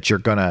that you're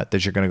gonna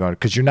go,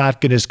 because you're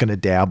not just gonna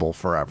dabble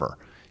forever.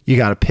 You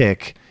got to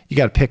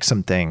pick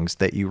some things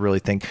that you really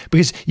think,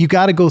 because you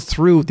got to go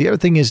through. The other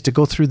thing is to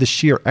go through the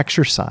sheer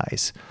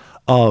exercise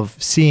of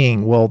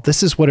seeing, well,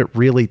 this is what it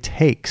really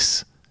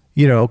takes.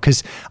 You know,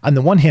 because on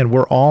the one hand,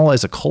 we're all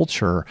as a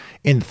culture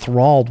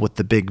enthralled with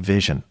the big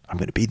vision. I'm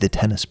going to be the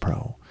tennis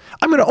pro.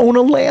 I'm going to own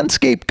a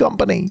landscape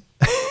company,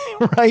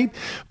 right?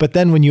 But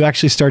then when you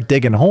actually start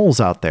digging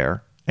holes out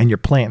there and you're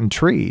planting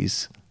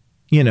trees,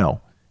 you know,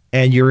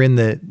 and you're in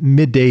the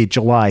midday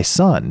July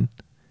sun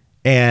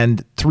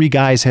and 3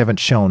 guys haven't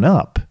shown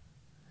up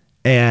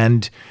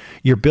and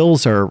your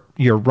bills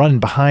you're running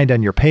behind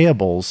on your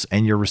payables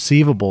and your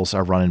receivables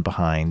are running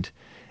behind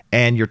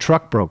and your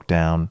truck broke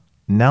down.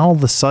 Now all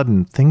of a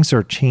sudden things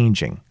are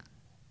changing.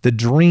 The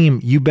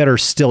dream, you better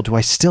still, do I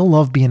still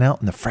love being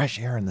out in the fresh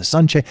air and the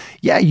sunshine?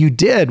 Yeah, you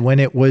did when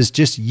it was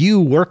just you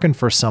working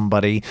for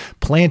somebody,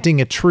 planting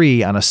a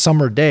tree on a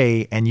summer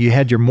day, and you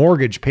had your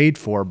mortgage paid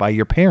for by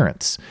your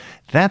parents.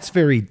 That's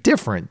very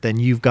different than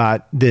you've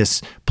got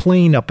this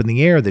plane up in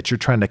the air that you're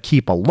trying to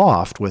keep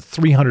aloft with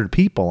 300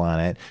 people on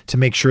it to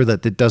make sure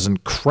that it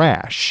doesn't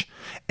crash.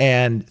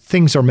 And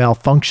things are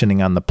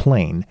malfunctioning on the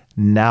plane.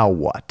 Now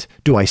what?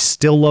 Do I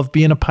still love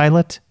being a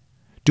pilot?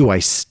 Do I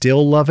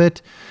still love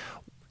it?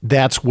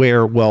 That's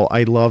where, well,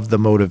 I love the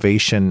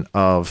motivation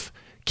of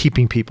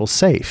keeping people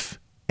safe.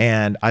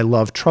 And I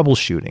love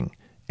troubleshooting.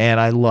 And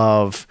I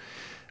love,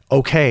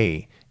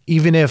 okay,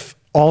 even if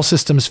all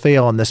systems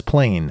fail on this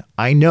plane,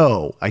 I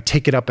know I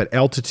take it up at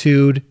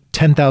altitude,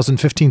 10,000,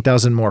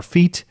 15,000 more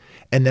feet,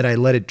 and then I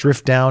let it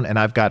drift down, and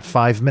I've got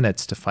 5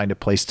 minutes to find a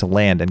place to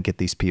land and get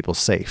these people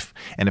safe.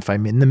 And if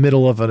I'm in the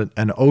middle of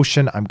an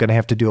ocean, I'm going to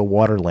have to do a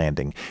water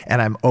landing.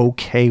 And I'm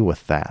okay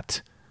with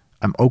that.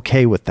 I'm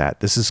okay with that.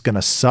 This is going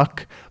to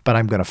suck, but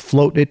I'm going to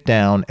float it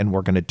down and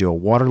we're going to do a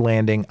water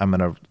landing. I'm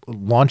going to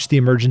launch the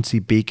emergency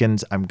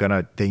beacons.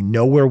 They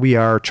know where we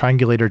are,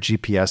 triangulate our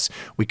GPS.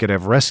 We could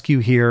have rescue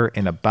here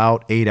in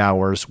about 8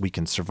 hours. We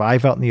can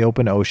survive out in the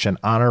open ocean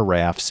on our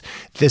rafts.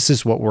 This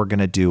is what we're going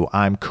to do.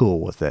 I'm cool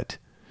with it.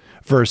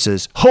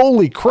 Versus,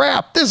 holy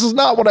crap, this is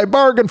not what I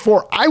bargained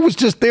for. I was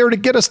just there to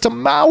get us to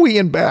Maui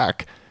and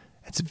back.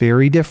 It's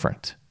very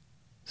different.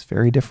 It's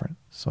very different.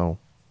 So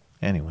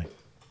anyway.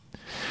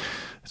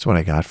 That's what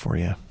I got for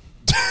you.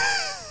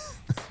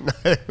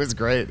 It was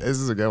great. This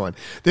is a good one.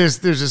 There's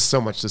just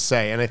so much to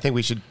say, and I think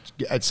we should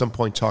at some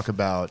point talk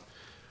about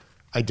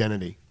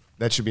identity.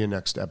 That should be a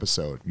next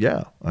episode.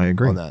 Yeah, I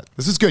agree on that.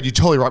 This is good. You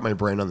totally rocked my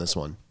brain on this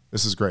one.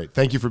 This is great.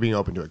 Thank you for being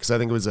open to it, because I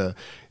think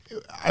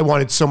I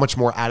wanted so much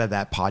more out of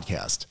that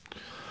podcast.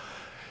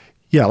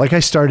 Yeah, like I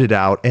started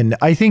out, and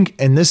I think,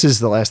 and this is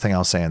the last thing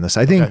I'll say on this,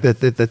 I think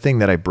that the thing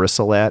that I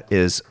bristle at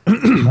is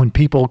when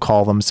people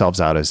call themselves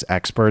out as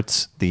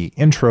experts, the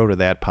intro to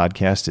that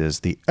podcast is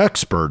the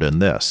expert in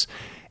this.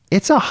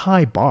 It's a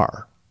high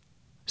bar.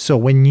 So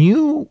we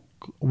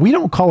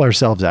don't call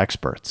ourselves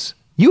experts.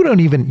 You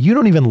don't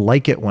even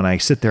like it when I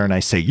sit there and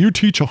I say, you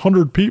teach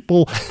 100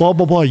 people, blah,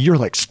 blah, blah. You're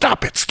like,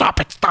 stop it.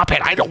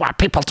 I don't want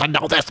people to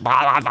know this,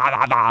 blah, blah,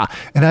 blah, blah.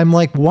 And I'm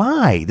like,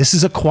 why? This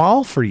is a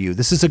qual for you.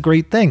 This is a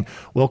great thing.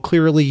 Well,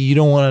 clearly you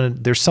don't want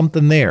to, there's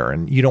something there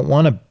and you don't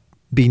want to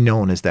be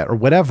known as that or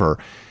whatever.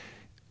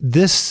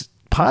 This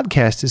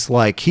podcast is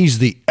like, he's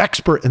the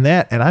expert in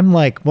that. And I'm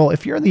like, well,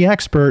 if you're the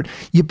expert,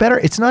 you better,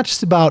 it's not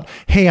just about,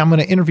 hey, I'm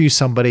going to interview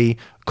somebody,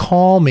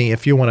 call me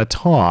if you want to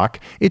talk.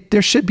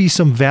 There should be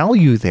some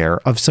value there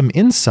of some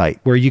insight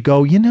where you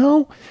go,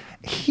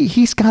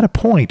 he's got a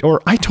point,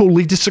 or I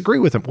totally disagree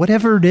with him.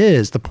 Whatever it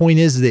is, the point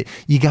is that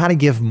you got to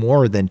give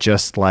more than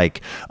just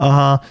like,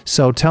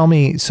 so tell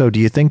me, so do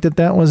you think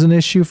that was an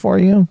issue for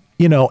you?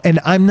 And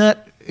I'm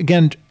not,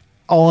 again,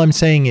 all I'm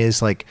saying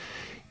is like,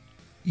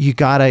 you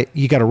gotta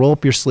roll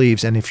up your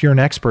sleeves. And if you're an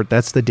expert,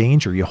 that's the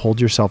danger. You hold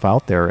yourself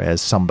out there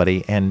as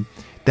somebody, and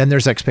then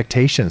there's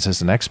expectations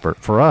as an expert.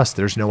 For us,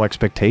 there's no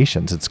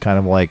expectations. It's kind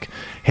of like,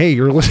 hey,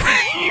 you're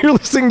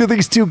listening to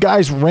these two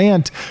guys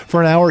rant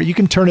for an hour. You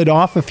can turn it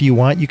off if you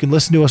want. You can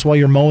listen to us while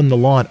you're mowing the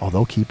lawn,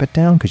 although keep it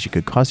down because you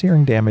could cause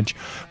hearing damage.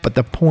 But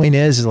the point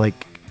is like,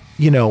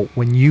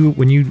 when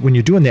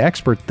you're doing the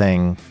expert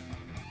thing,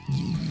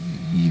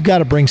 you got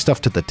to bring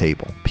stuff to the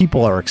table.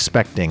 People are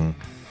expecting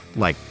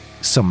like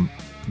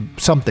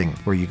something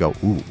where you go,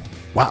 ooh,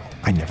 wow,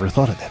 I never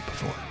thought of that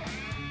before.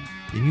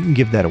 And you can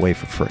give that away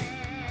for free.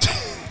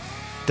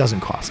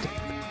 Doesn't cost it.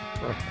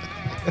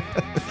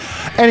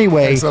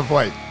 Anyway, at some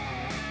point,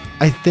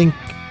 I think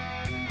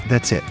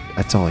that's it.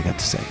 That's all I got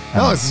to say.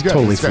 This is good.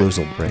 Totally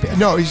floozled right now.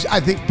 No, I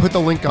think put the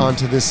link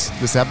onto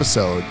this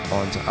episode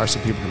so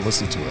people can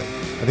listen to it.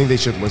 I think they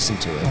should listen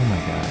to it. Oh my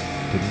God.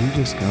 Did we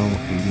just go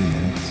 80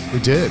 minutes? We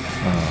did.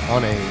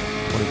 On a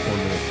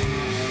 24-minute.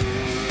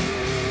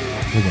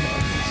 We're going to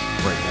end this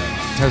right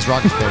now. Tennis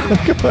Rockets,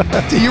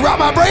 baby. Do you rock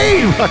my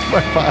brain? Rock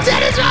my body.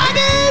 Tennis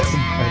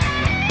Rockets!